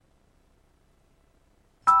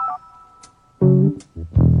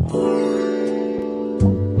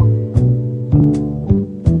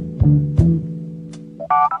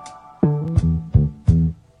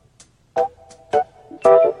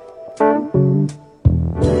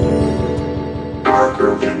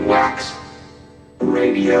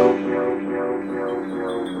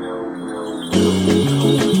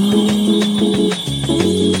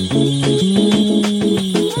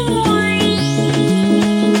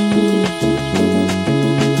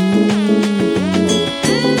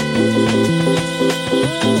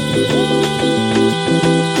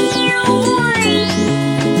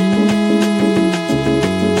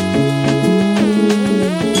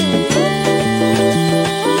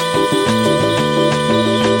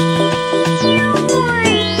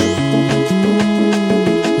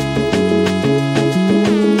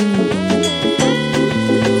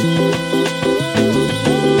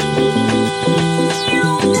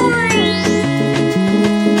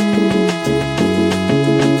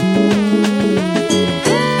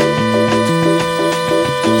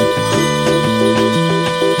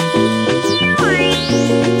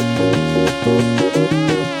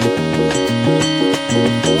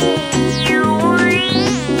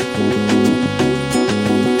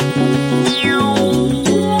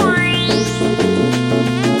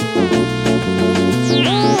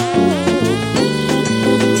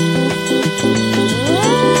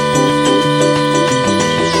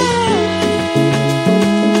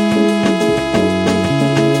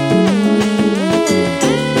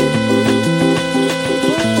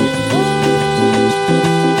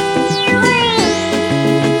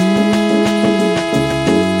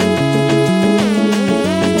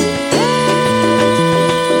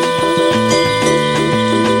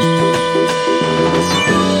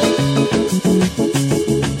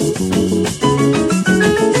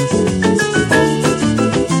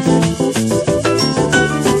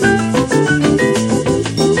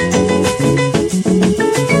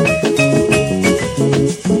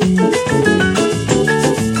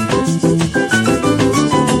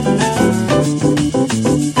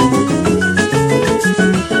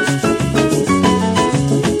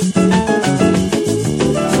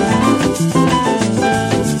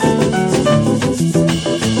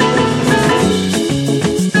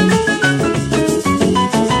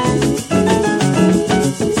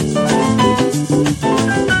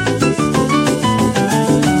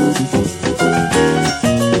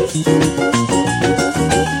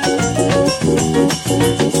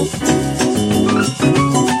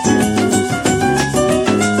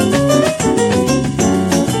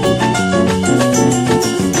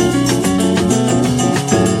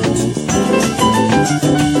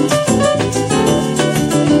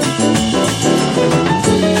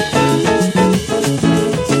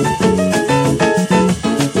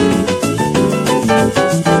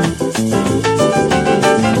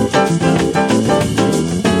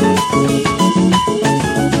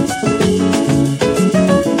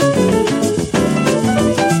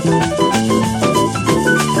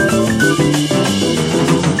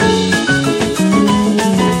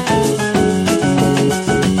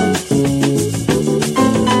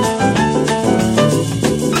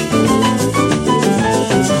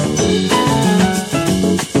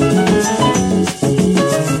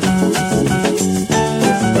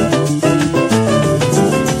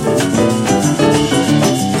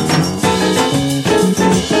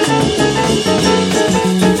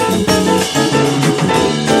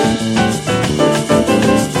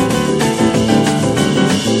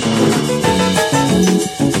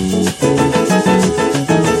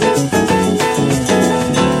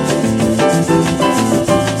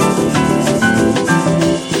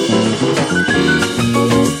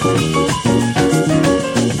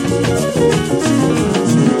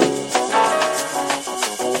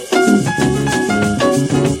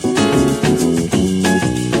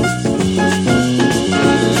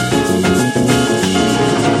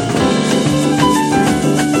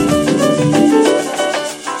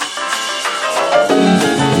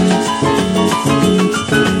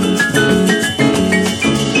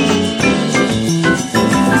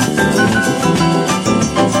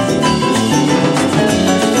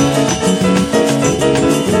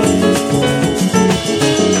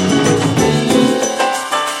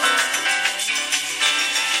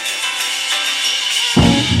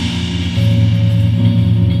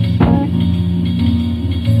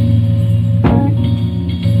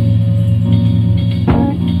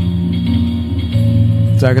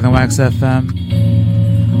Darker Than Wax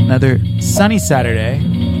FM. Another sunny Saturday.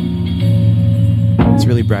 It's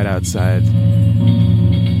really bright outside.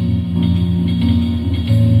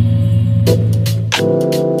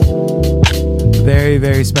 Very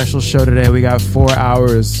very, very special show today. We got 4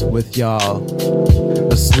 hours with y'all.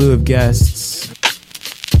 A slew of guests.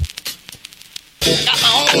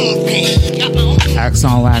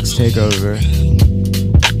 Axon Lax Takeover.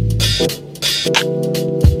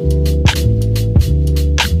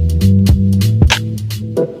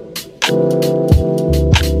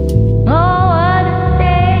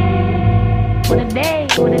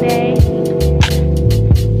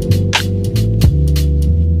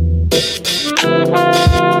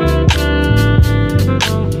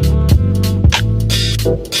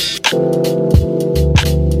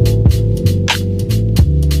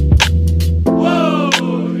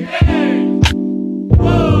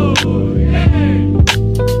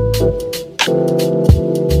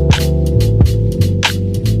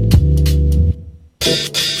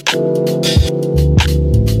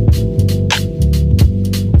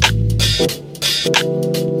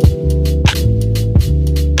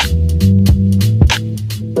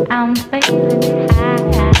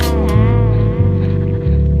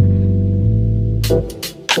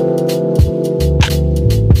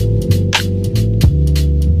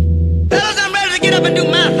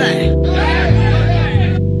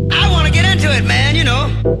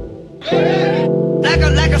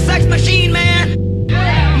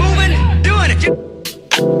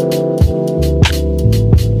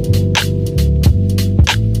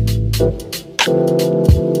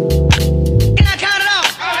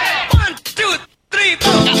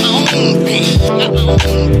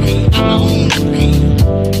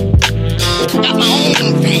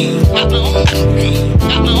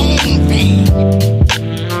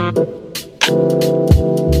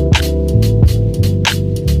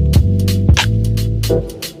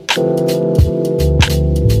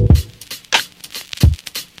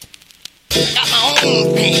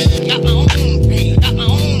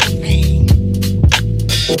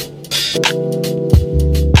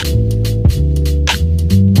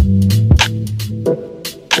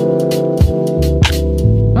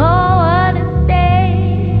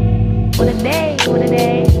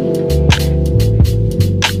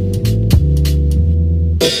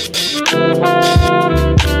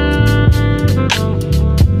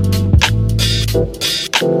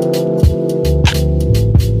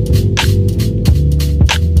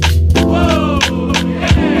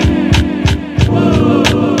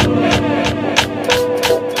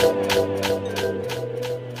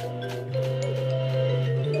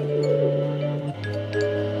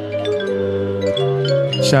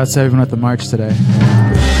 Shouts to everyone at the march today.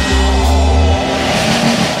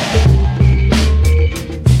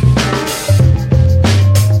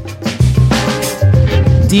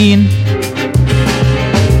 Dean.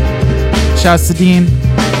 Shouts to Dean.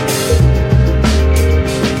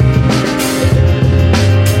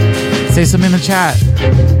 Say something in the chat.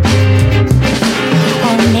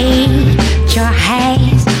 Oh, nature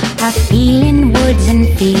has a feeling, words and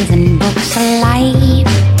fields and books alive,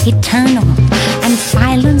 eternal and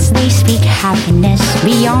silence. They speak happiness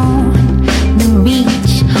beyond the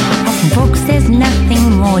reach of books. There's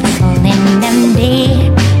nothing mortal in them. Their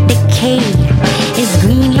decay is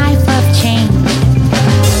green life of change.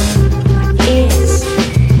 It's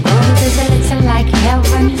a little like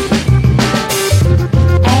heaven.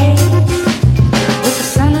 With the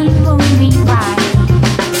sun and moon we ride.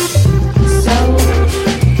 So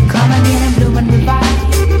come on in and bloom and revive.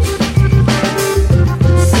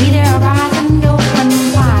 See the horizon open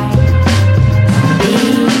wide. The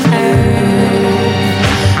earth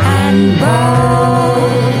and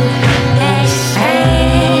bold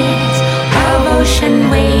expanse of ocean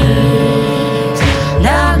waves,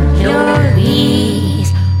 luxuries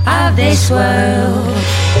of this world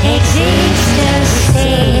exist to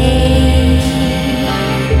stay.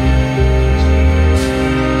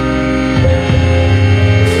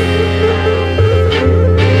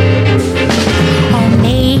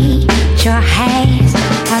 Has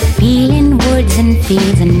a feeling, words and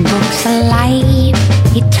fields and books alive,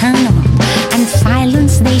 eternal and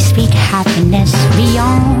silence. They speak happiness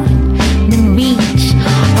beyond the reach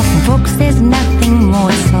of books. There's nothing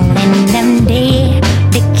mortal in them. Their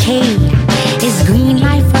decay is green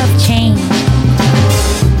life of change.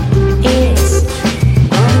 It's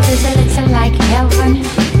a little like heaven.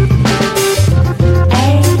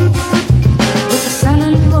 With the sun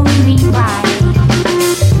and moon we ride.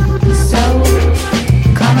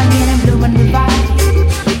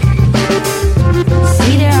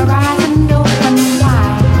 See the horizon open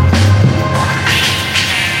wide.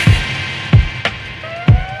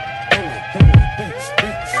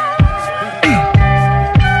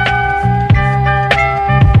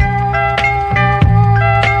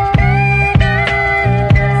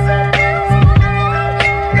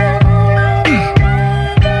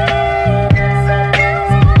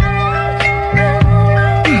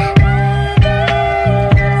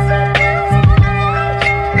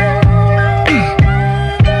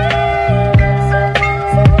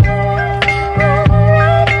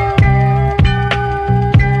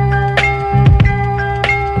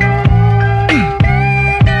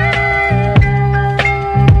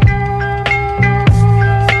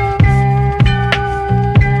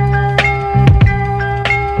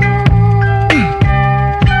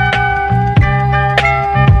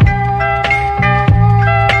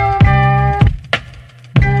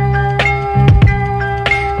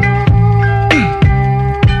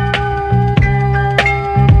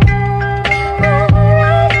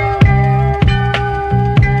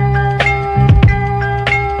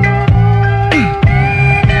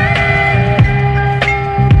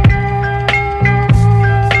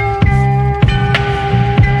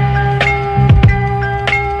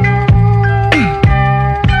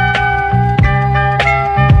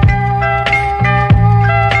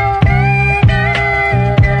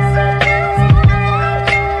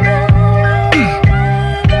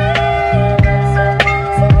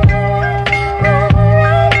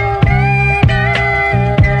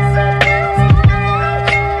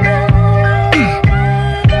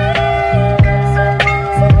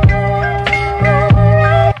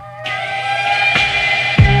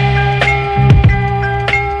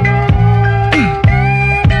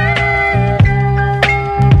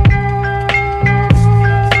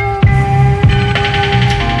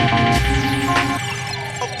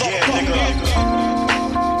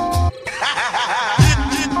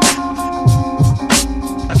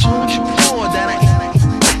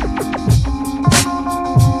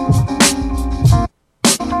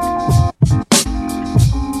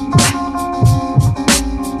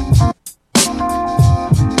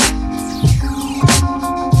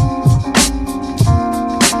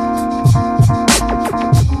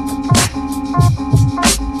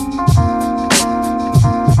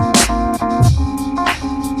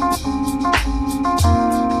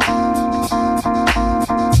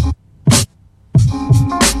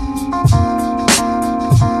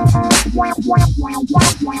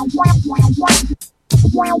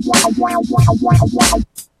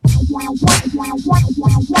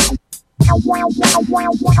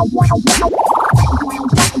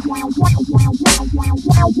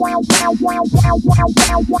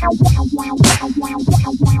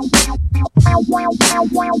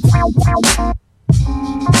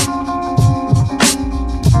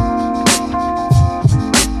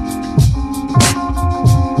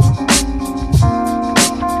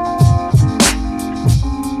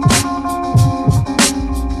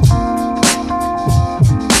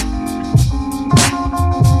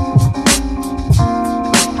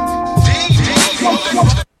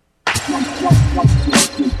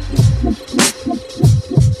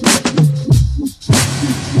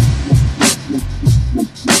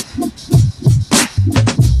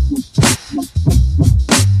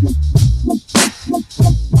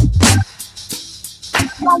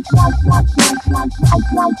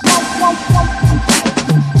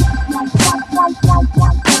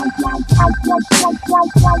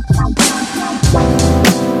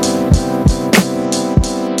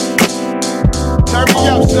 Turn me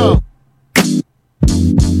up some.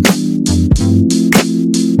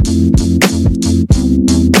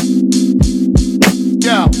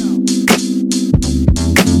 Yeah.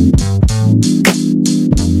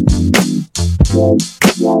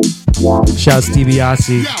 Shouts Stevie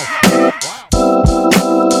Yossi.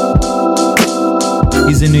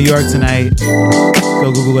 He's in New York tonight.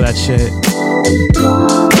 Go Google that shit.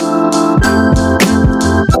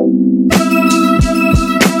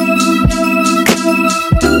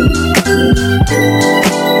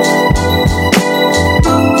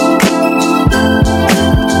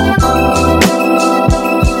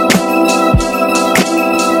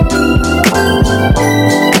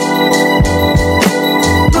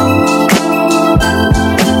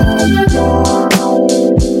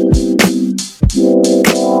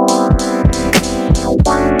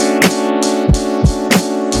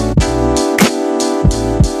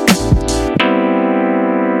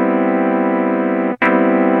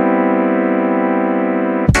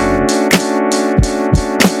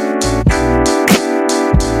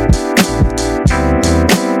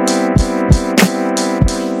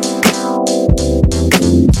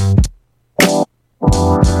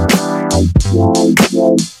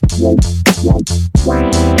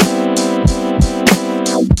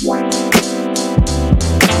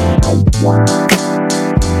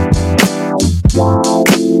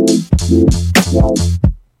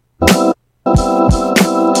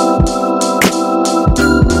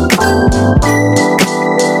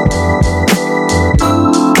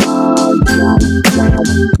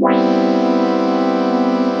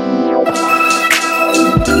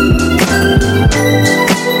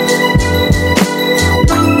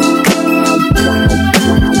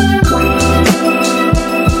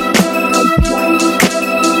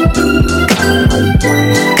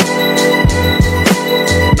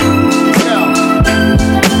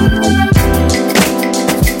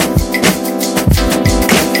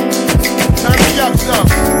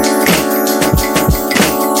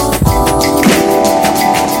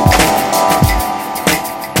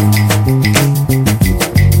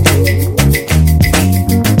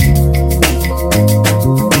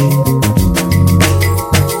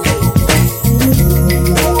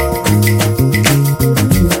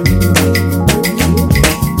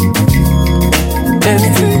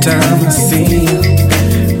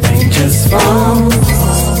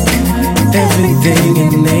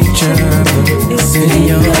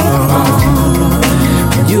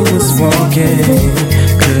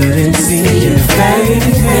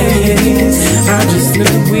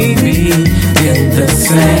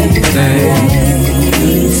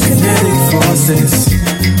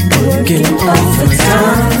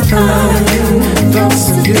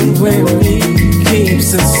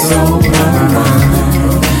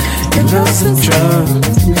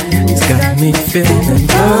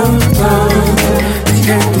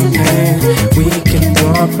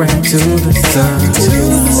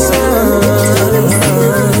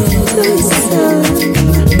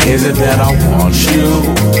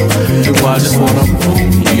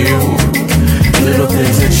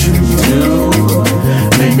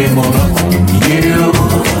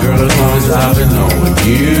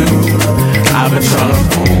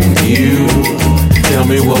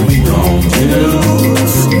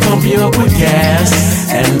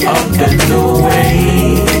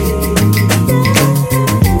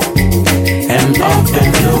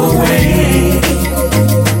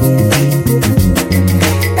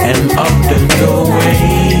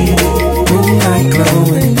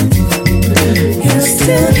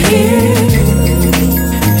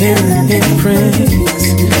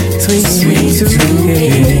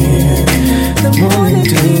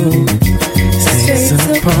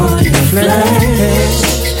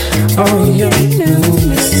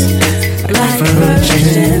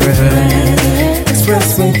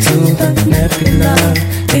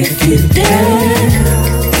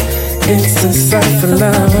 cipher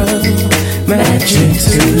love, magic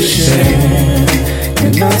to share.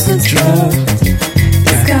 You know it's a drug,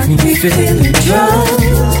 it's got me feeling drugged.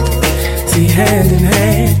 See, hand in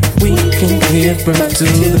hand, we can give birth to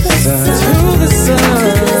the sun. To the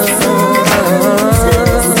sun.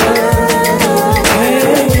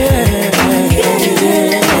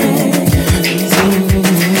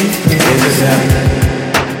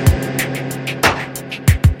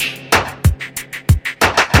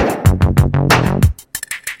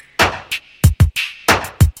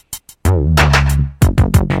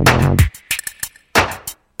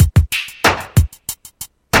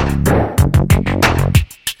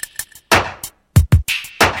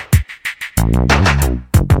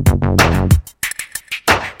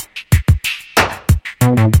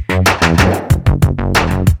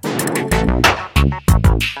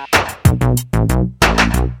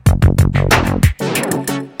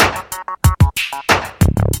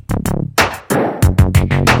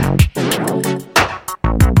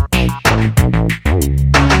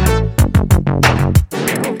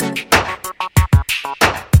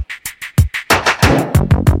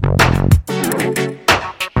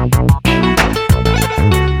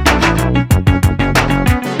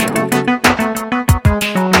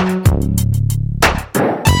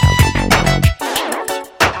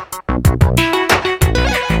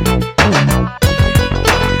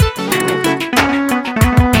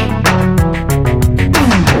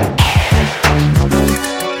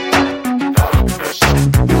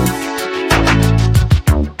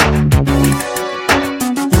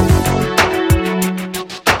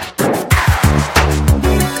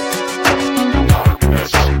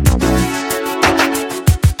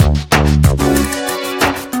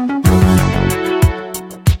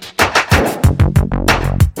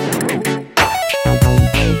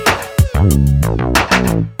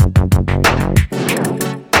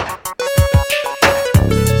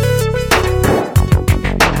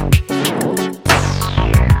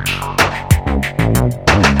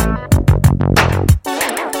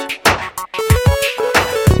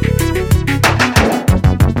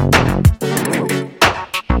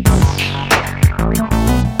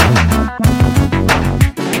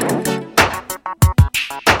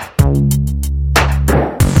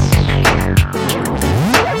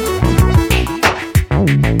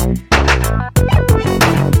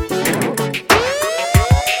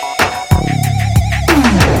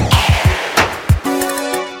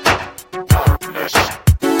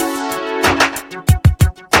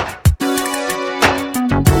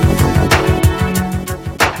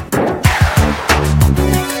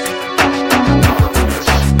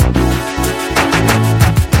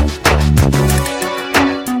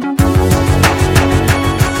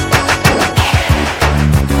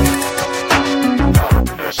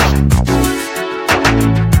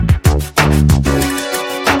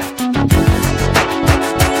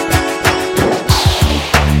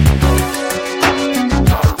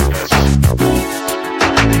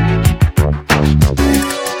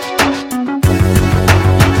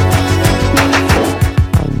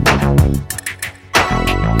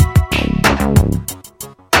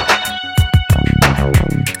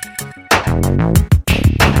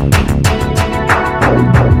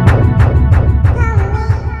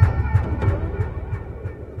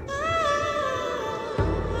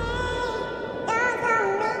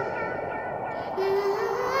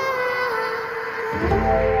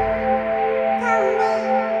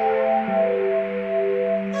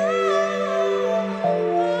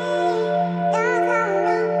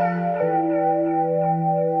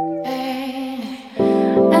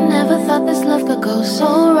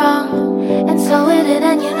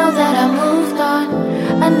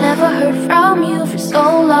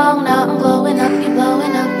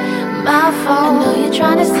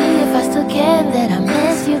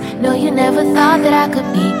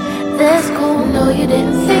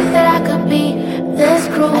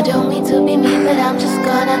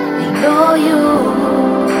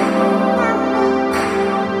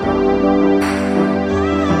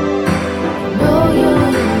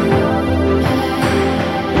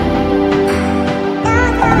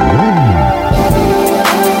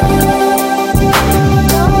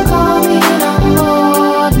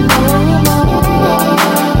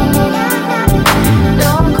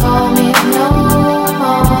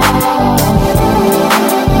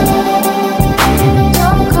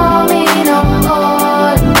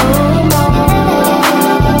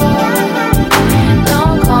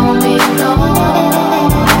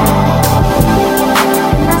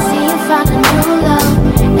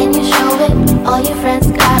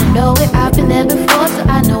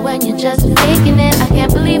 just faking it. I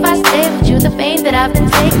can't believe I stayed with you. The pain that I've been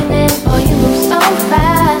taking it. Oh, you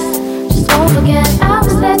forget I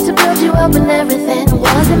was there to build you up and everything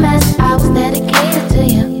was a mess. I was dedicated to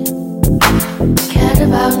you, cared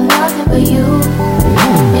about nothing but you,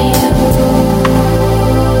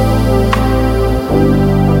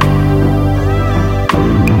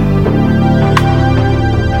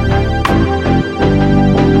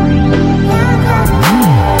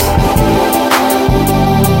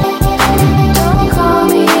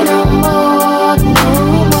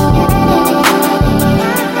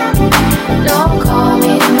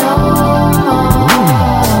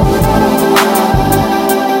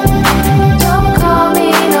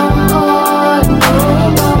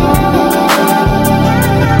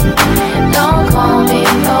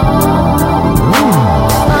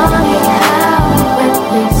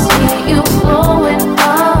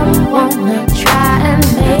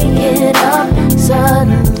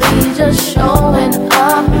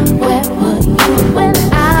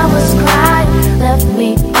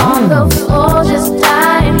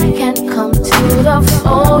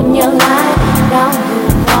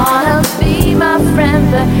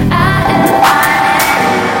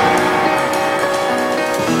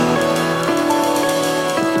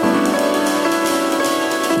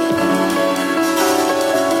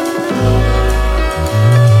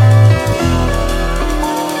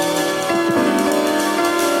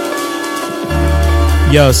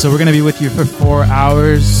 Yo, so we're gonna be with you for 4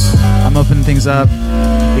 hours. I'm opening things up.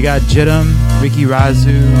 We got Jidam, Ricky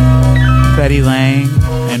Razu, Fetty Lang,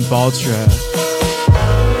 and Baltra.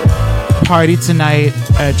 Party tonight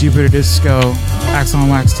at Jupiter Disco, Axel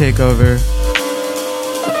and Wax Takeover.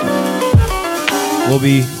 We'll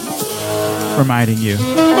be reminding you.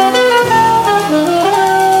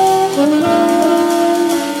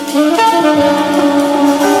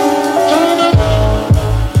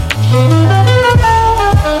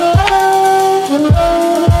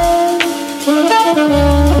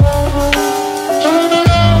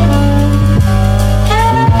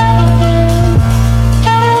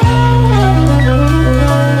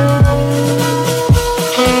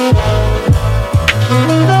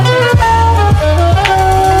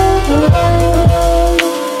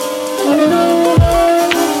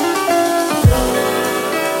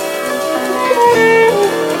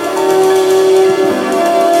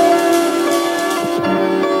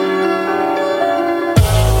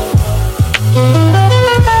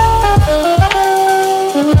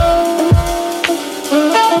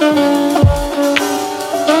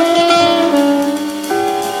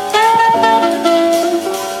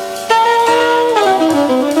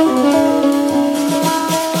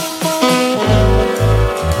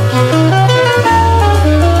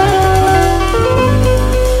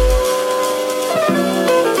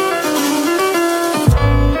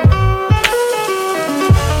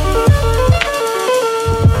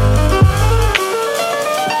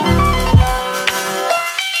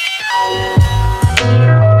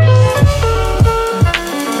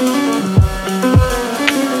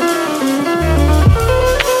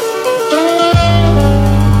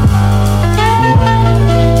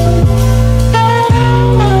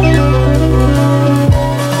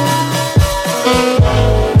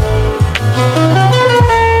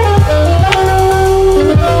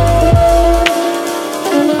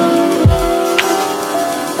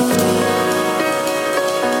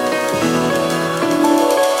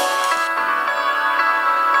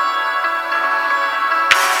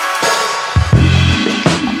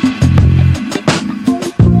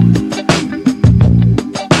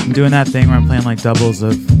 Doing that thing where I'm playing like doubles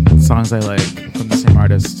of songs I like from the same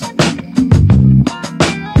artist.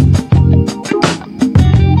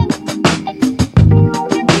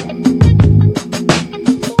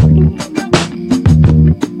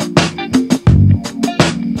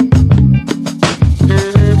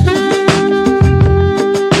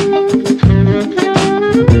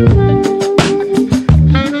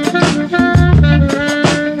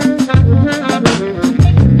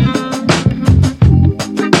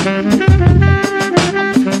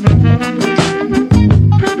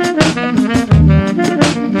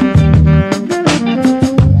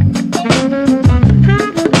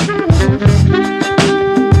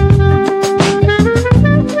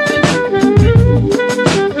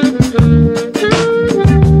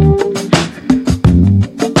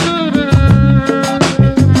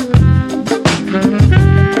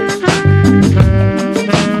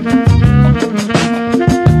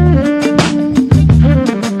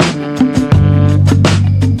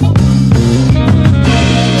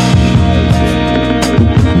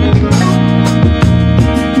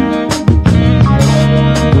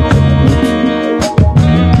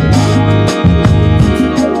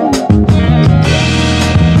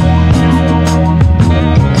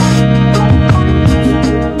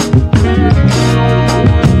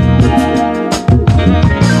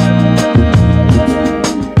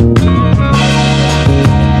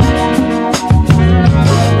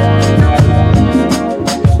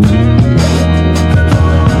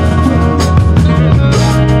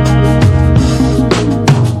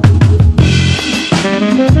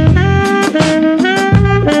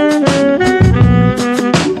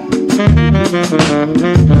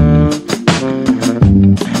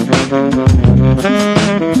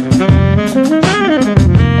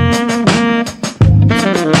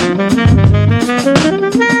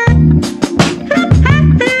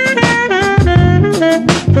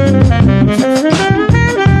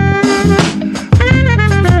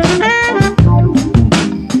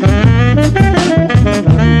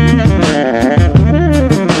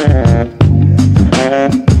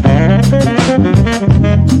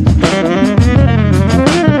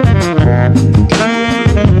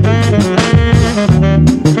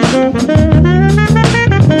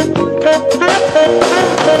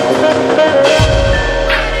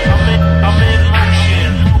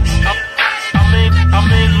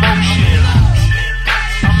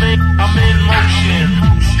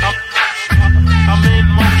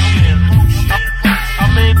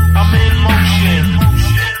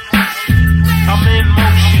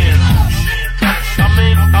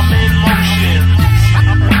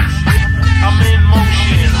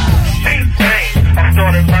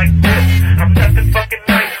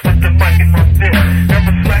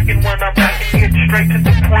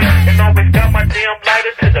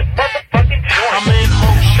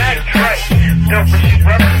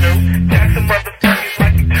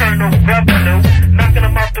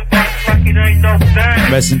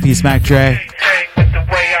 Rest in peace, Mac Dre.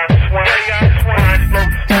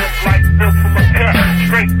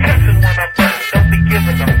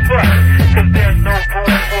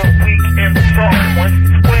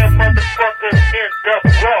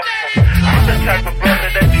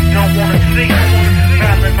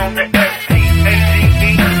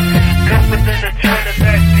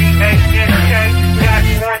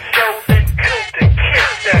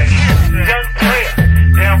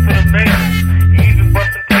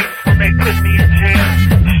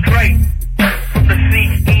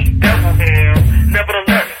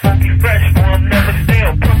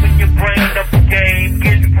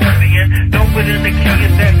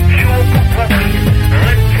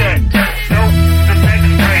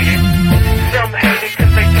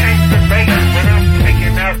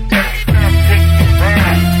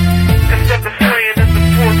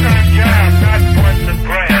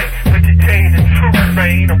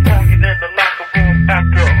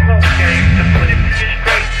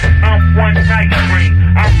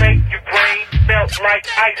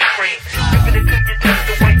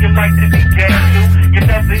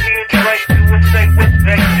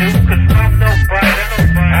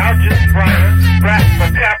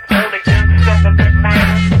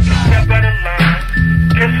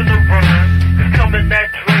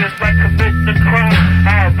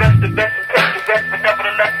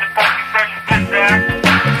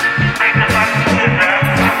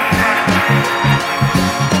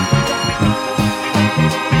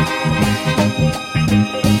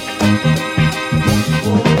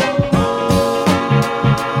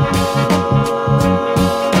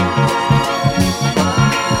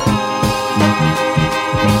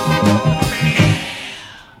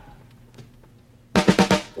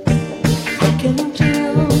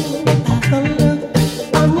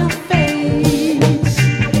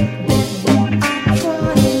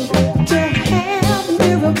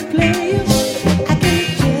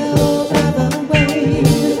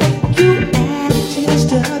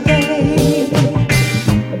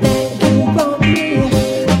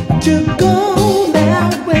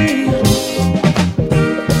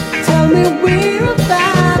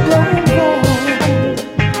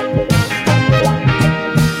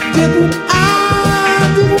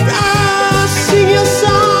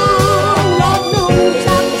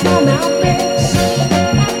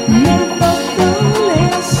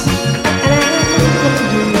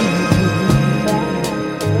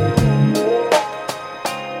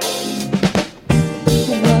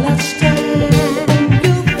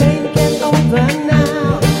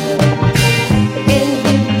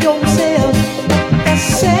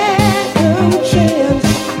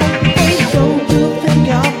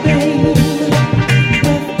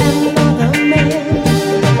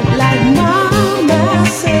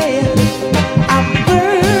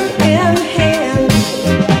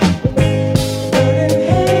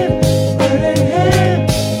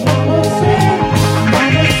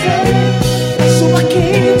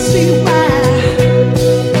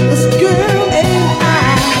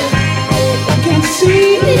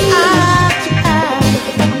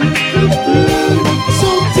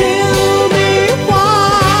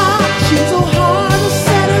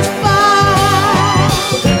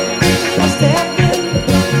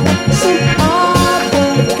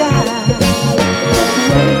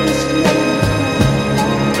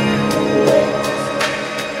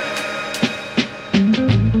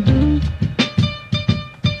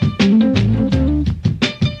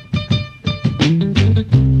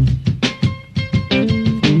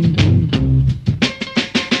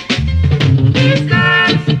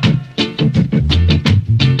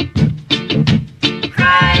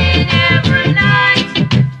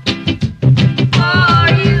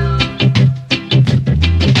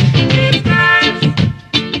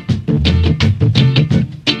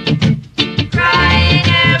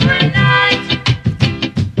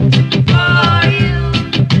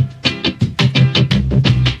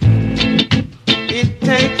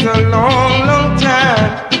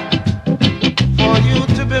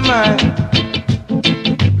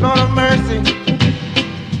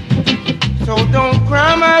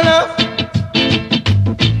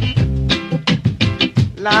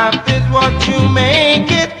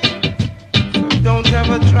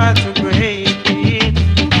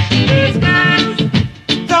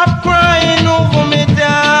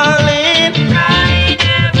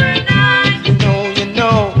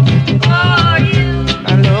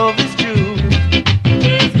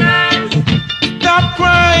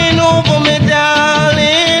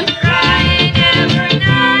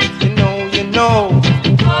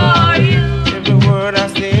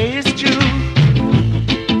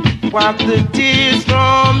 the tears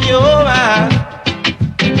from your eyes.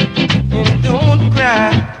 And don't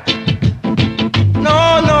cry.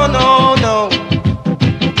 No, no, no, no.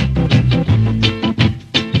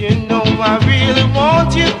 You know I really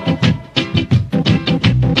want you.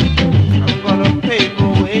 I'm gonna pave a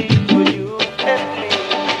way for you and me.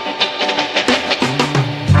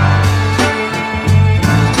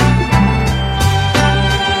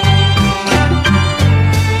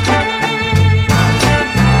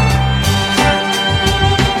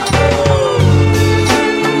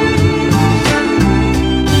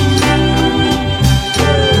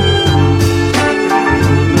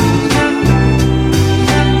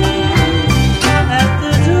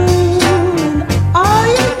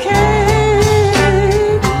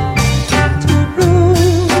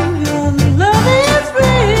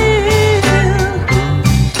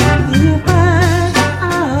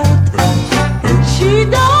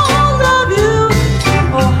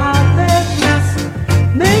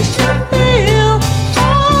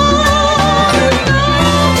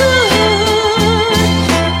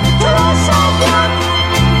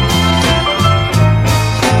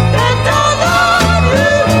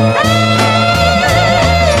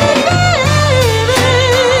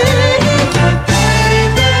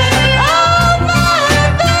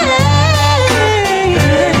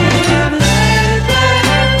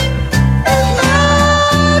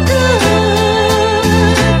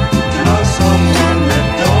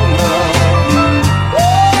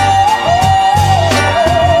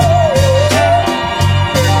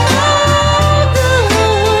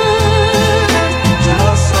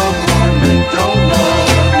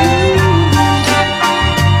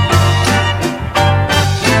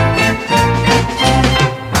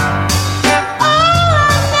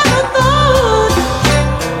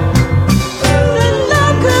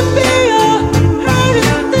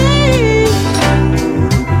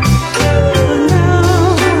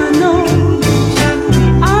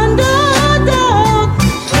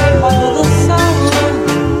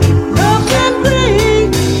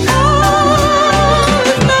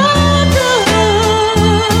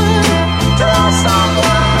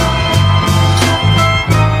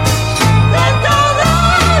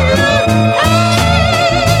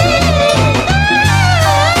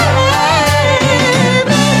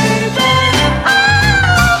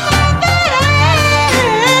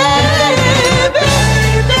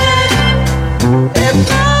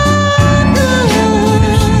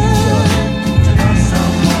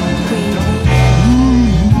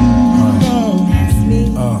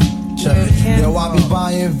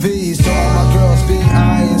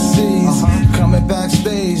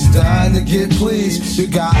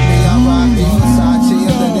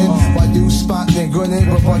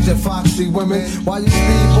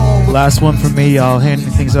 Last one from me, y'all. Handing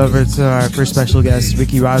things over to our first special guest,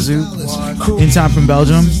 Ricky Razu, in time from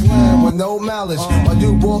Belgium.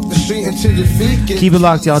 Keep it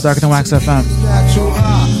locked, y'all. Darker Than Wax FM.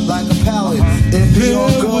 If you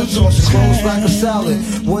all good, toss your clothes like a salad.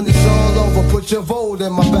 When it's all over, put your vote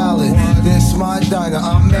in my ballot. This my diner,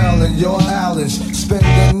 I'm Melon, you're Alice. Spend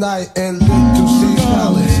the night and look to see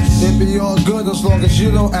palace. It be all good as long as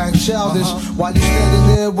you don't act childish. While you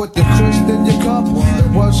standing there with the crisp in your cup, the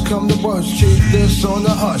worst come to worst, keep this on the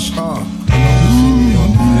hush. I know you see me on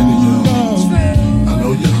the video. I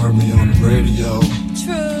know you heard me on the radio.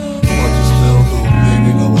 But you still don't pay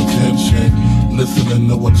me no attention. Listening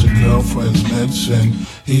to what your girlfriends mention.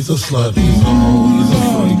 He's a slut, he's a hoe, he's a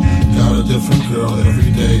freak. Got a different girl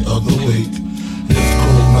every day of the week. It's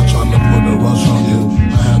cool, not trying to put a rush on you.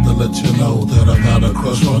 I had to let you know that I got a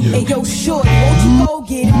crush on you. Hey yo, shorty, won't you go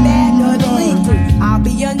get it bad, nothing lethal? I'll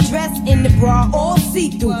be undressed in the bra, all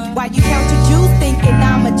see-through. While you count your jewels, thinking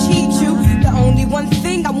I'ma cheat you. The only one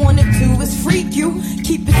thing I wanna do is freak you.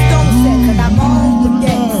 Keep it stone set, cause I'm on with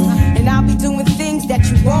that. And I'll be doing things that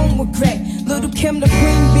you won't regret. Little Kim the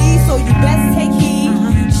queen bee, so you best take heed.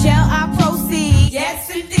 Shall I proceed? Yes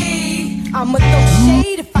indeed. I'ma throw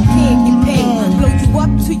shade if I can't get paid. Blow you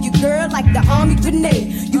up to your girl like the army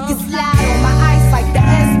grenade. You can slide on my ice like the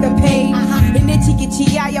escapade. And then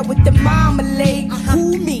chiquichilla with the marmalade.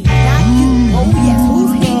 Who me? Not you. Oh yes,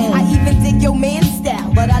 who's he? I even dig your man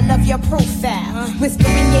style, but I love your profile. Whisper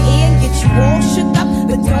in your ear and get you all shook up,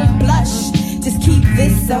 but don't blush. Just keep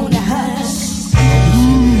this on the hush.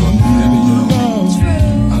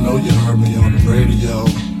 I know you heard me on the radio.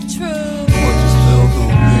 But you still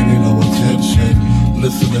don't pay me no attention.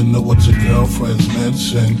 Listening to what your girlfriends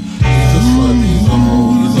mention. He's a slut, he's a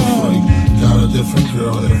hoe, he's a freak. Got a different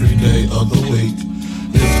girl every day of the week.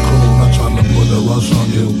 It's cool, not trying to put a rush on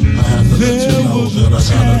you. I had to let you know that I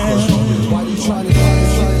got a crush on you.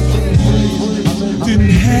 Didn't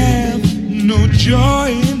have no joy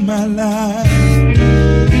in my life.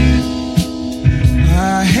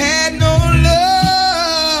 I had no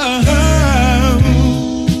love,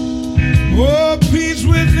 or peace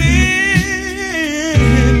within.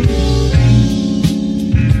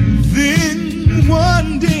 Then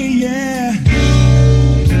one day, yeah,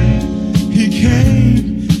 he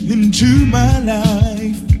came into my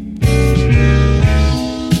life.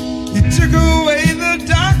 He took away the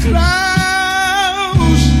dark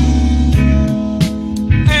clouds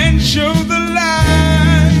and showed the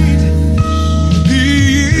light. He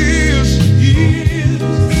is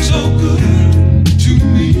so good to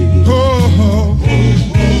me. Oh, oh, oh,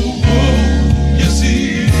 oh, oh. Yes, he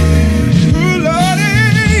is. Oh, Lordy,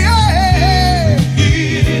 yeah. He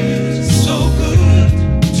is so good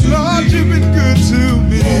to Lord, me. You've been good to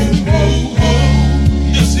me. Oh, oh, oh.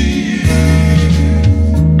 Yes, he is.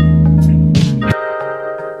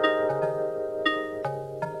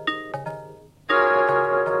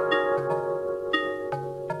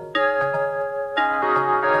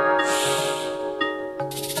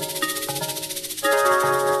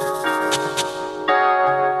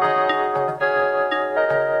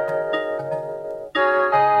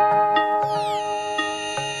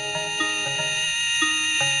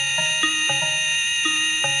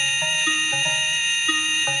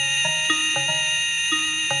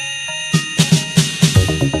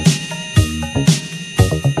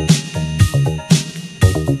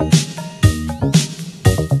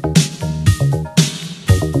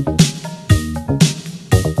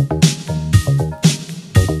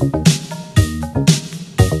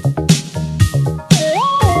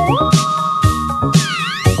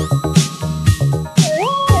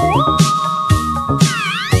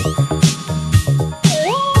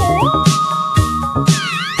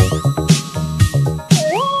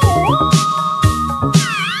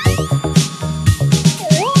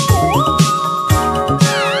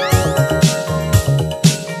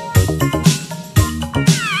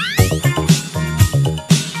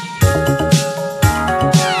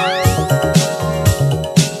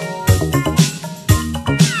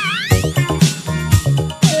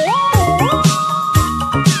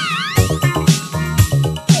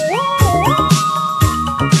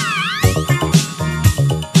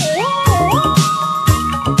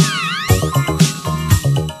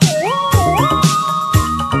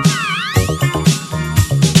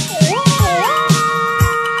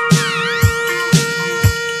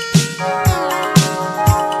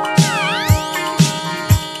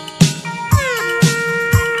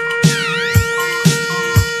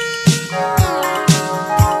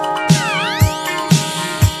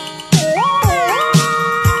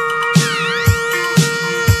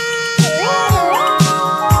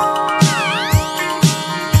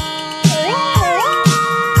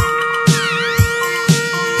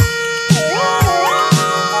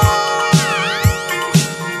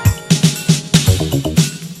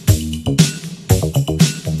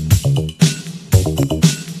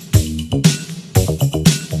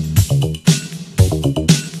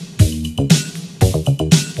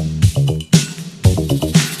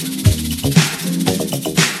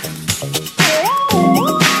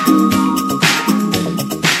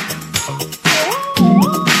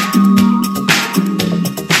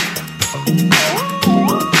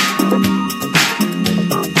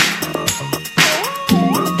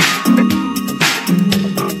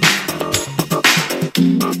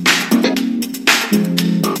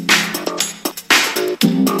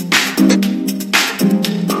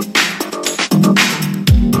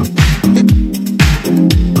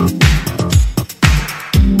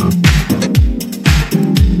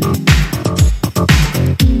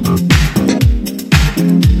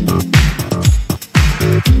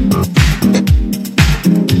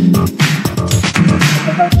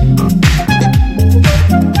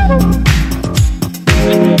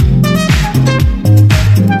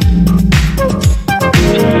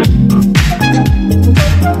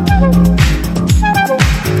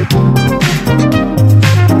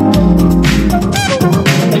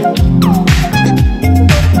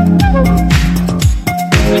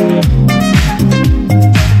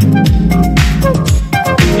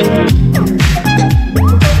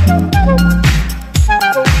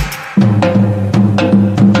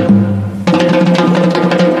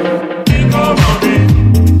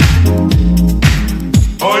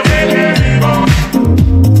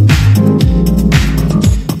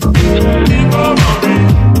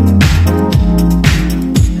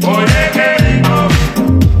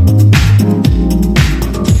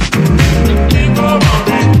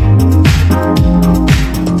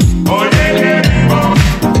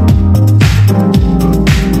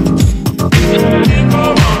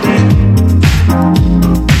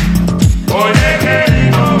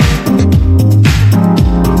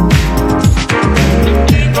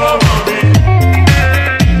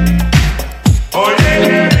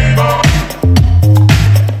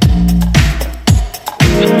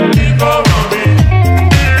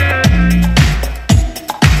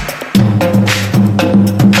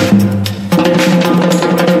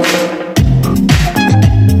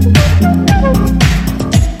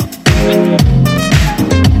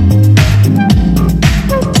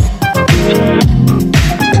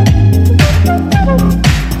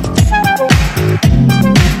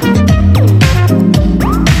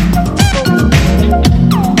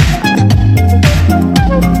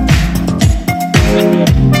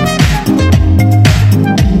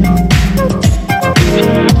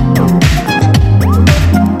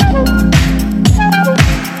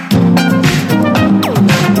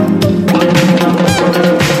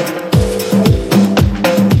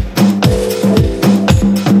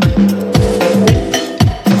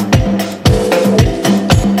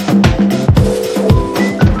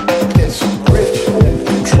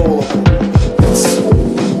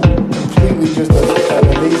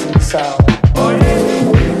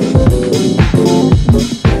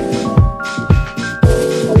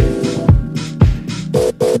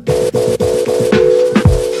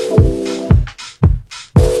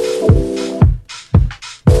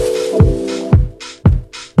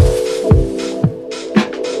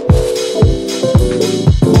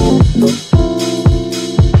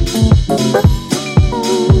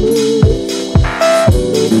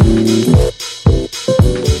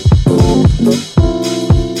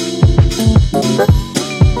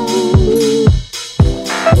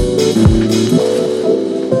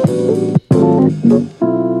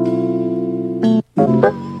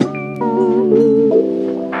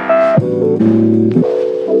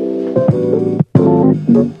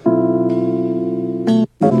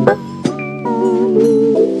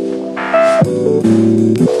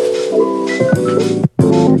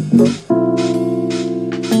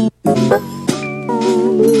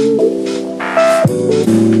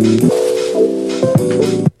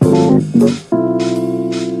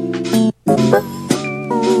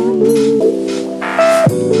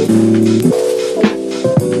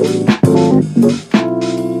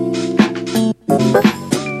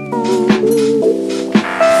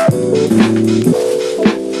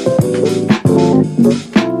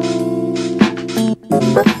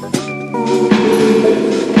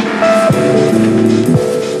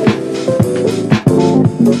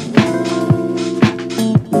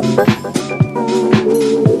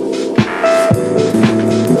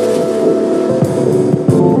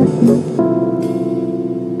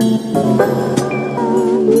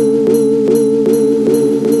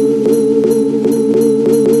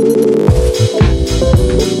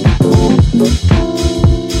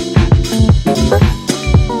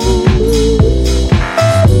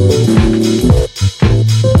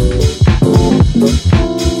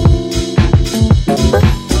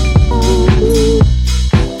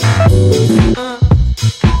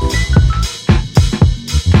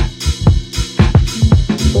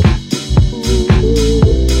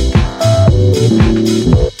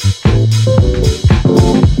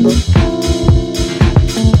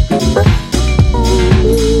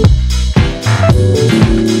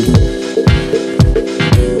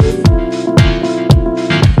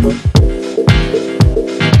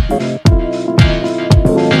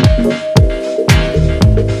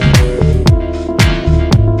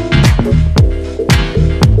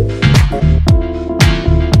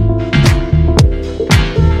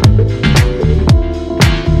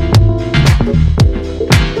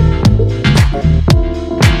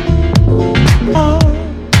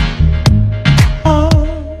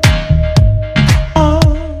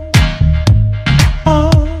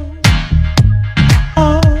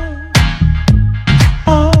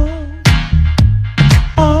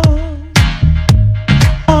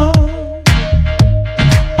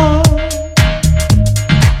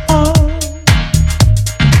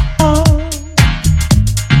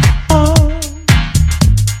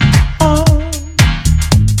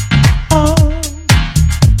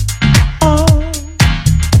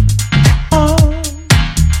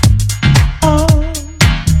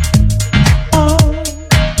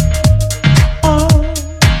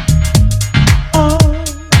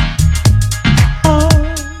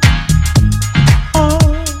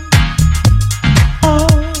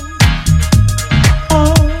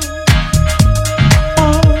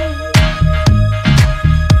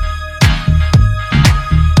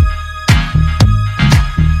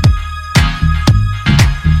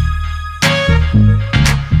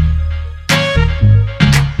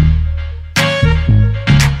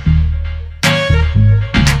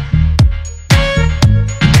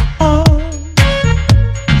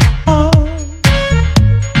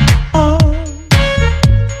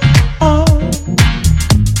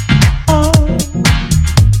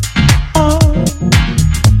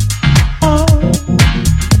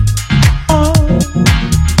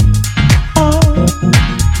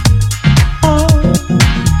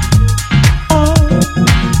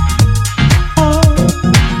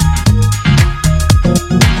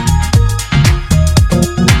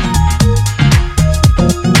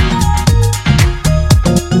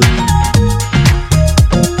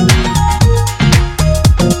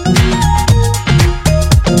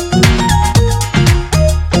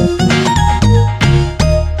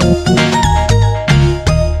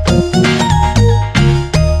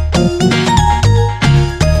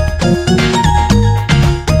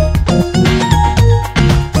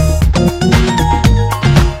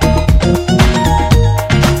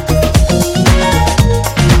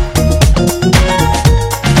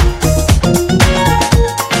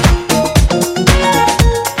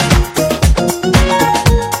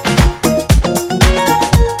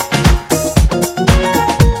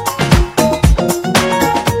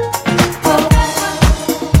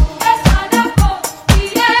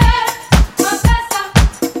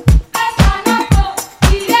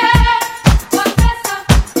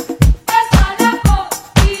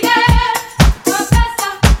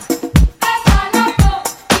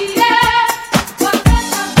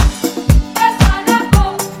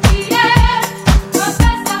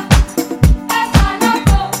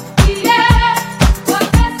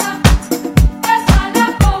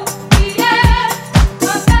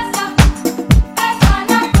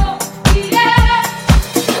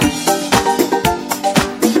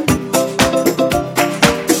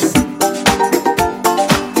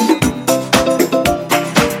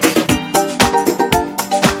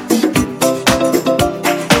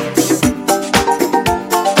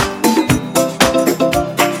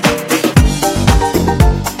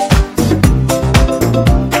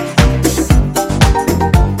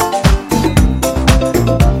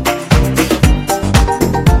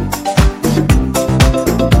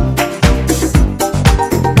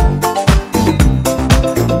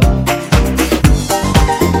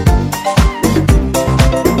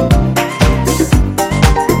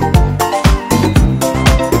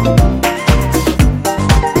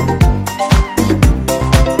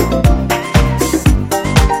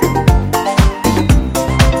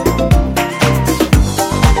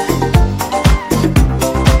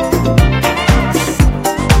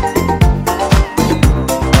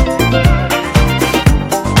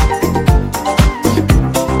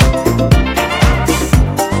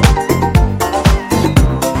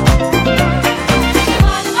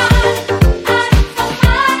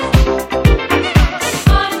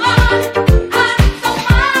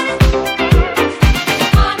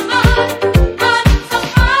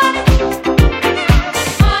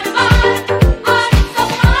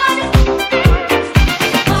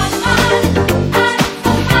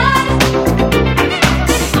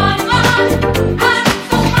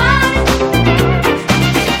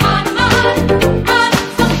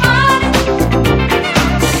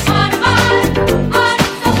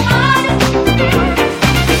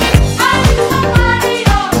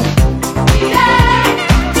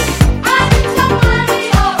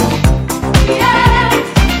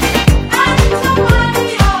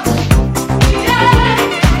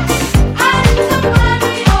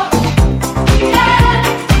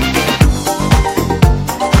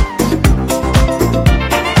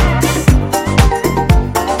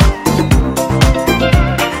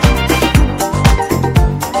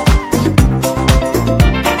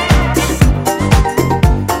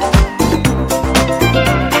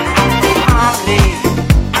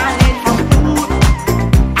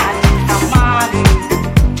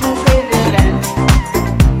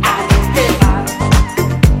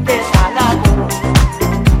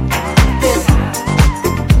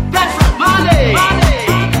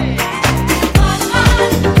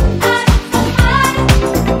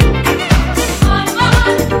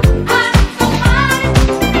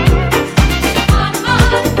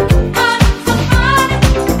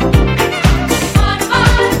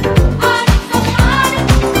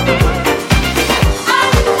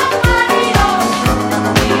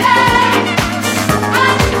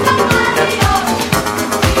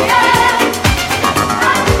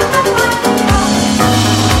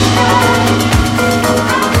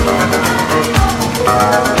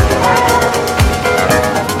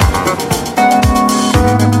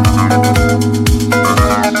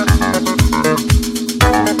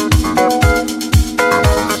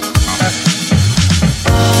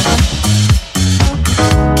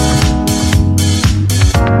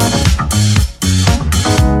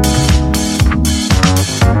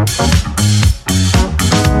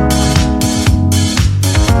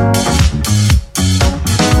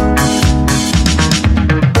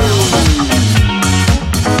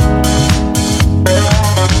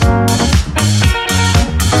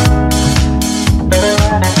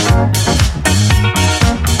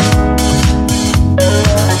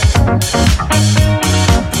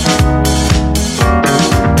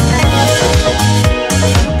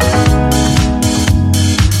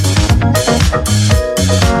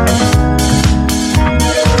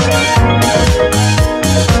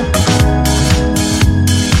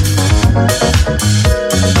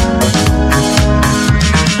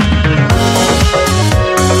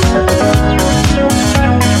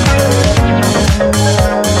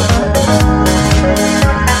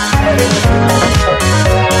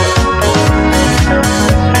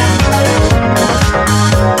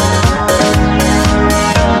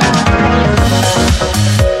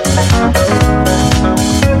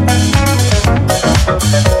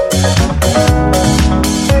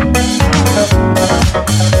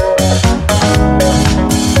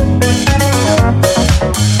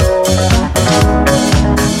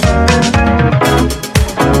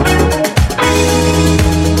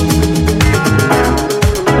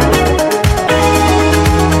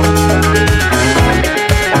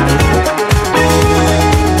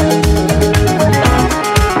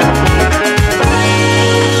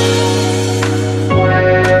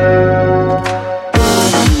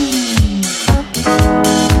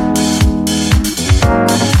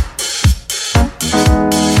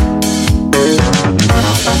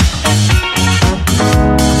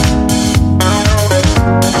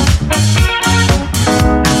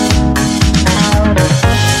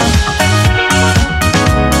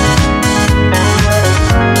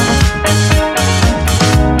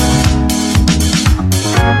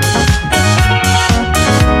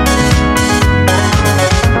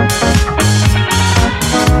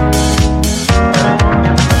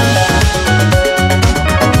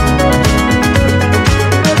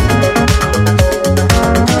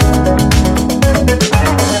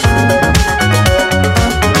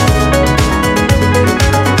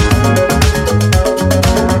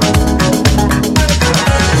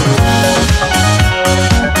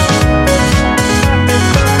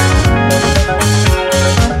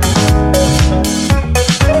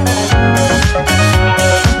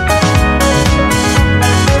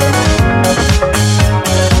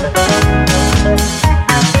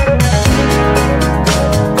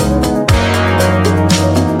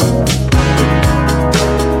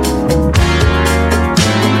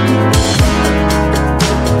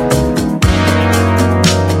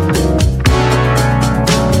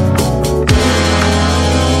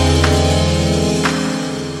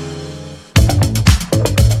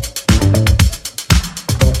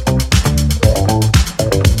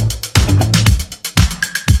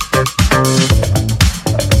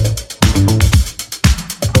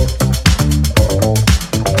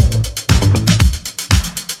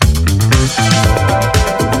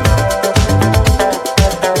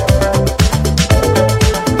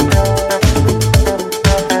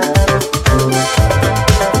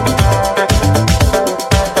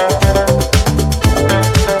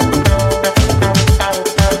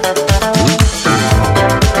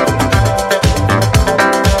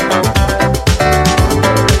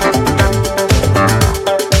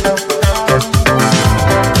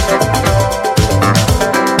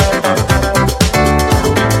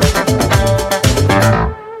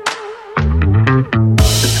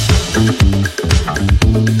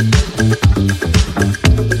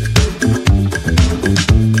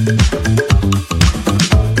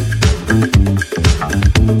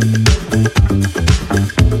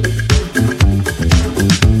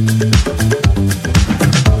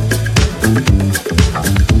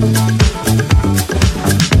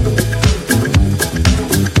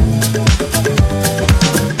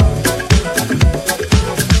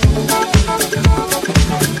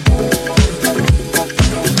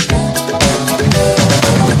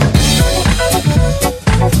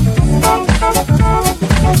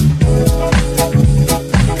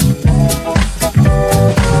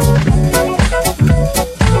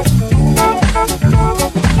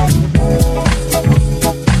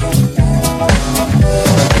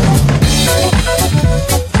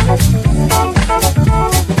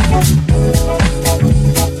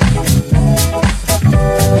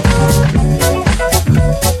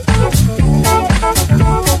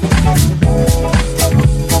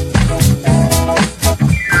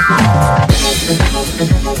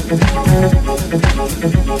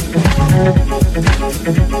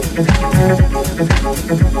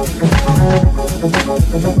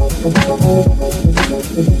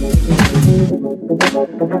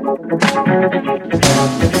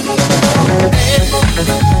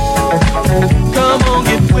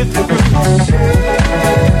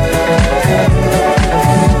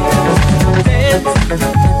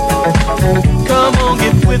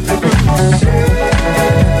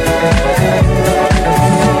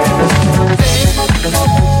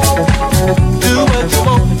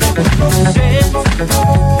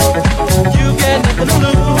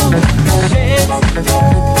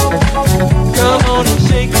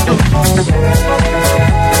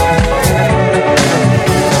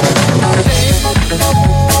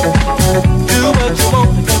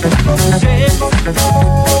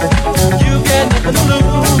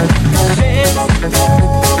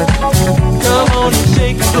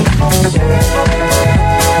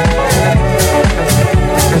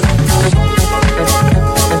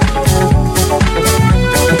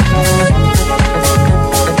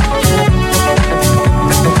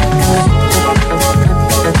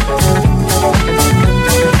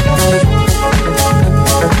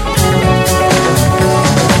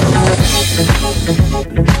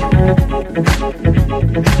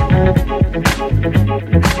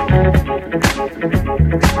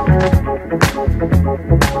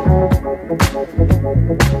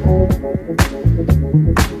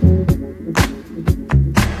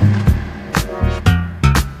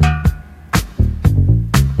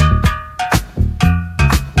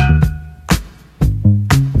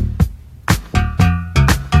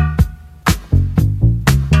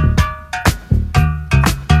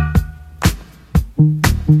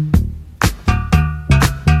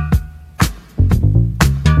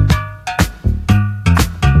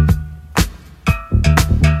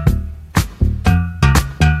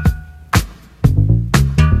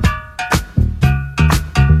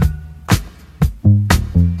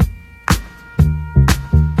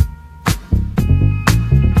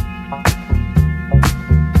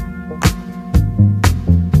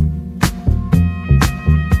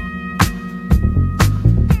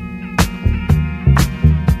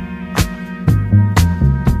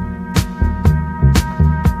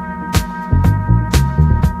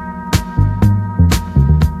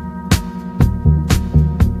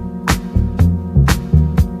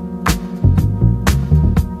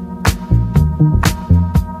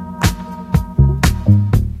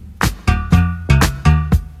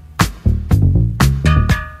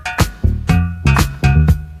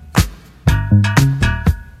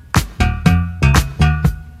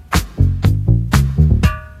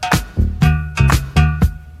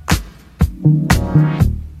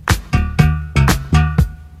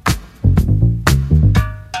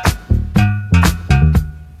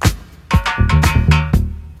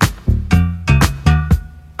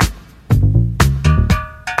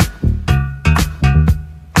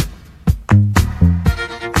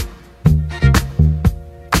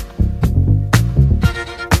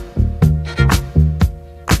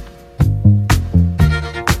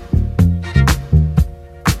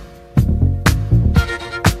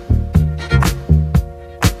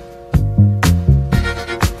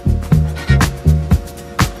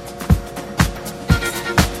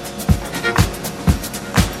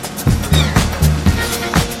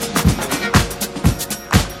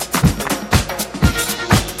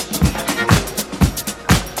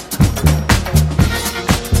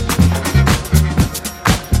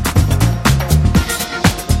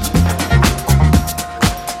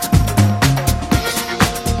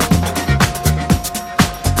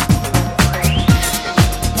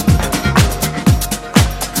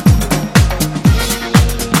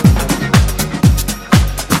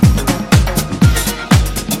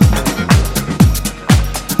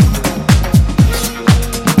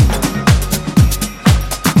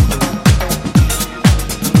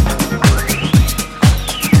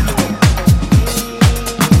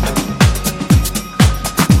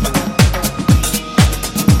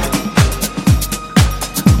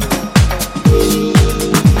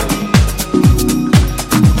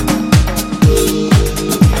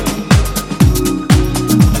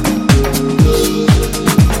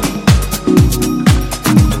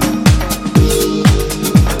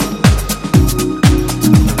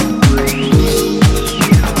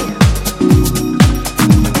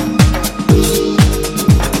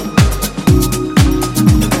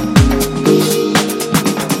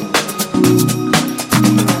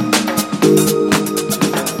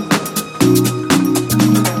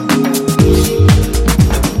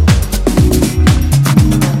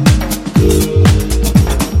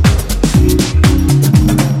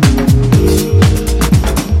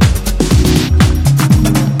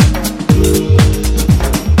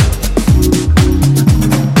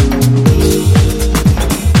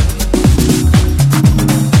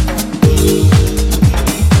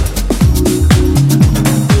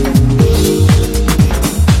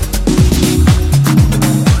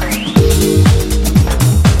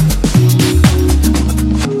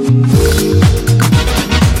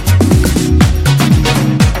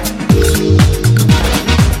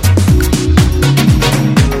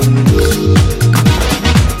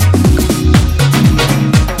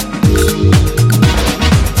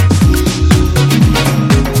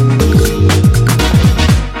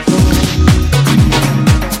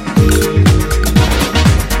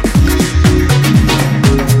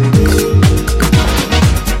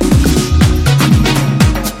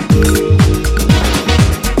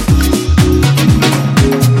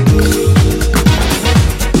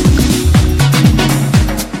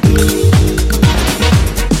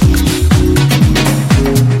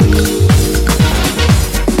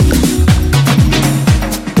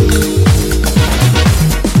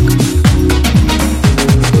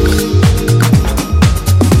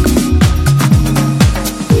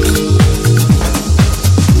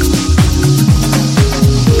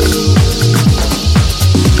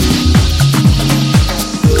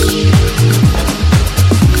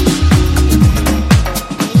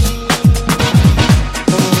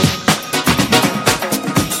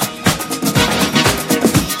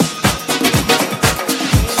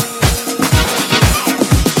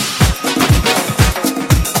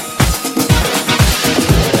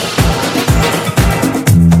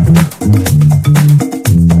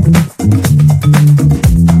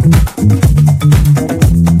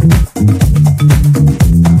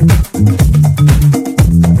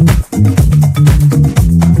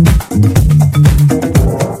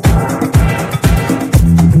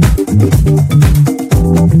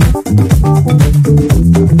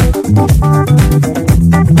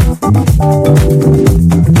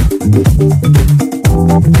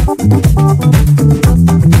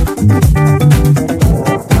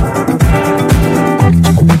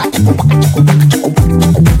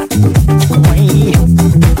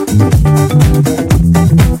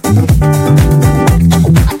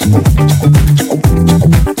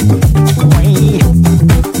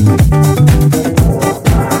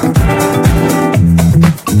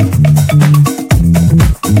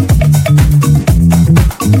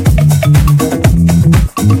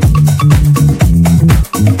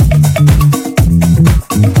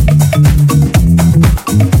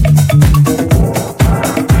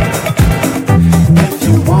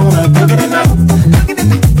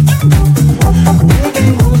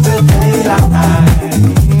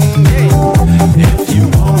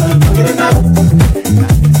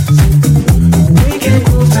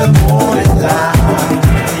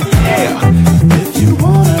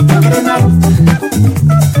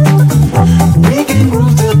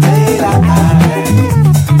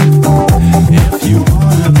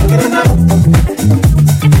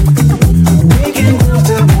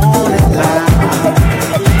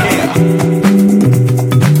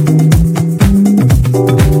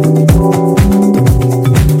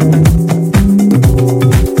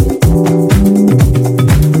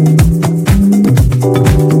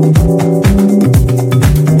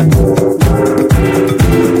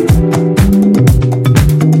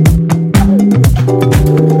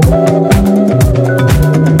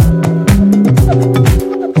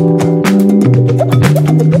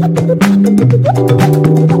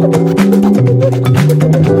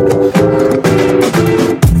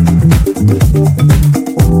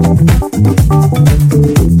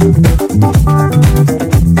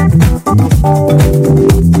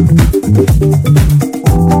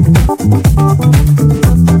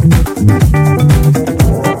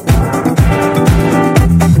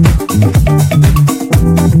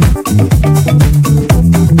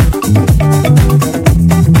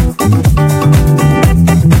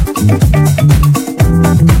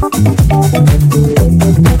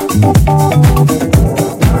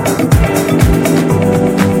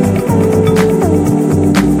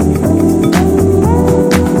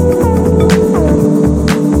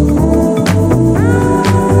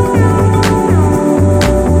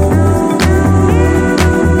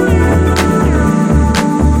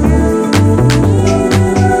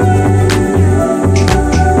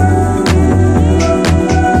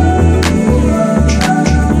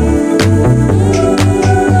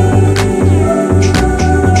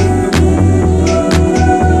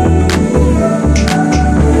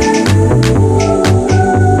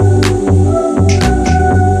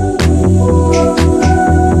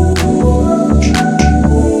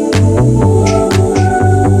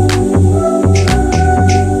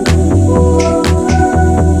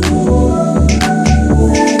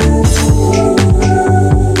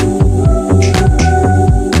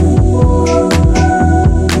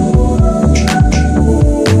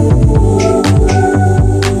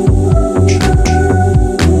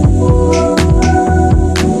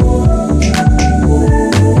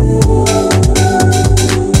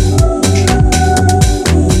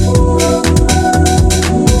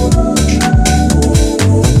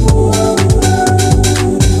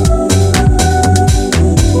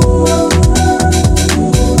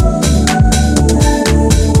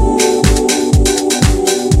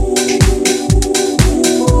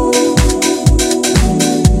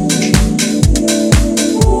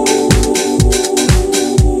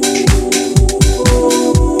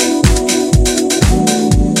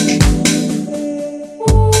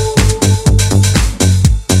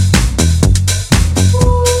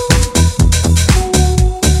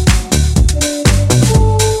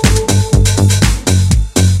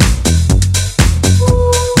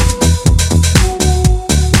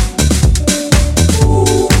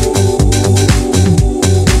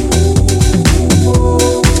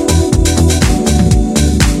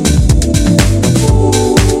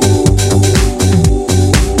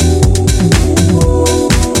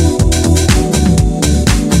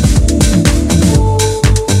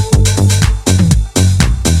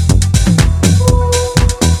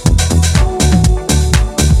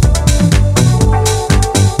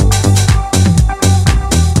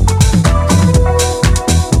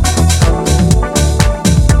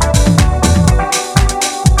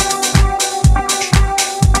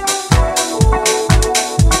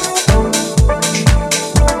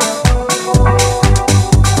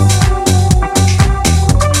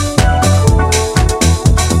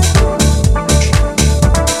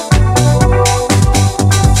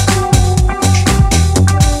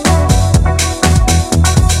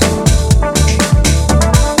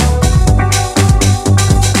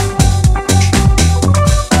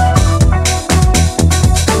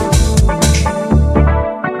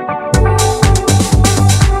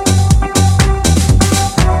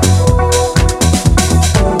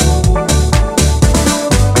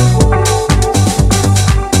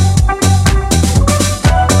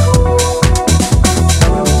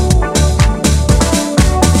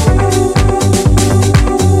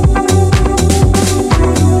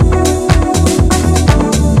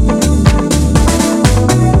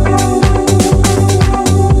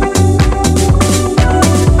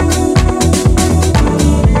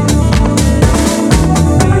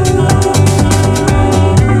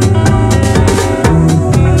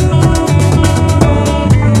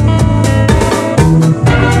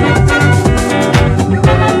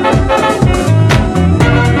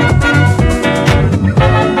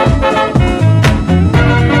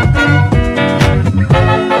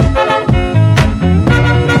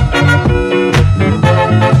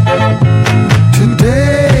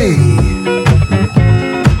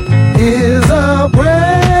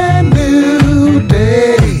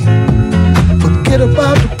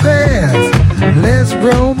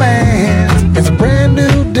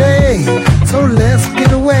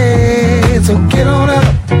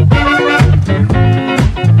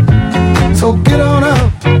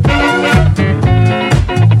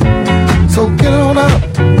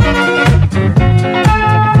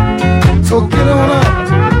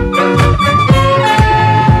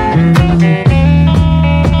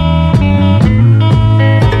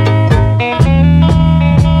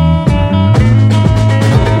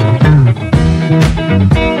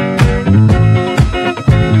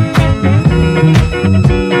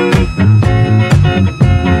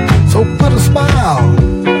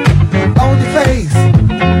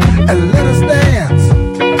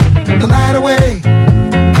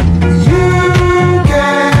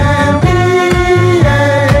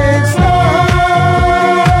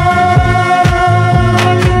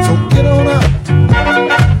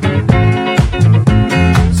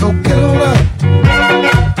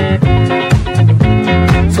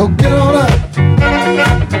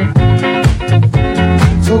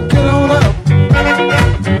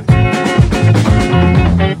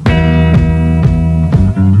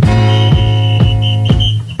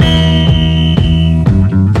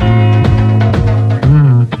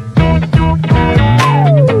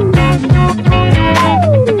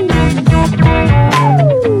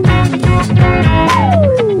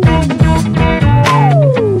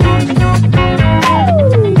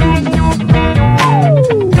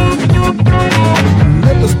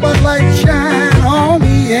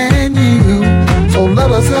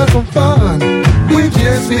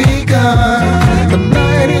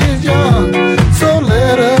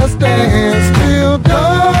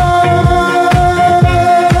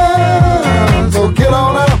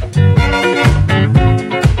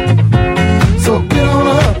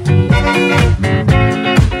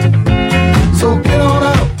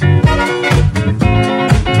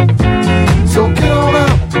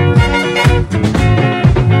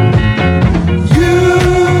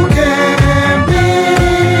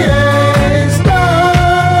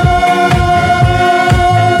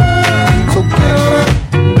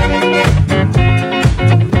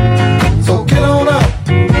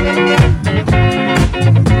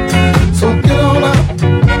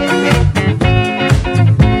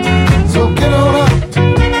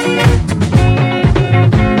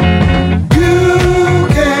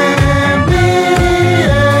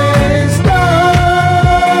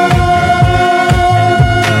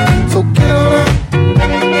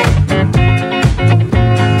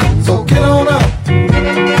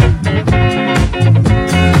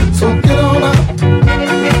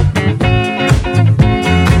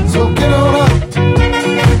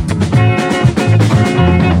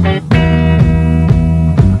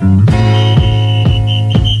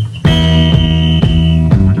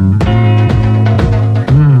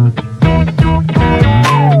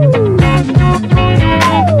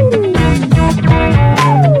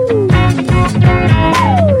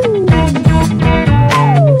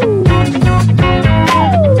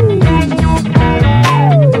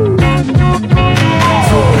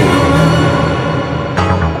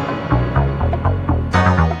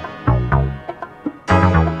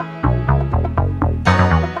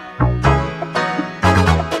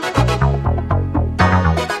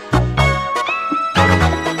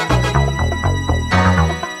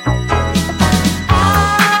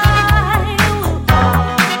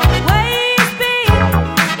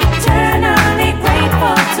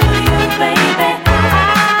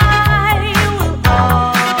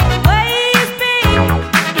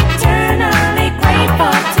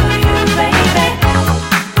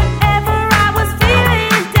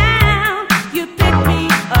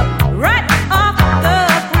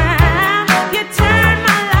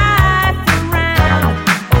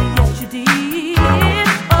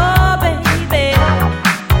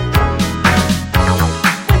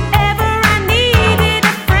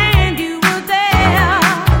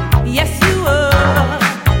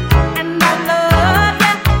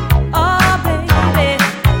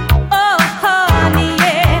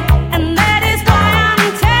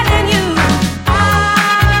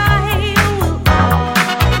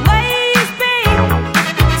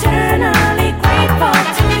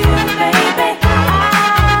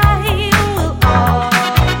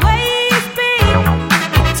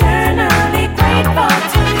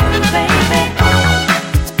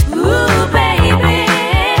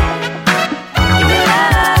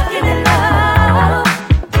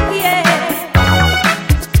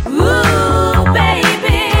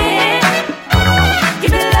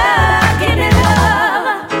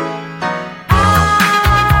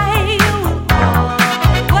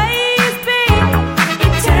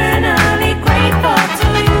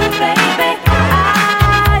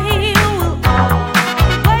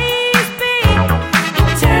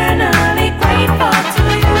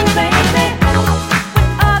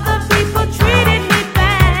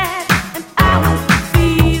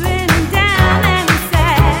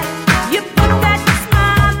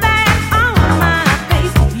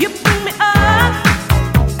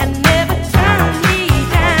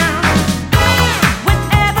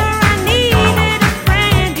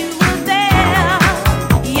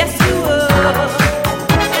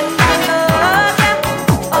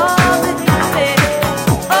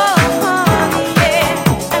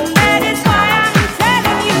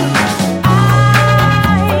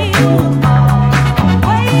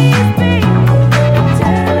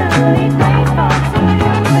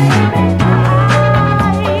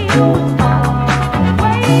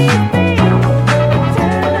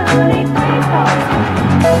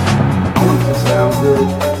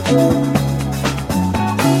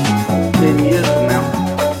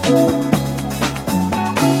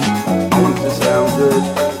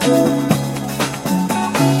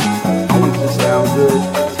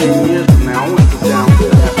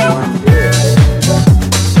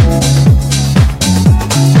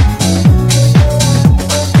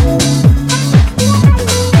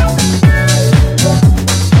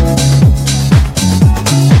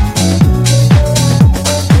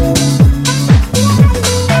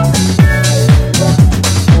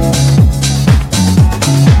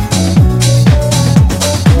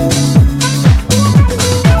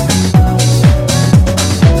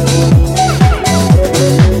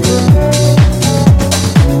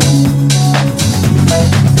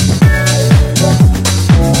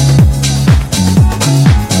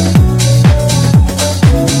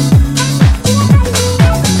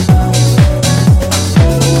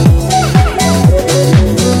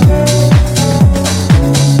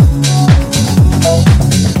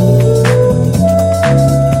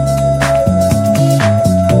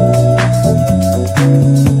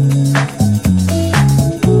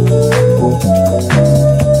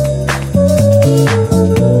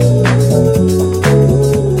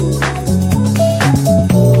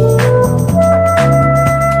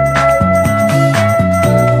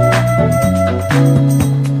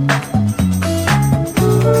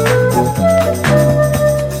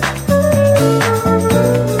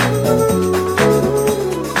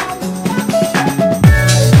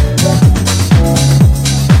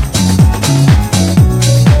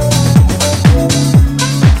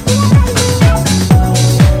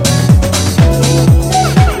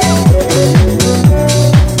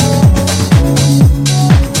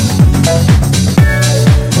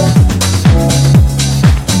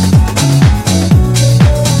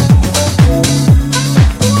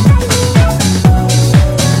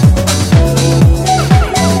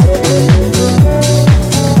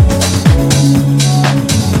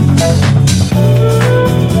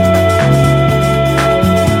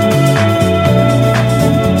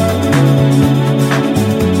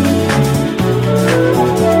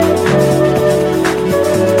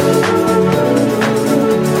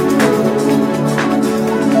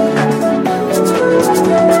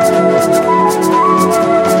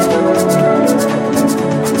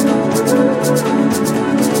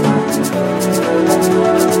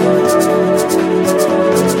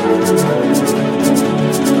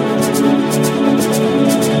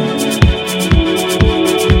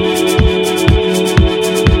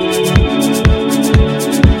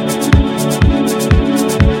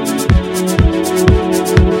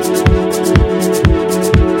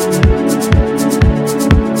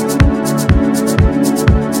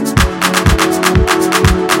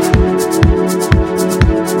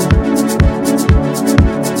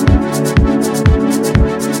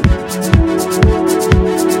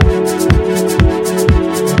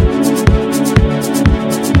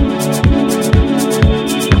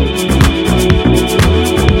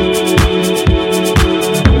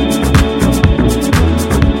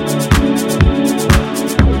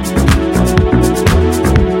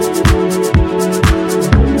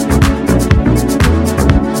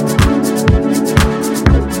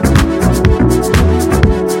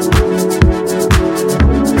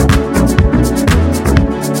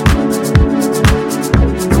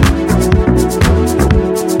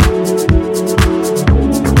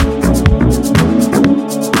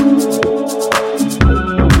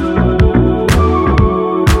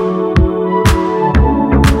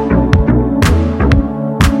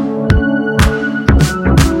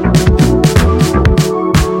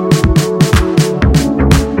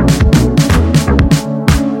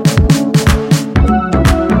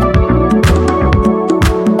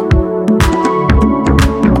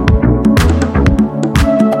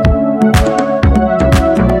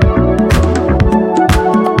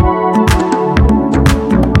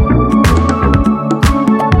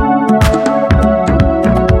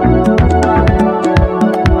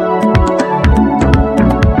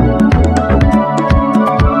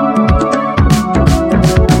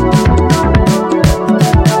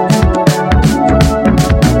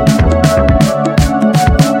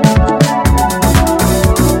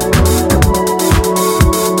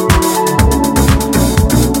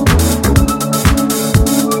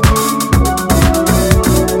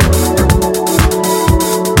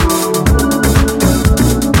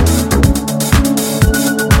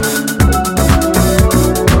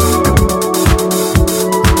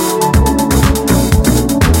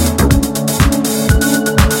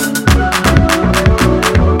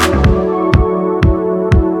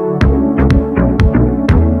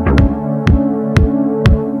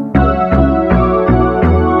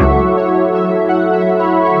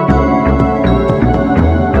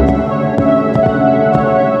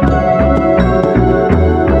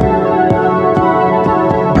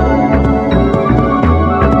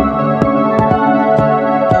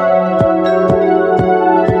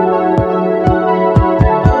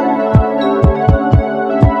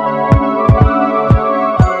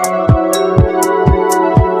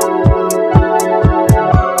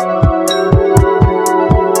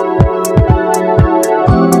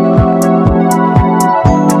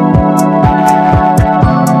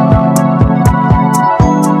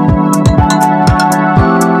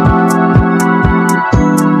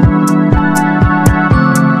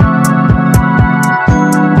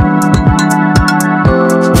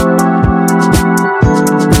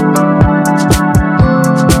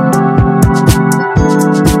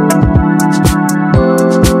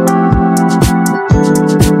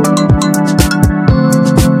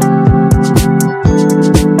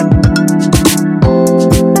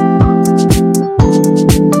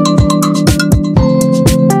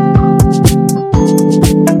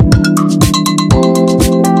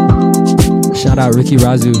 out Ricky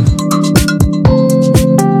Razu.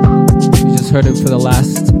 We just heard him for the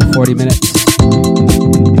last 40 minutes.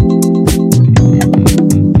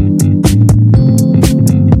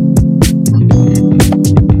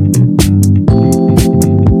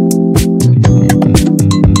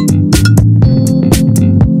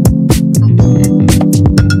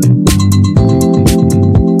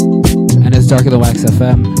 And it's Darker Than Wax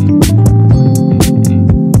FM.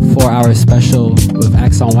 4-hour special with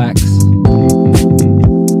Axe on Wax.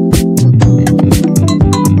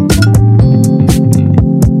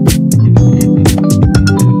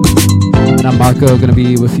 And I'm Marco, gonna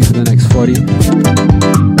be with you for the next 40.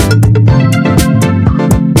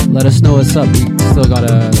 Let us know what's up. We still got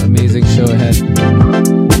an amazing show ahead.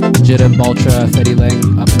 Jidam, Baltra, Fetty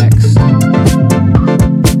Lang up next.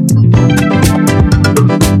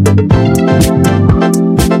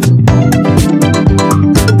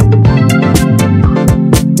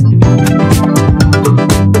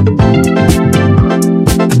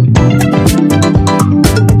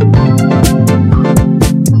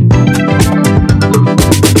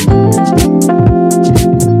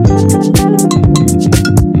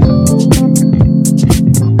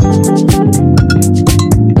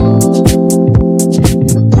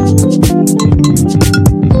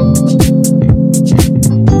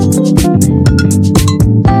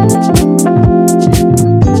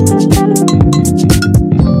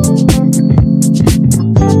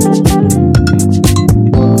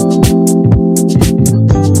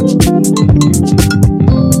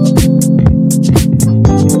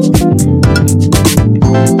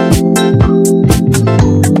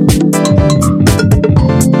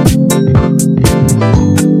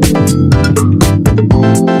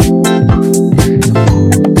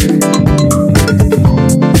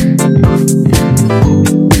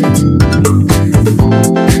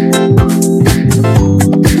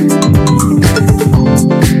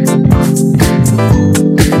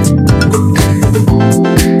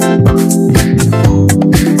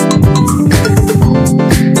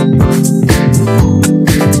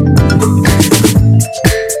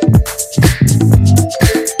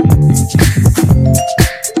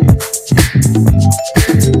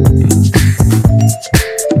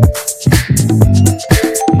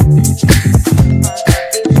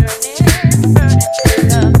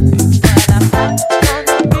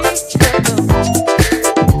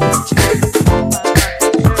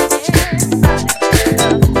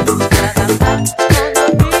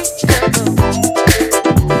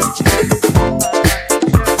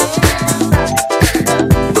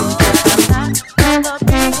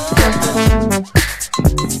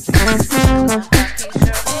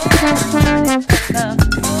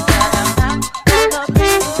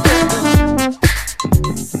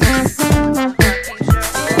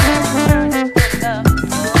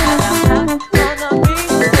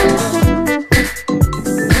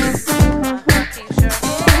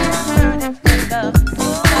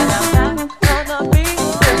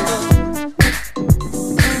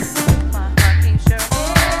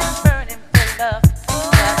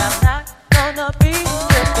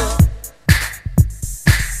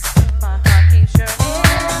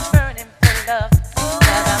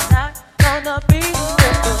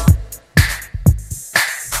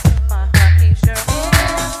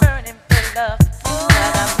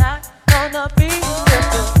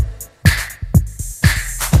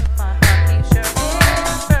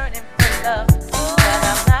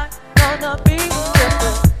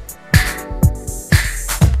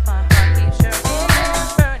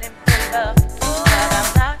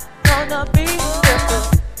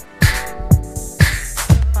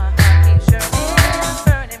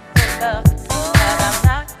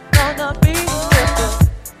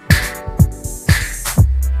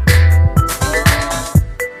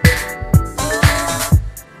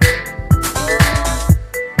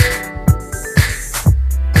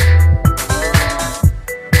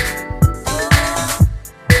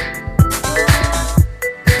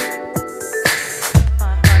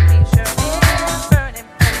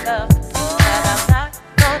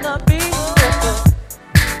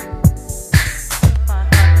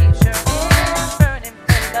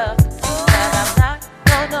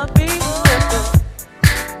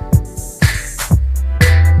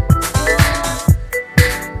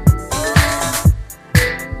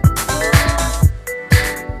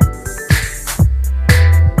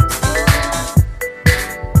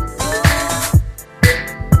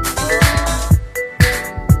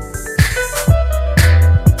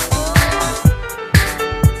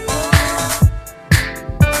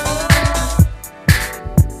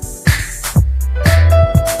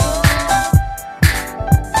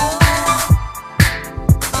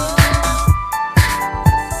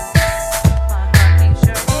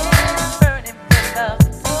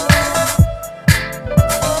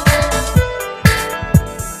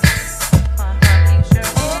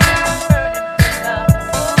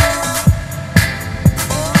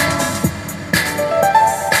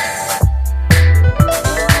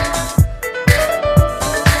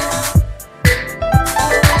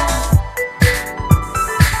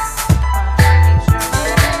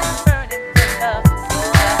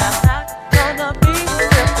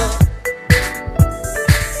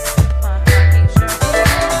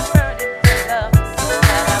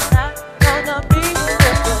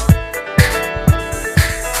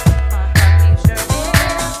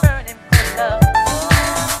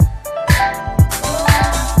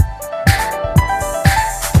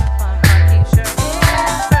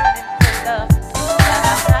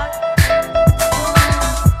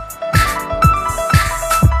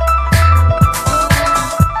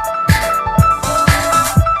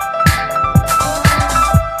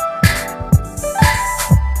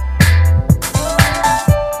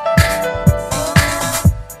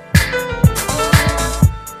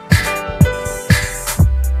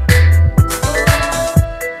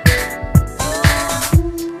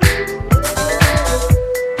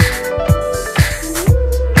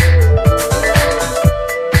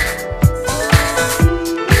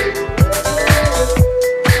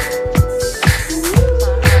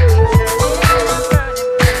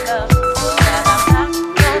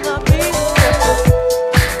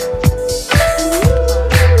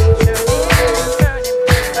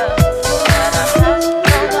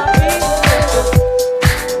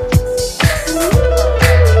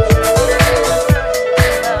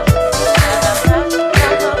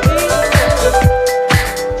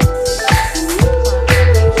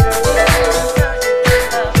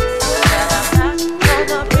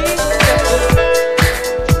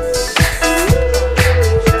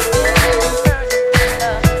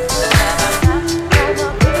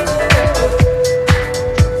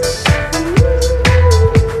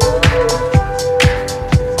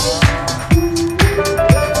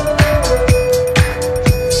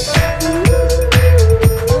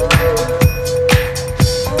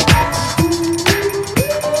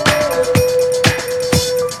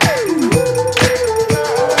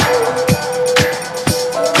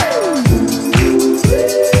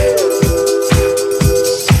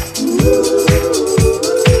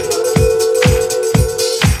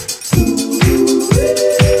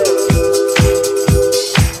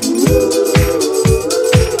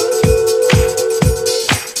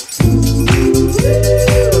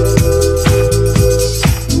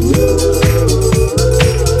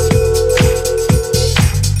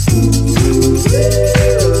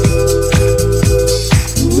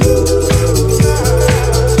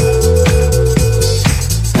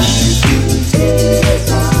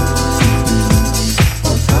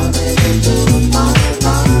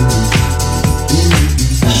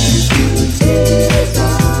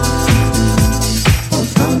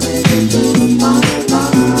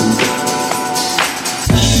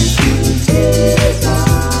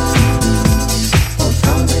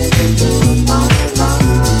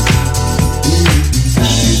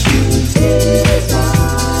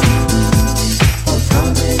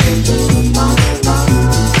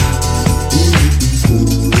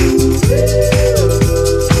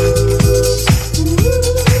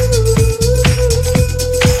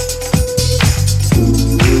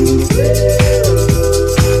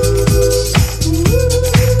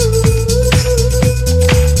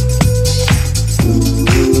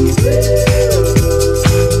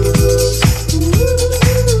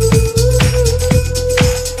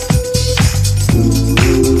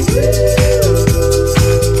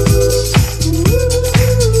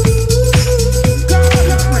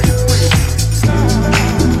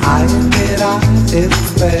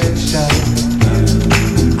 special.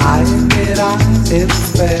 I admit it's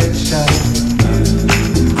special.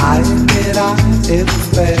 I admit it's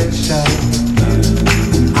special.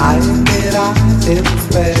 I admit it's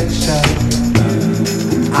special.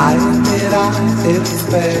 I admit it's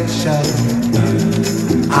special.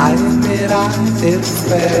 I admit it's special. I admit it's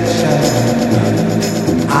special.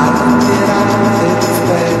 I admit it's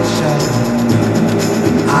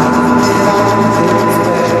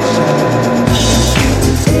special.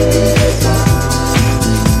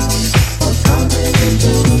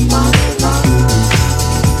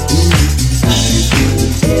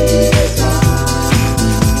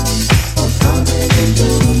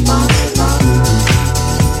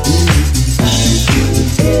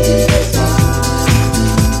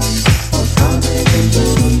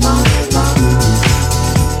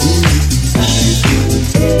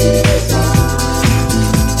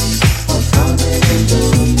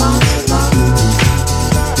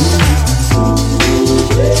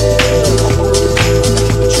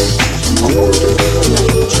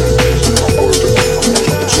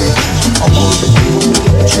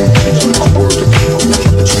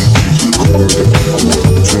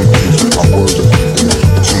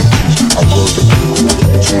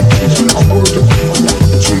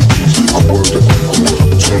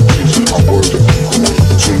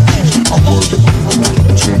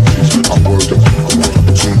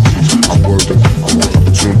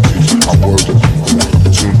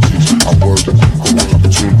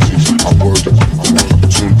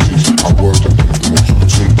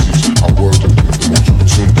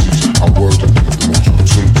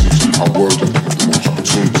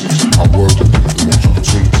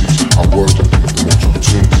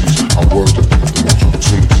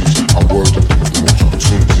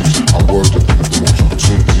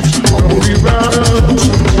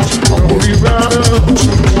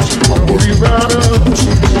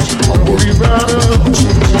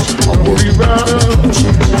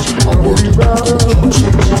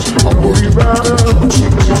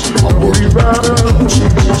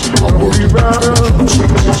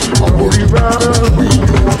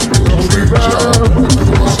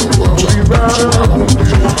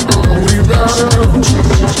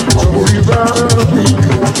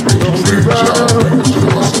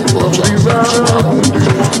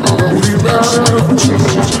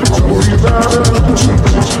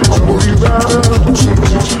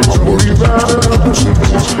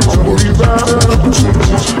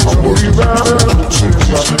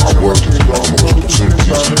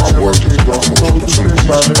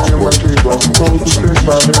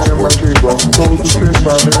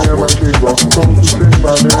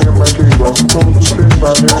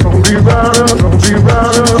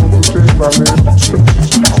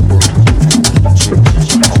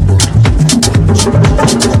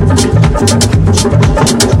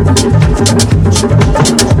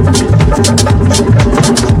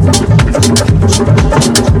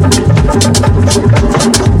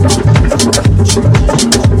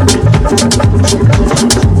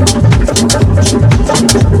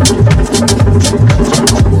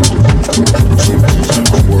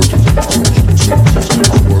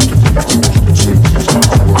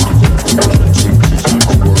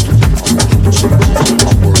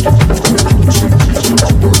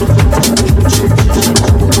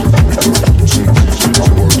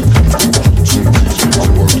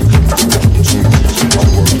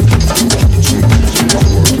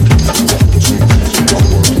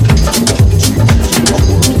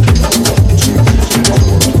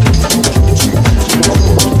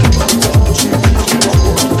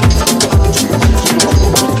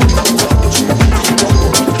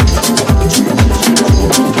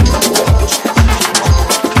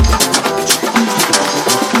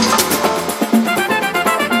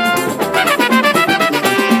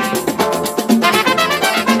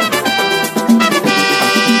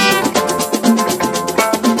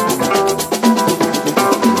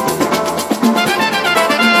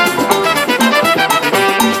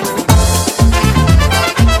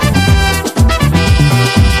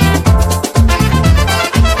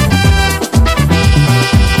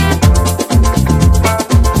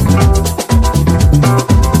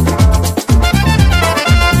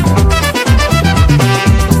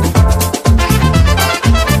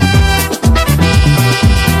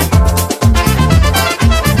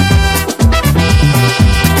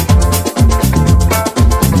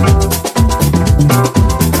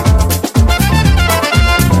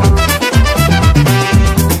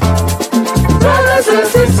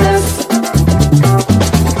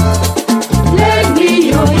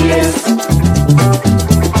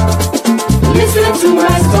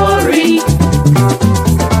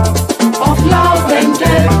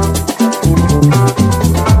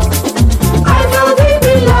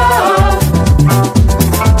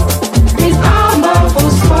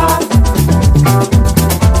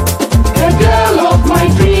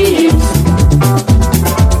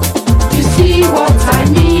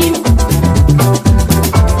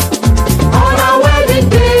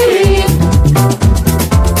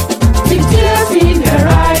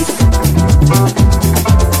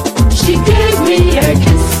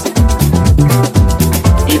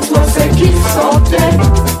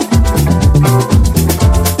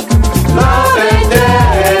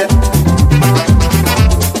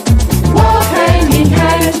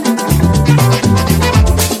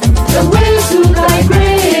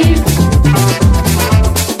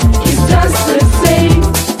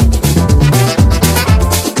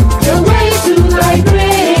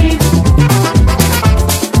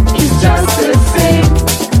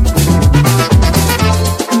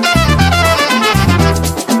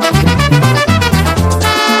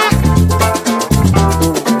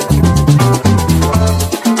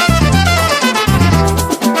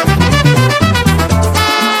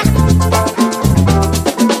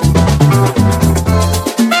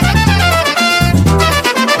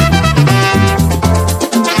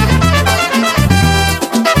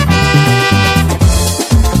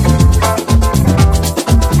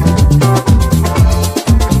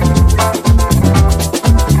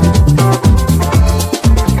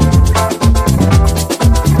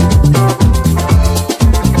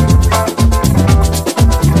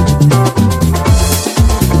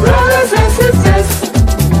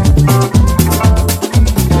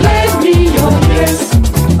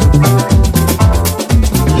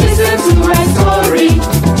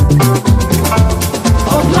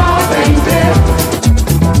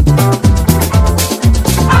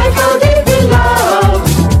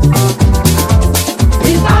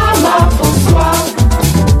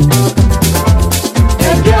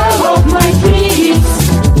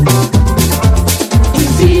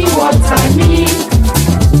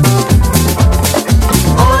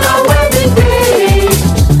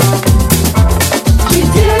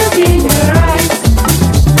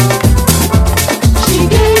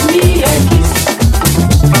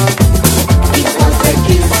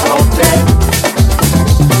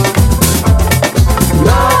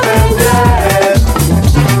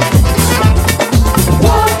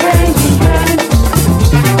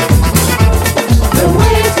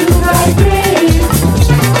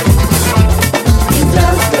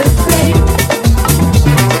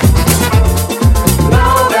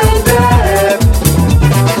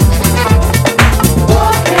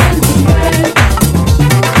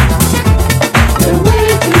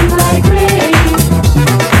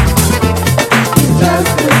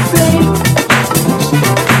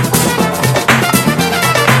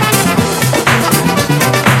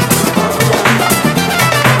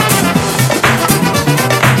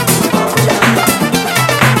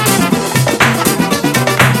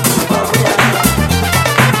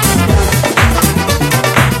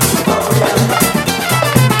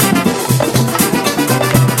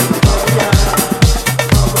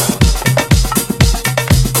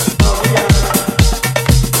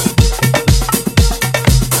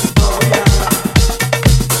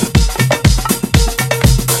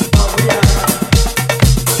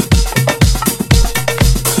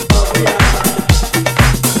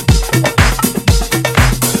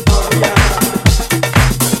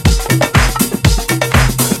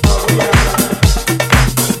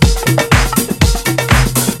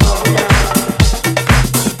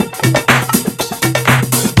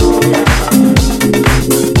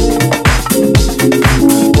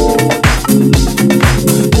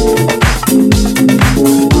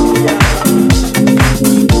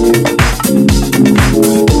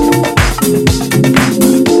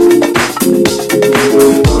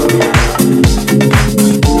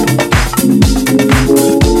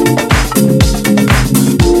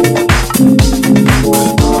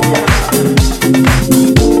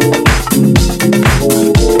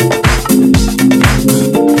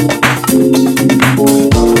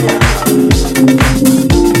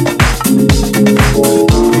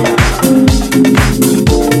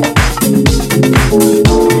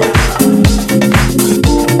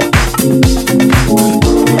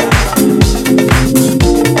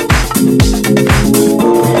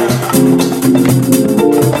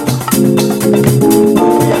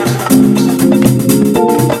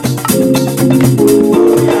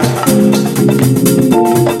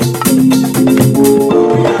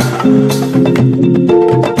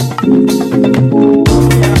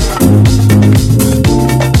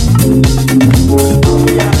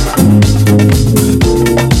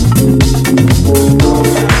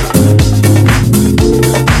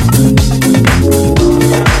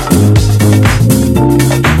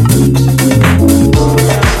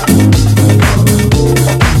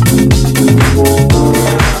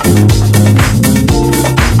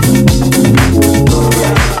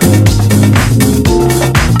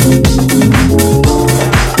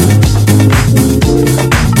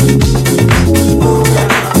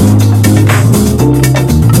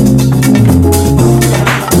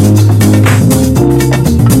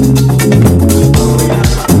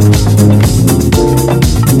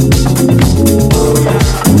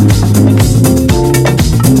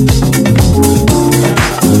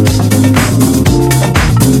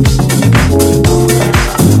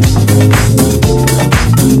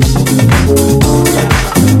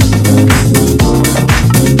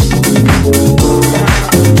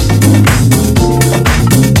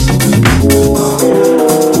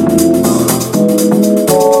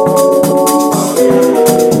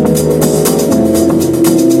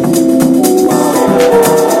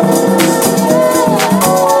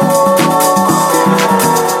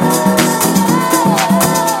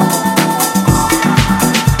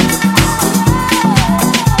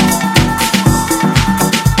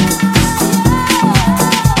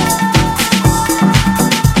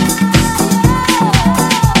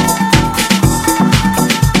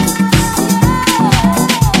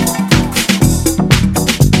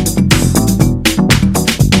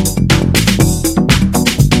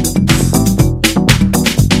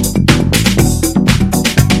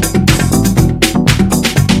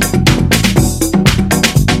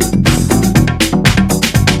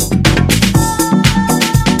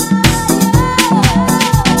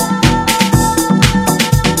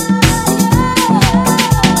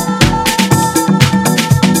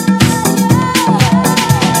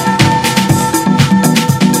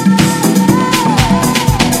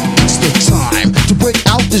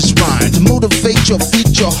 this rhyme to motivate your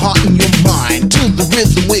feet, your heart, and your mind to the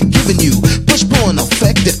rhythm we're giving you. Push pull and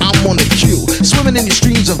effect that I'm on a cue, swimming in your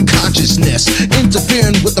streams of consciousness,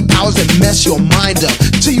 interfering with the powers that mess your mind up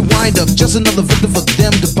till you wind up just another victim for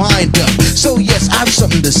them to bind up. So yes, I have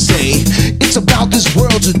something to say. It's about this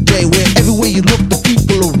world today where everywhere you look, the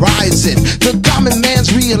people are rising. The common man's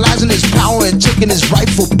realizing his power and taking his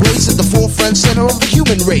rightful place at the forefront center of the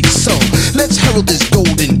human race. So let's herald this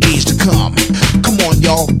golden age to come. Come on,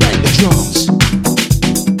 y'all, bang the drums.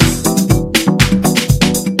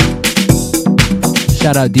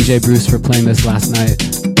 Shout out DJ Bruce for playing this last night.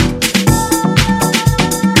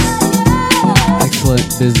 Excellent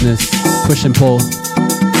business. Push and pull.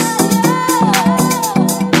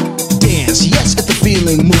 Dance, yes, if the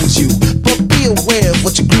feeling moves you, but be aware of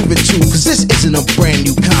what you're grooving to, cause this isn't a brand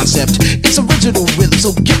new concept. It's original rhythm,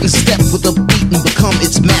 so get in step with the beat and become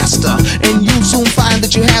its master. And you'll soon find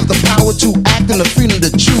that you have the power to act and the freedom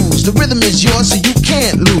to choose. The rhythm is yours, so you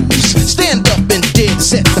can't lose. Stand up and dead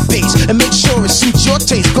set the pace, and make sure it suits your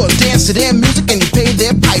taste. Go dance to their music and you pay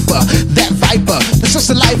their piper. That viper that sucks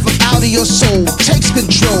the life out of your soul, takes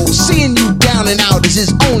control. Seeing you down and out is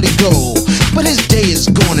his only goal. But his day is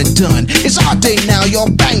gone and done. It's our day now, y'all,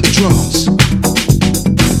 bang the drums.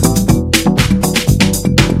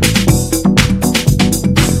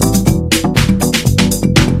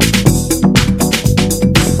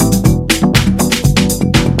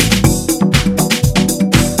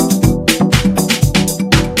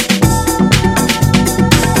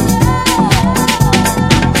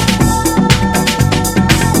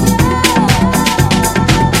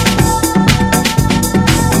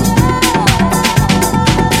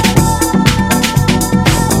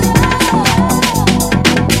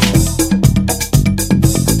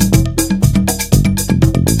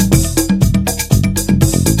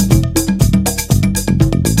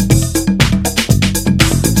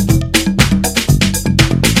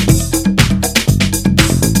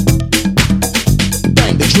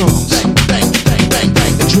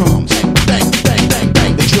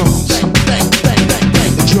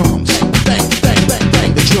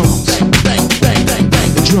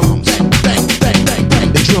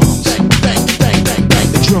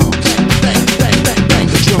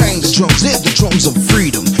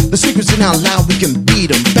 How loud we can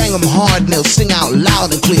beat them, bang them hard and they'll sing out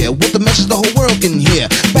loud and clear with the message the whole world can hear.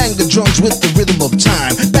 Bang the drums with the rhythm of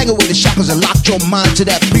time, bang away the shackles and lock your mind to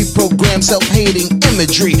that pre-programmed self-hating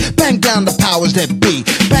imagery. Bang down the powers that be,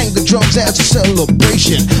 bang the drums as a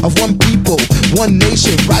celebration of one people, one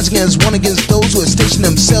nation, rising as one against those who have stationed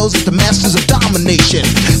themselves as the masters of domination.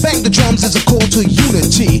 Bang the drums is a call to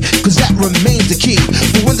unity, cause that remains the key.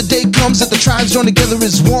 But when the day comes that the tribes join together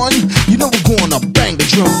as one, you know we're gonna bang the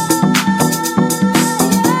drum.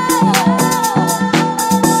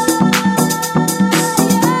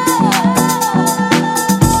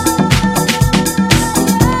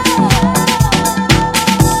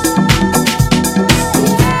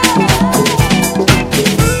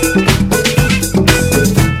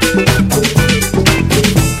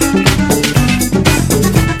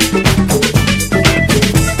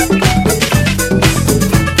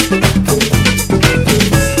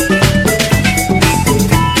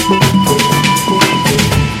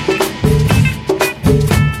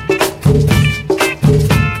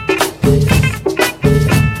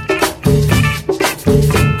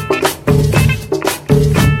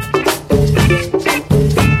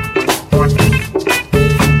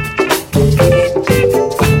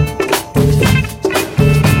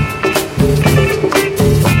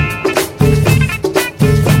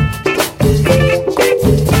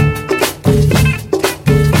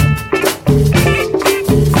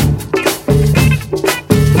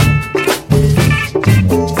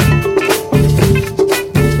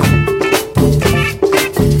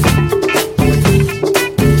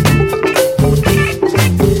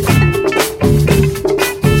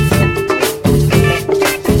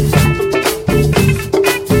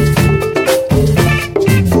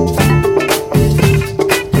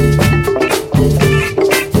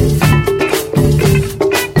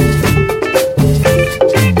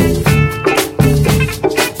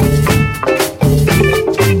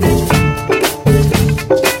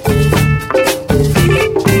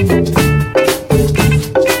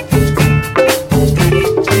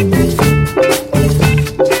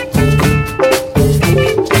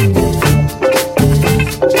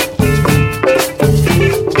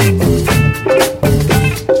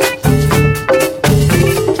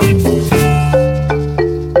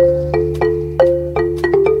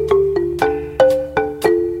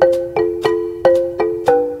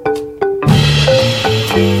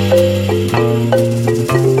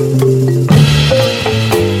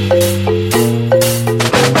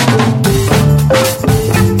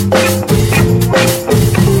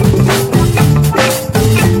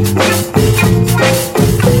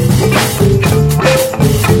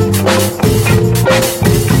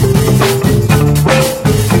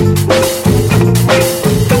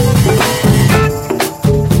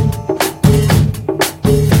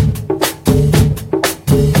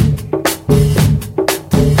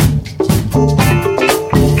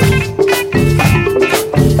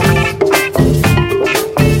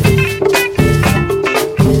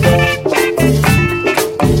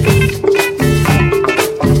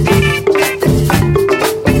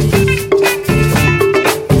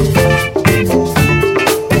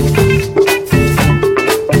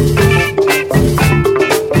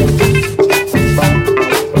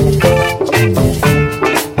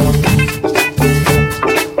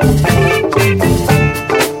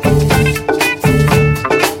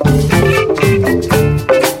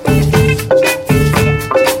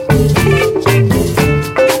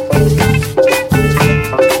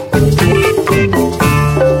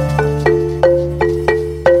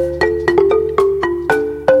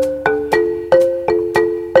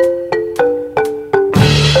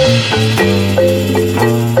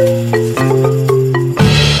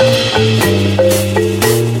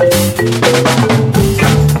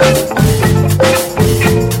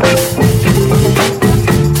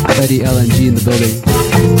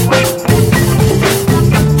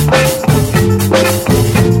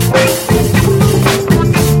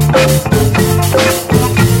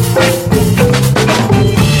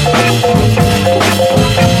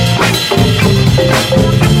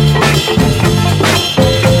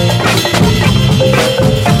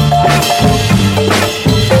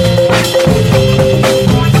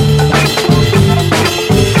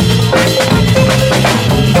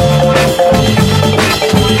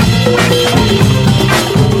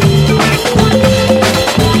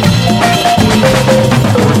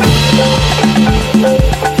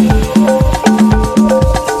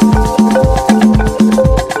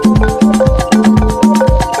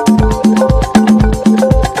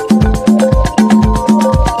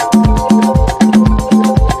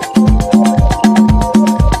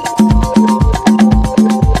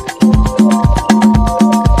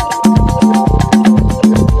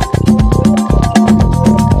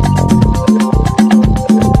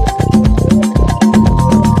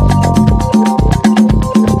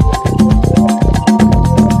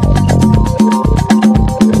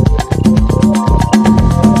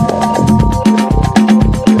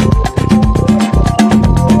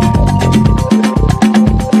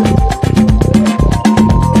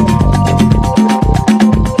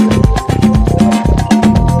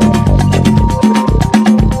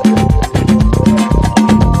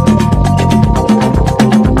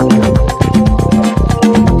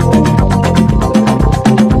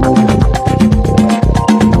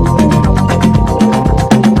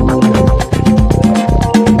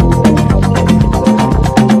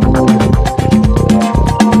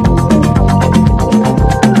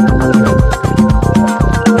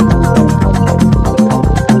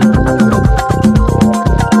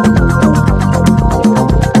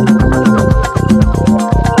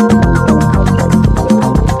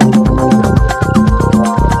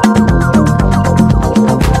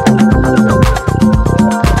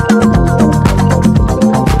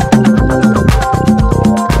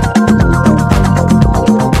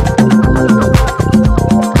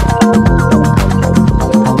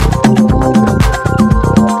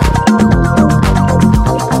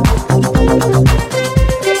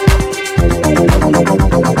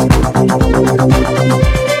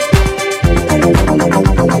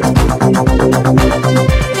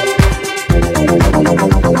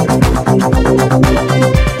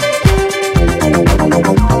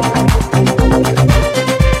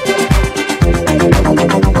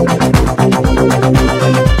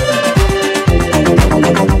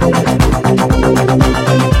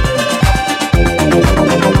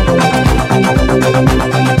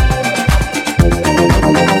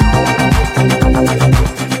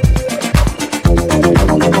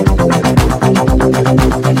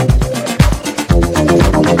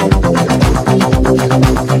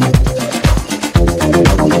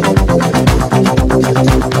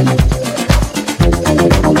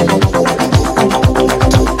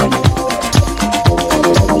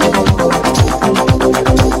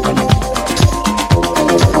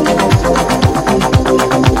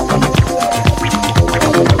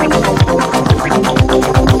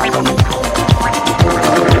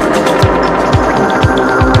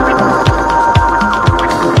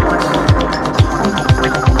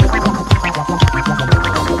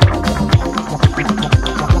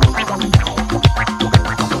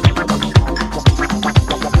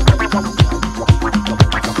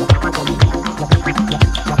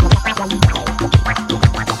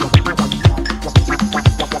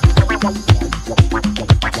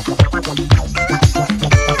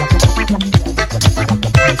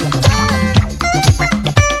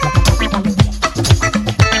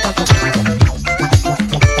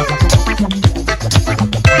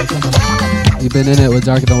 Been in it with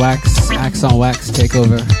Darker Than Wax, Axe on Wax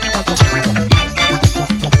takeover.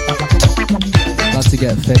 About to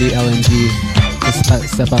get Fetty LNG to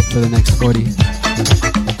step up for the next 40.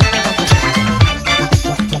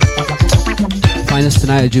 Find us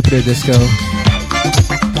tonight at Jupiter Disco.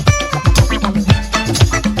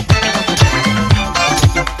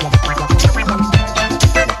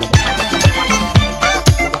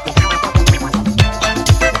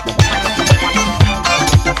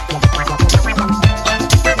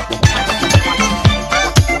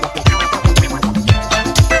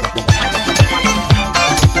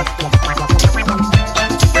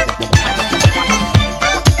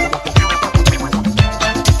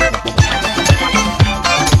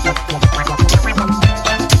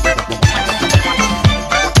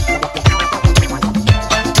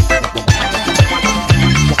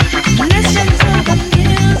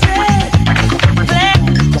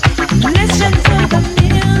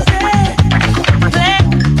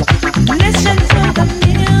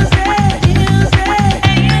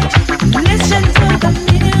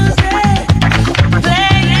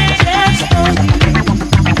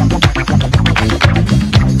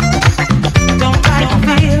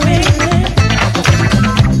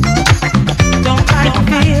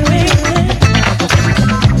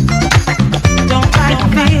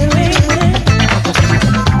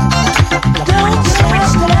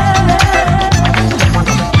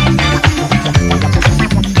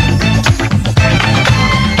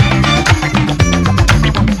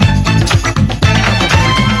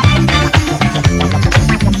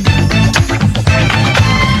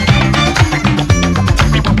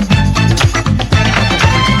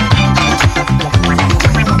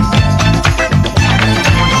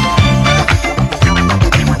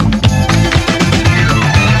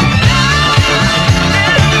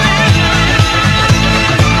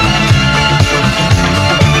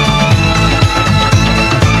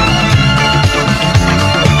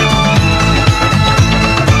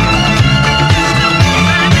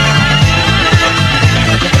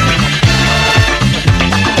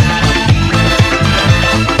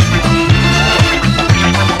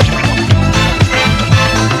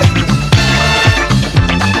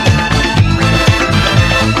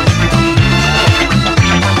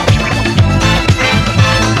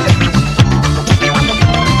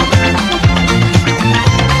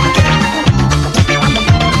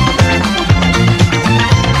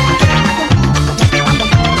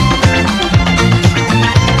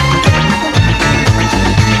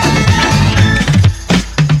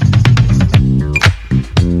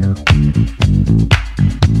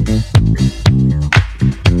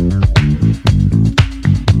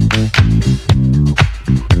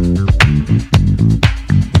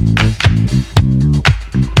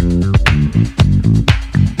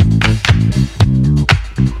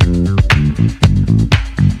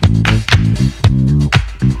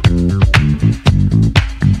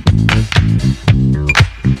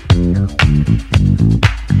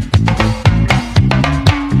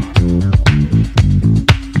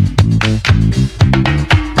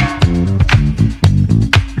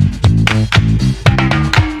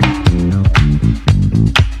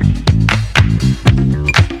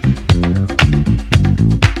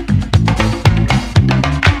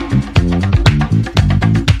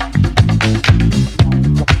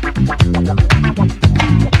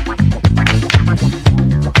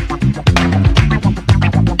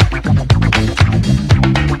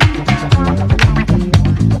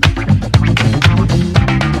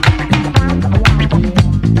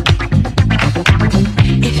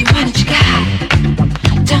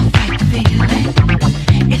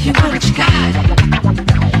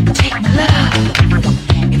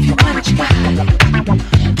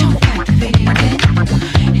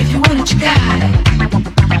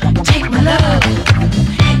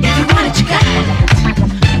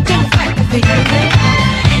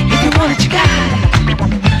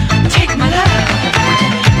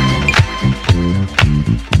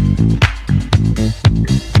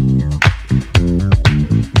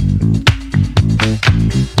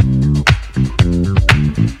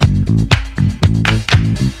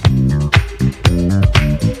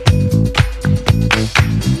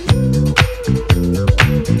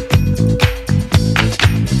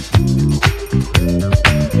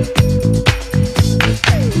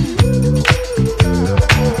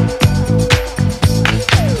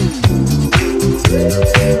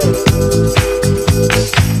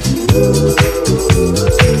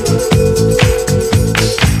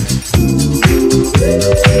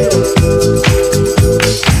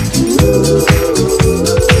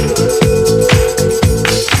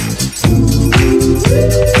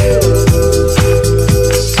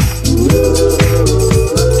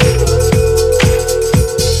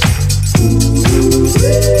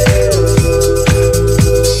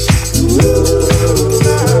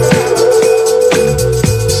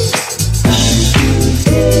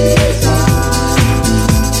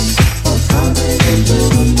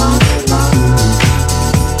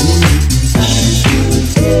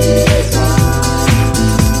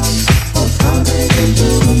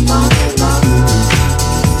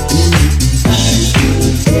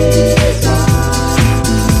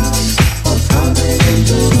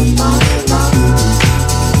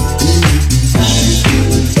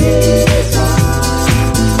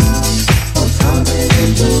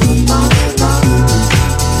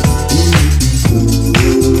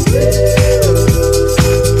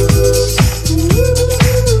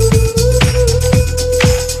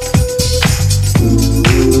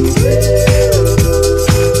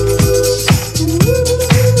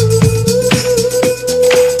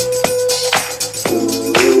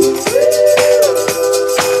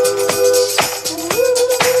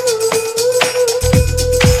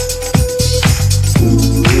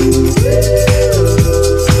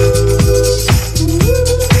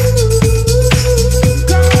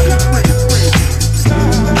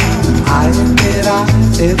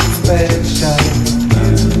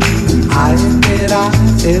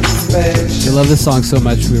 I love this song so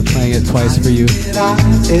much, we were playing it twice for you.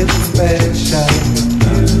 It's special.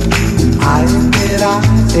 I admit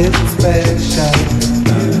it's special.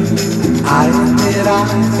 I admit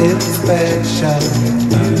it's special.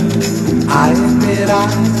 I admit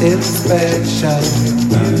it's special.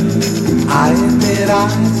 I admit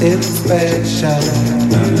it's special.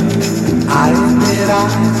 I admit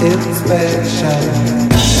it's special.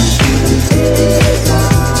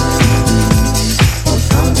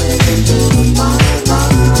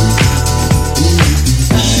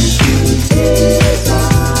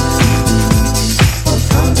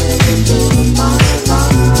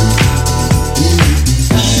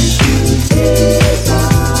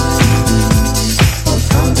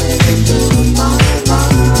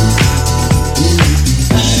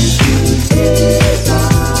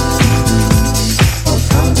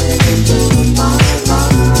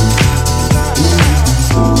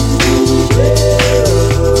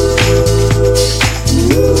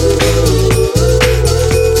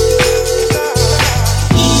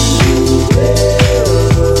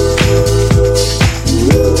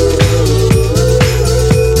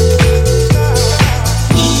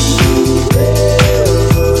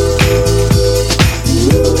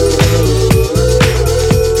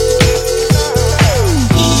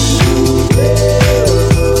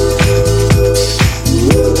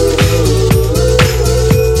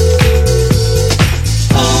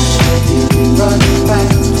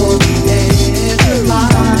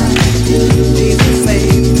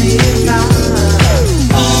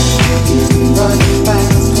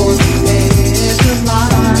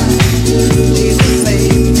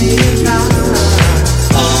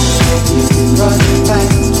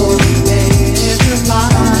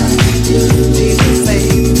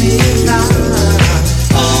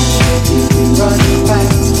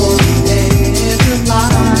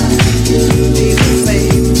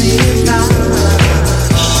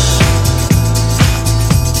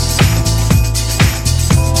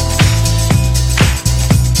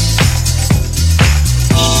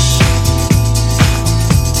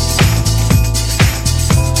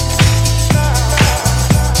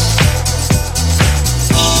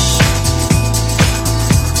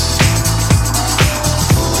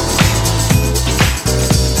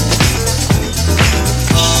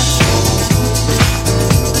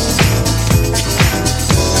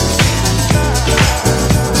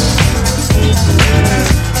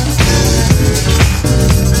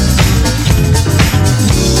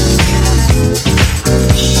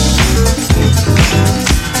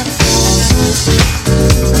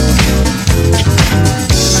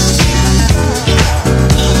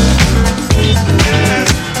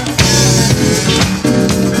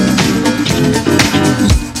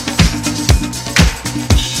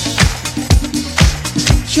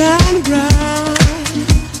 Shine bright,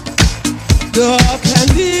 God can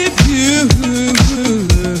leave you.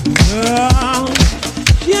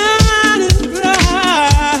 Shining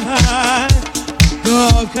bright,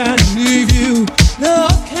 God can leave you.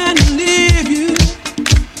 Love can leave you.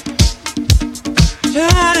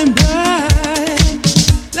 Shining bright.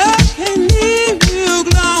 Love can leave you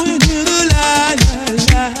glowing to the light.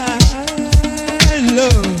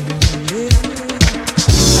 Love.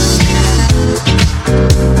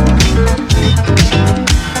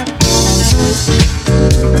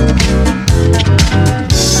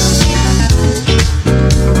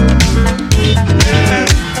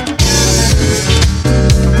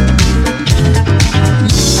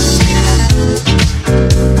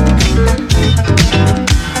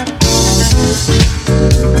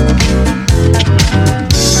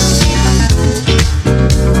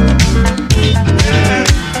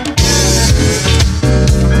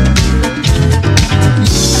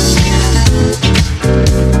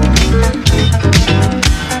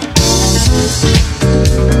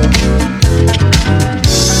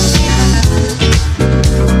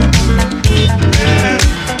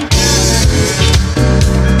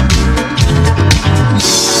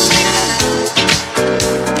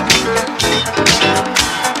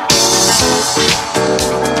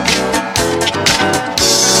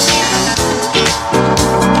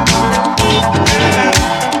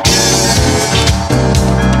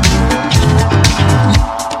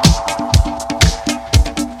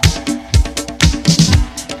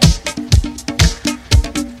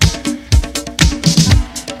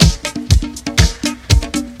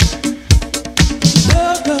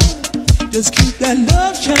 Just keep that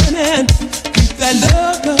love shining. Keep that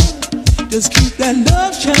love going. Just keep that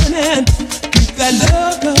love shining. Keep that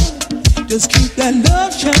love going. Just keep that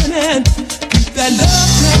love shining. Keep that love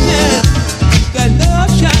shining. Keep that love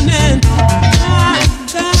shining.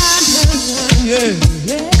 Shine, yeah,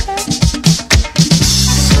 yeah.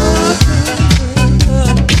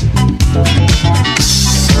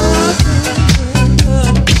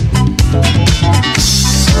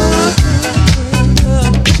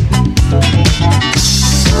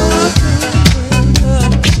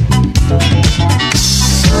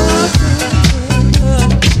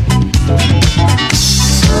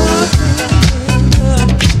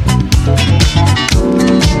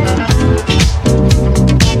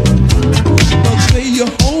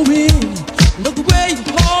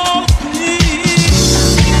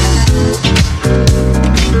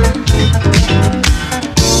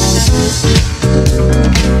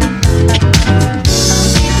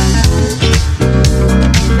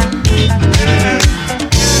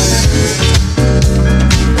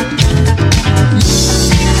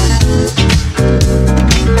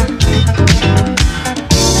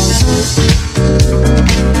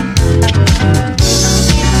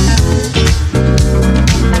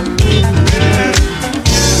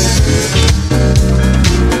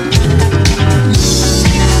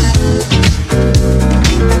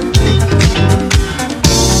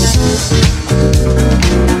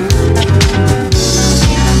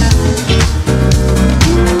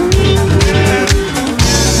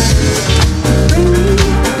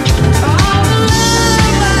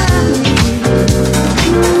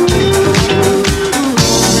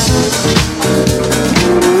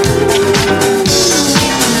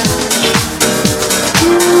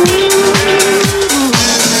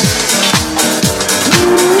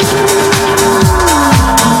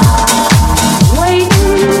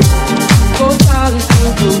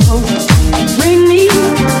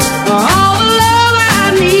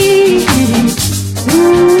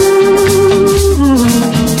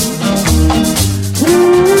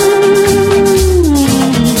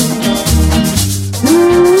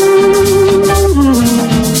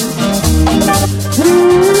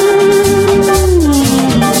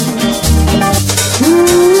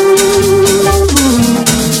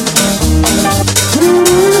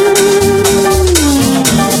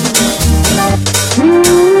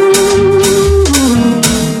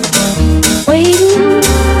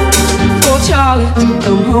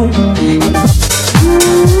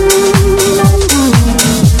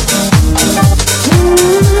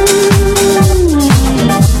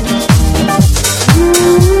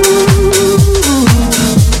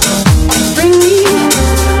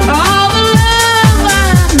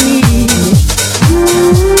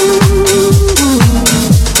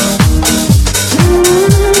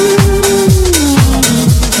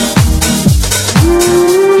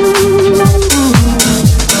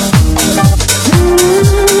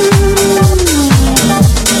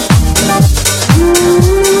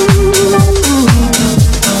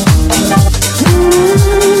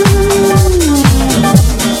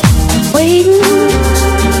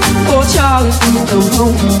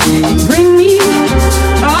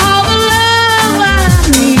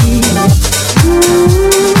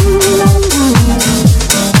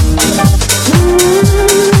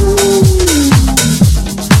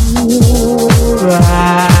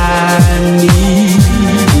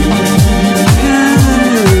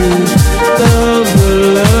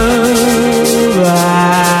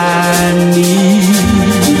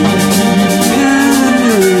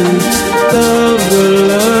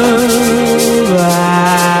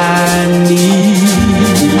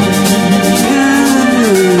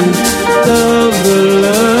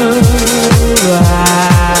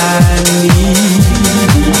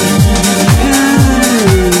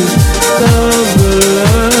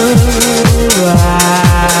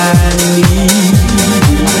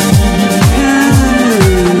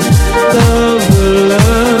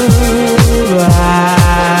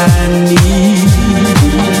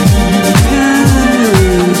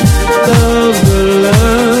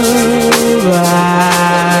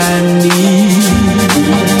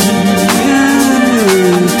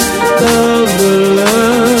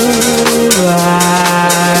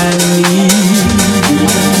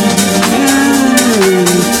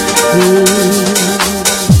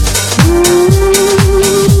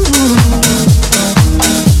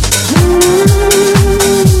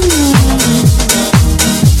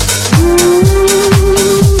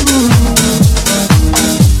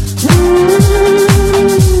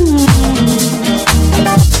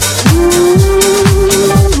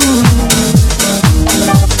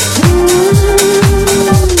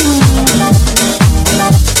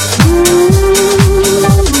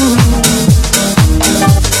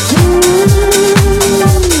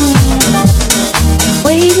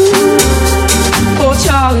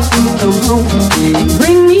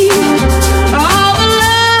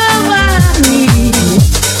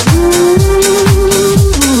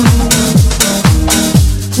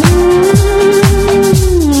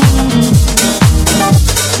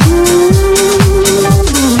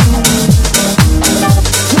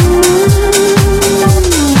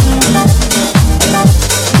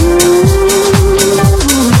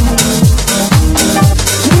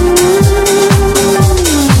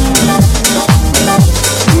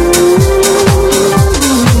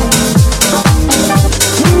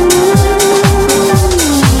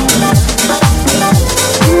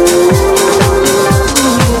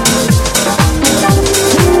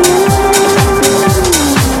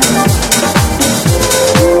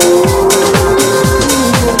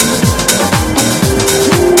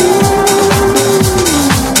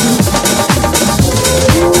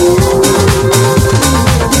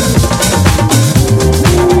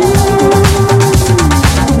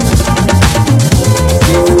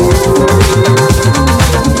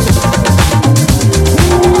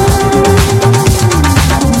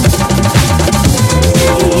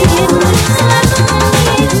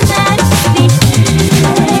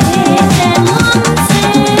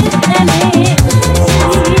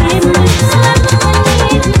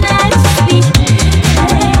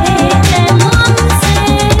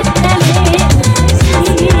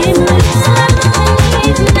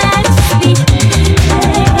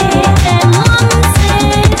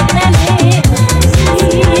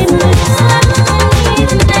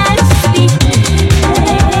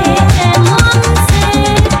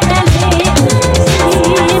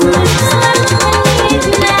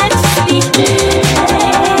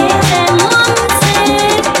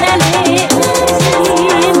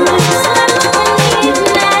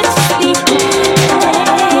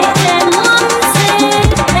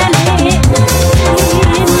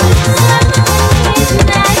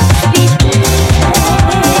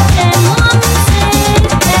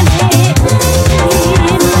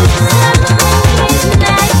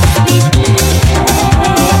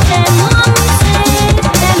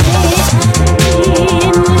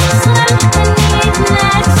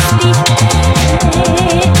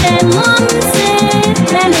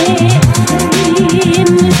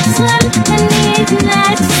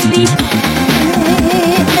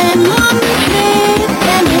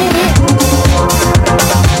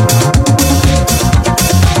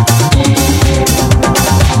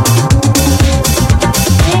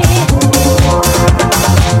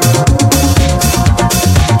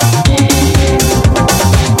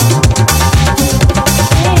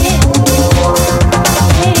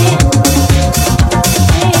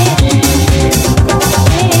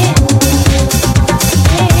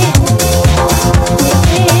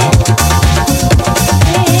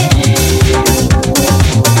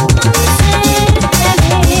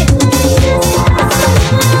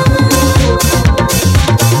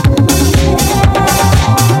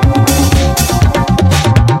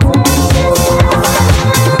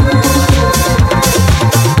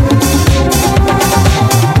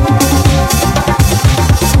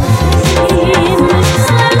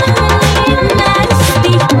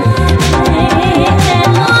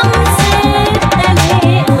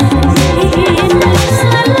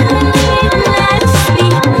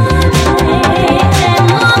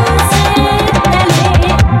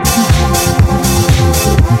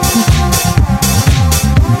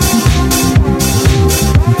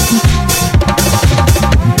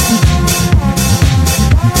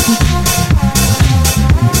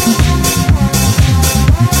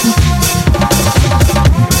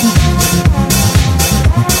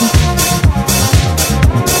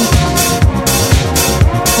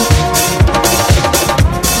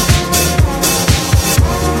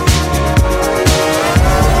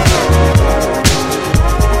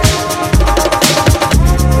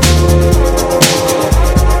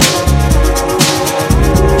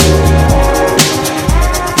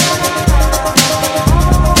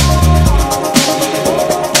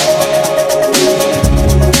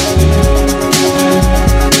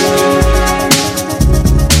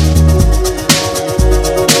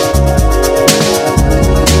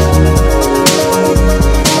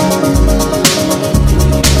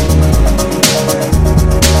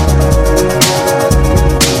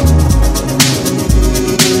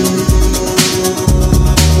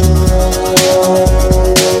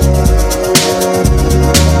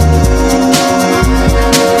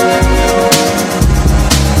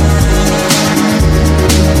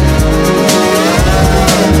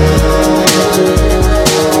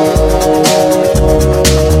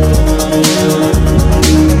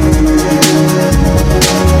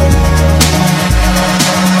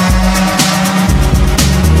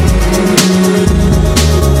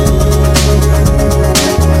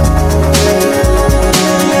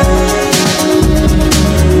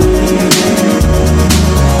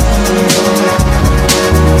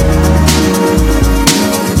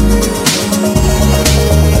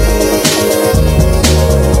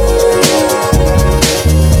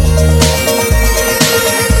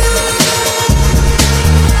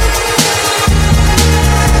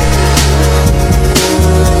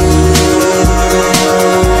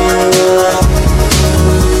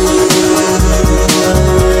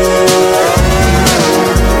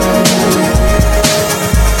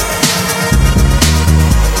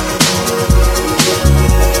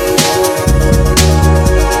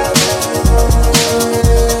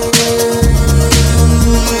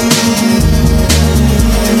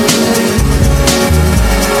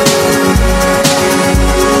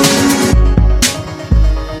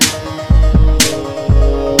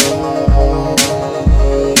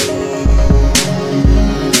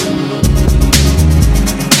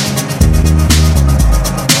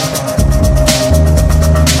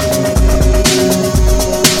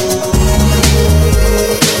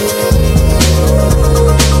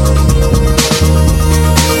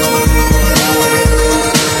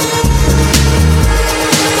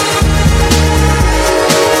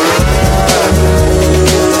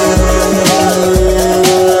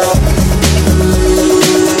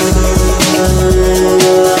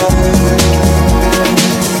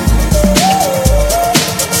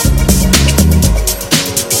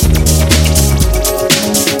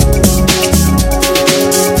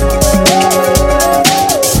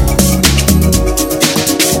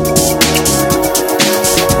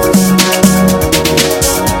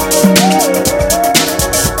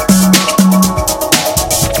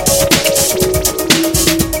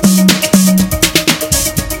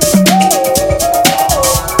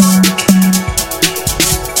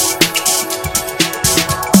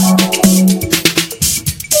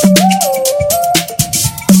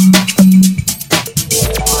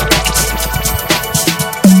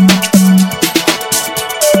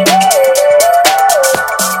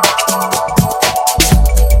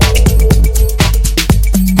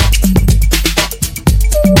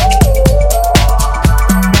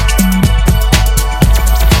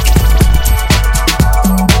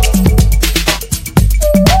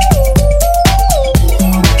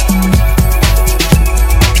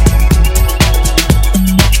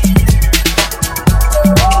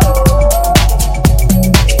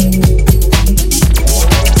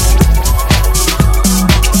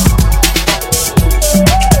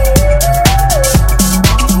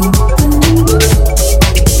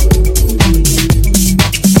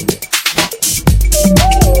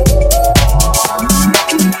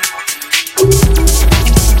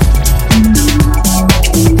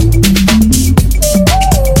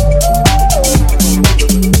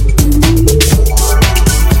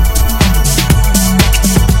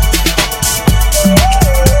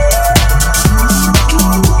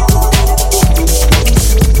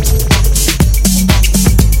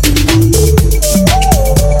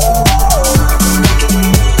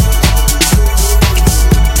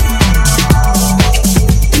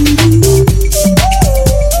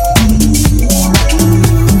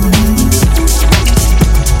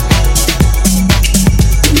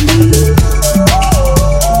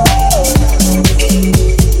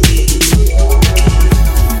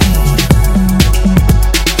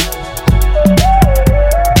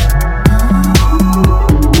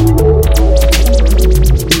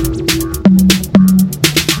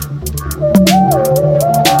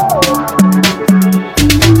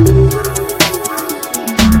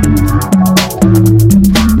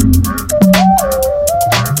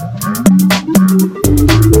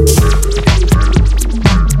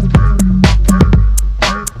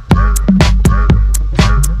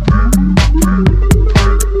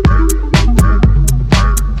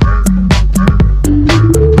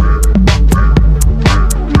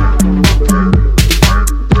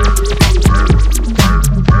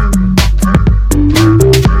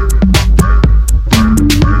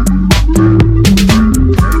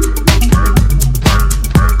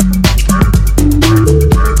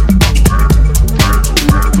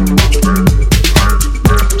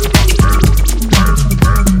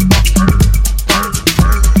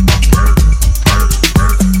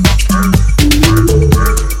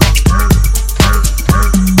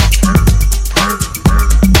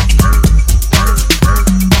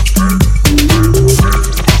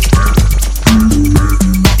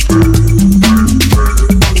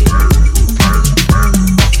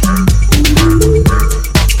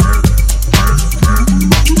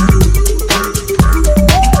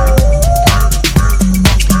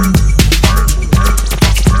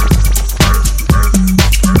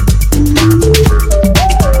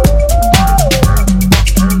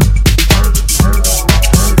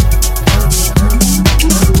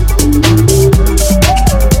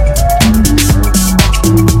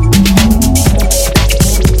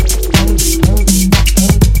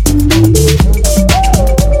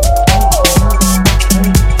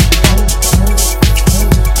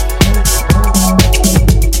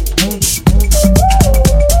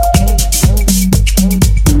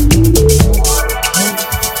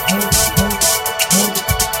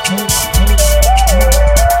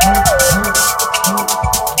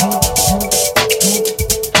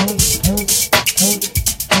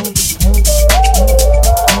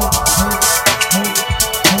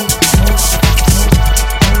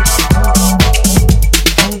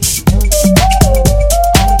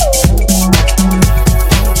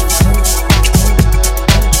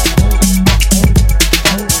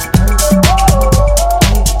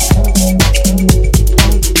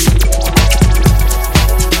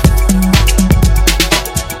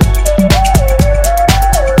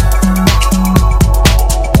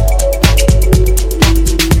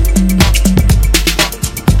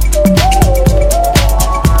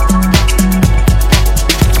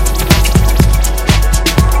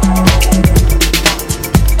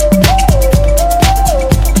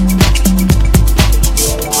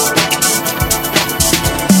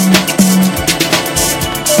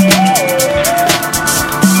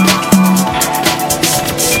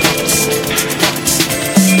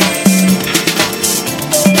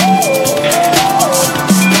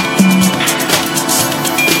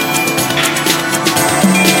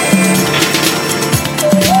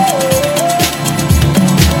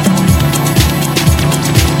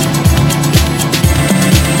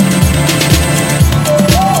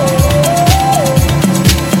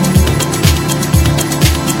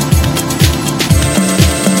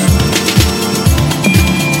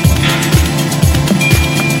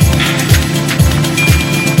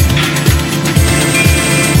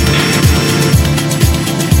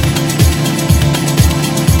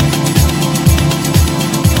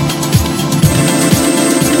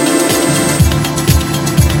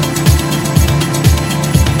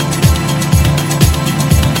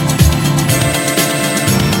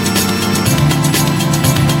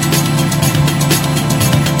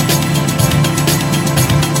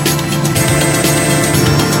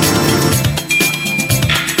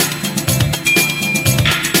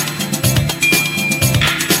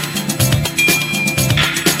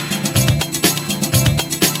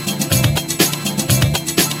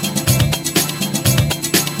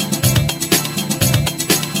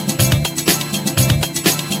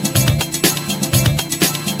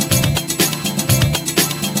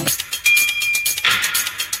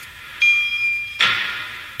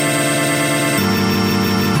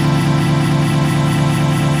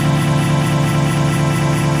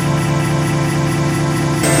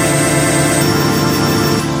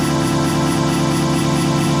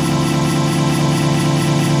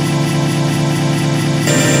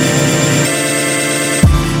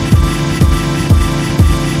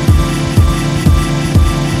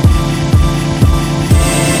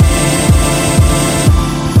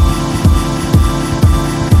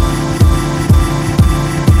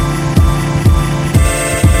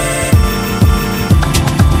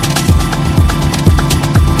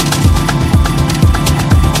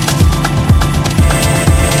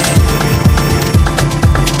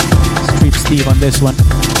 this one.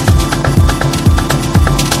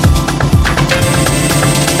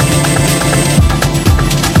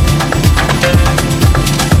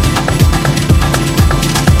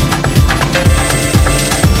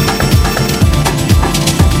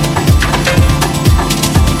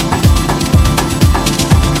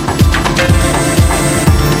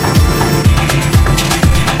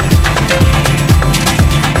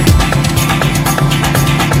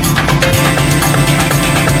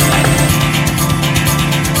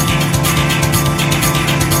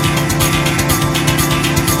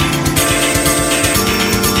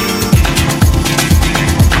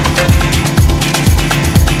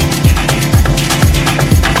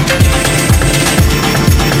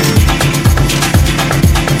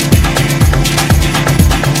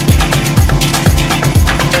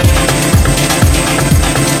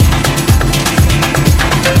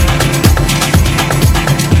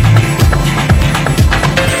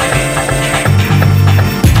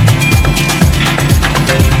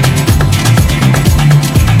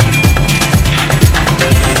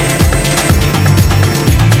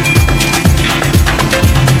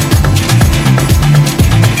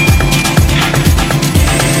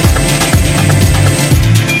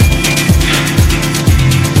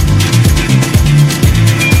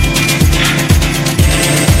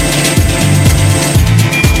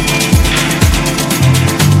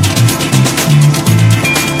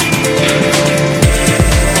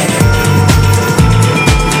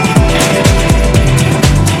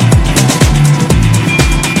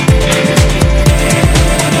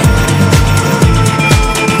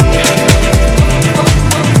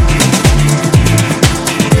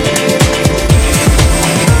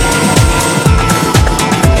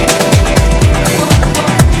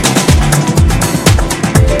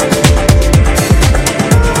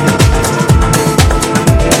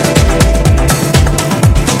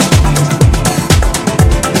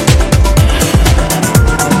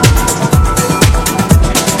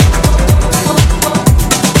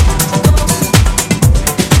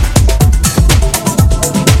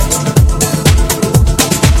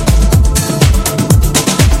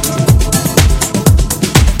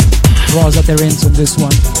 That they're into this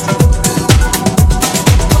one.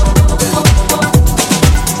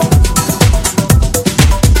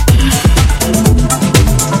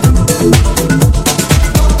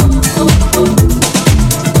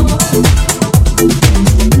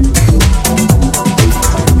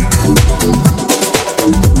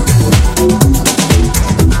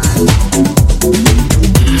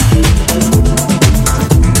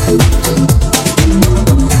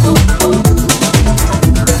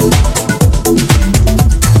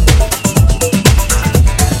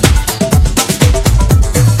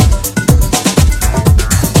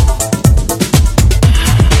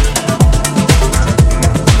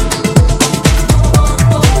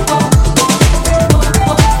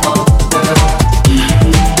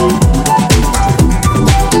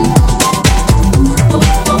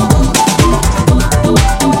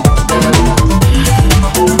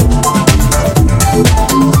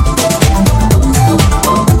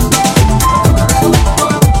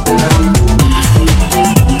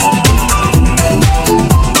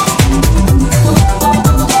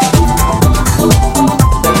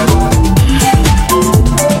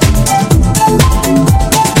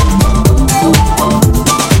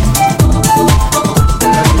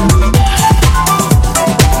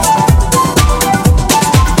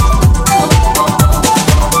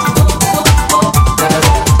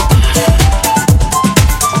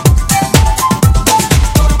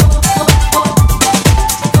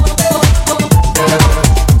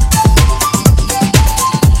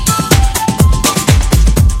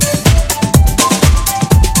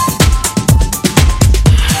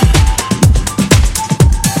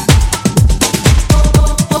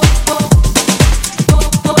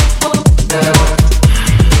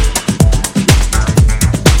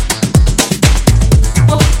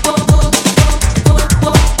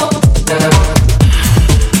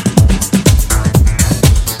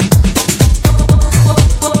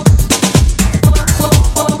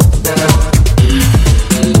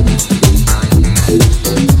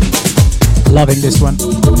 Loving this one.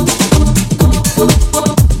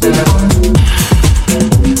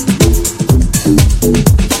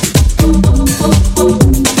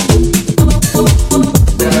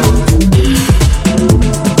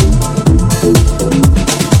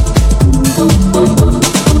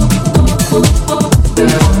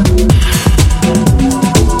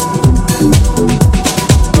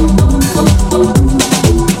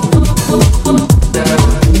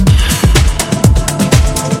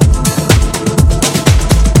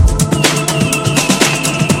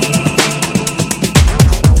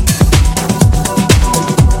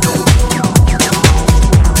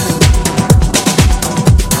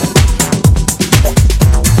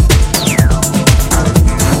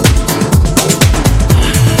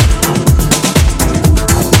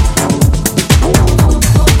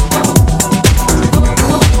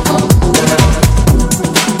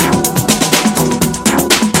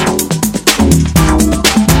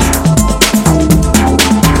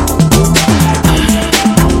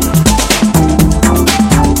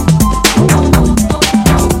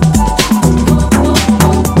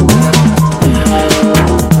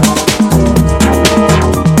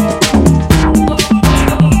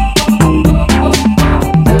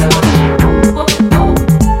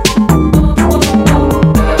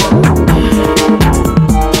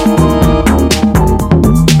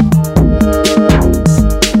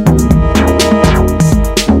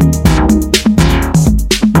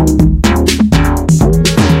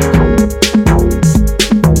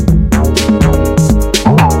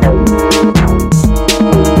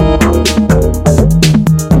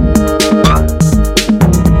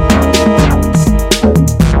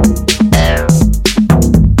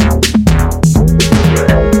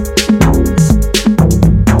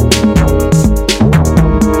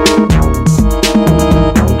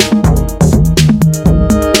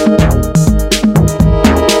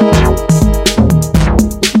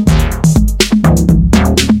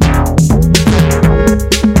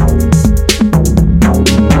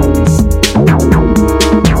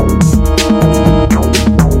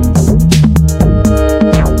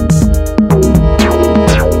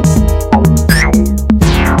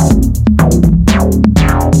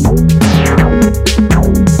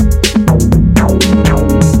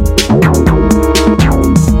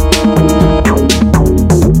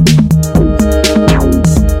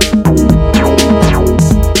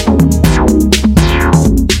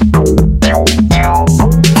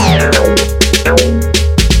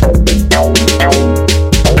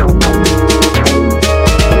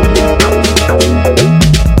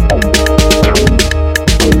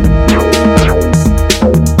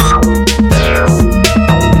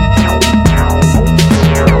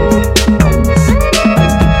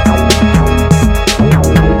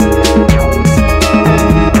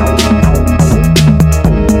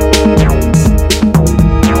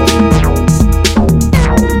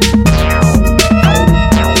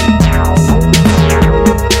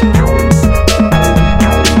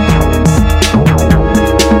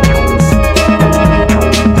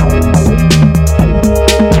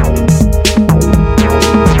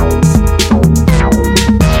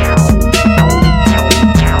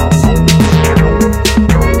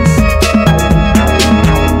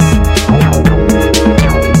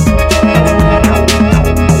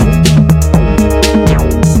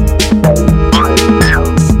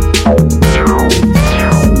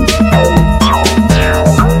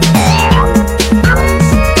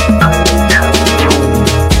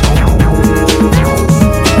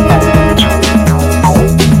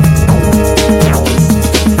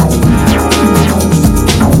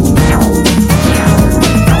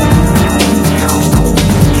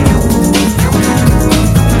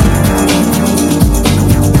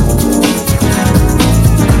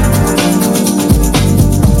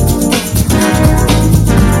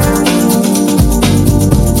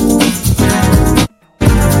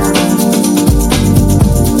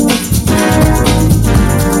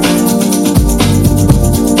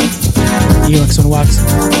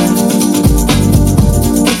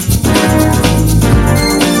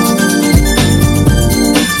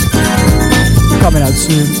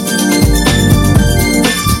 soon.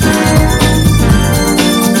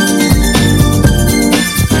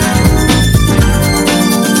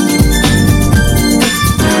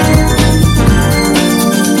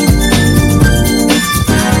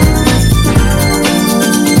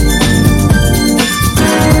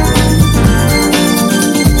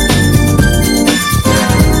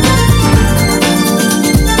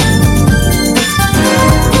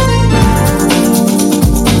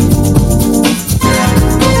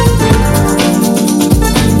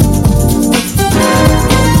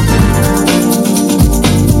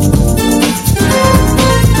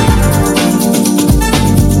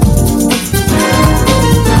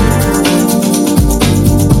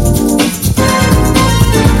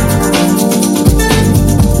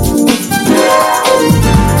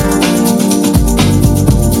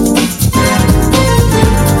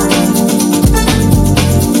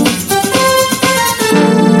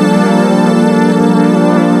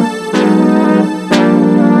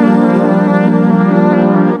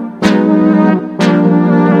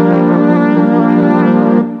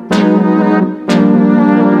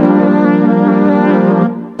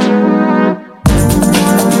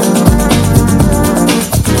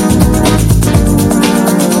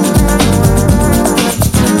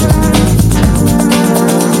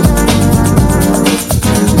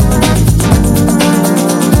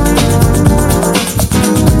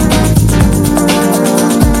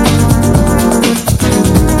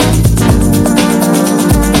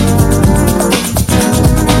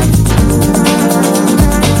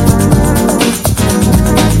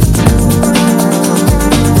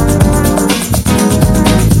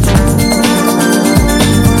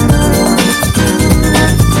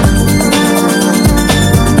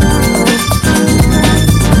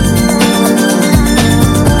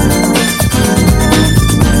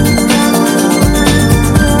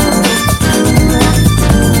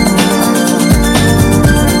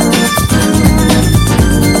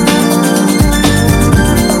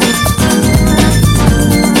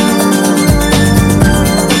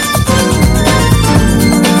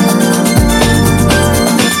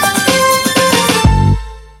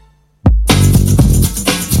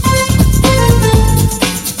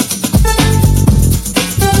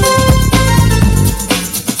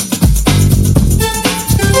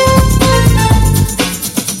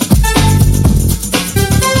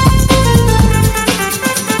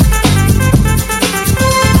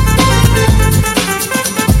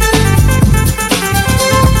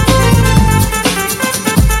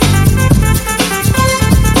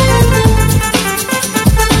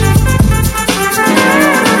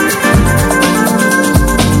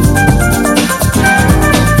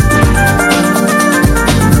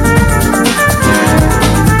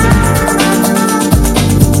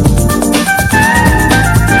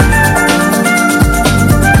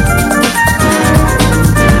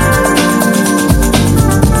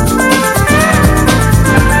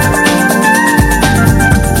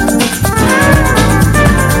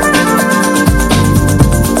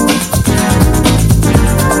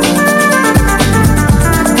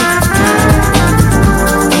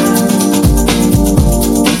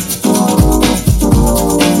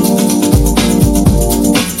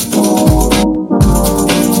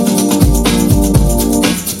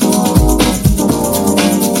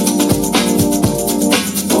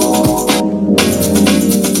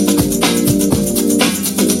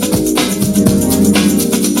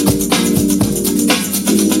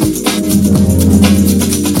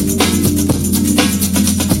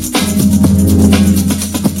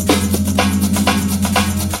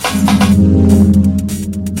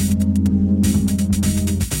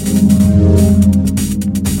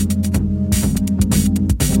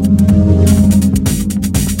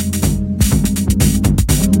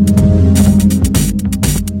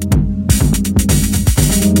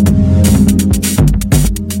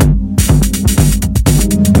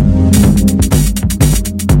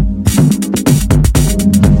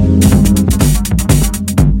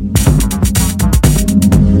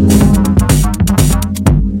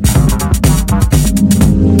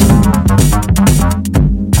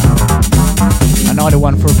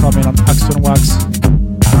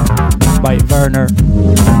 Werner.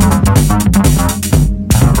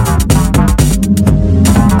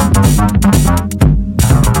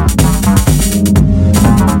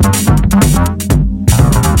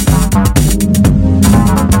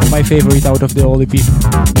 My favorite out of the whole EP.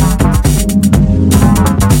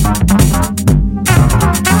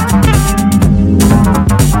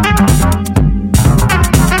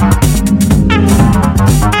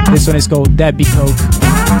 This one is called Debbie Coke.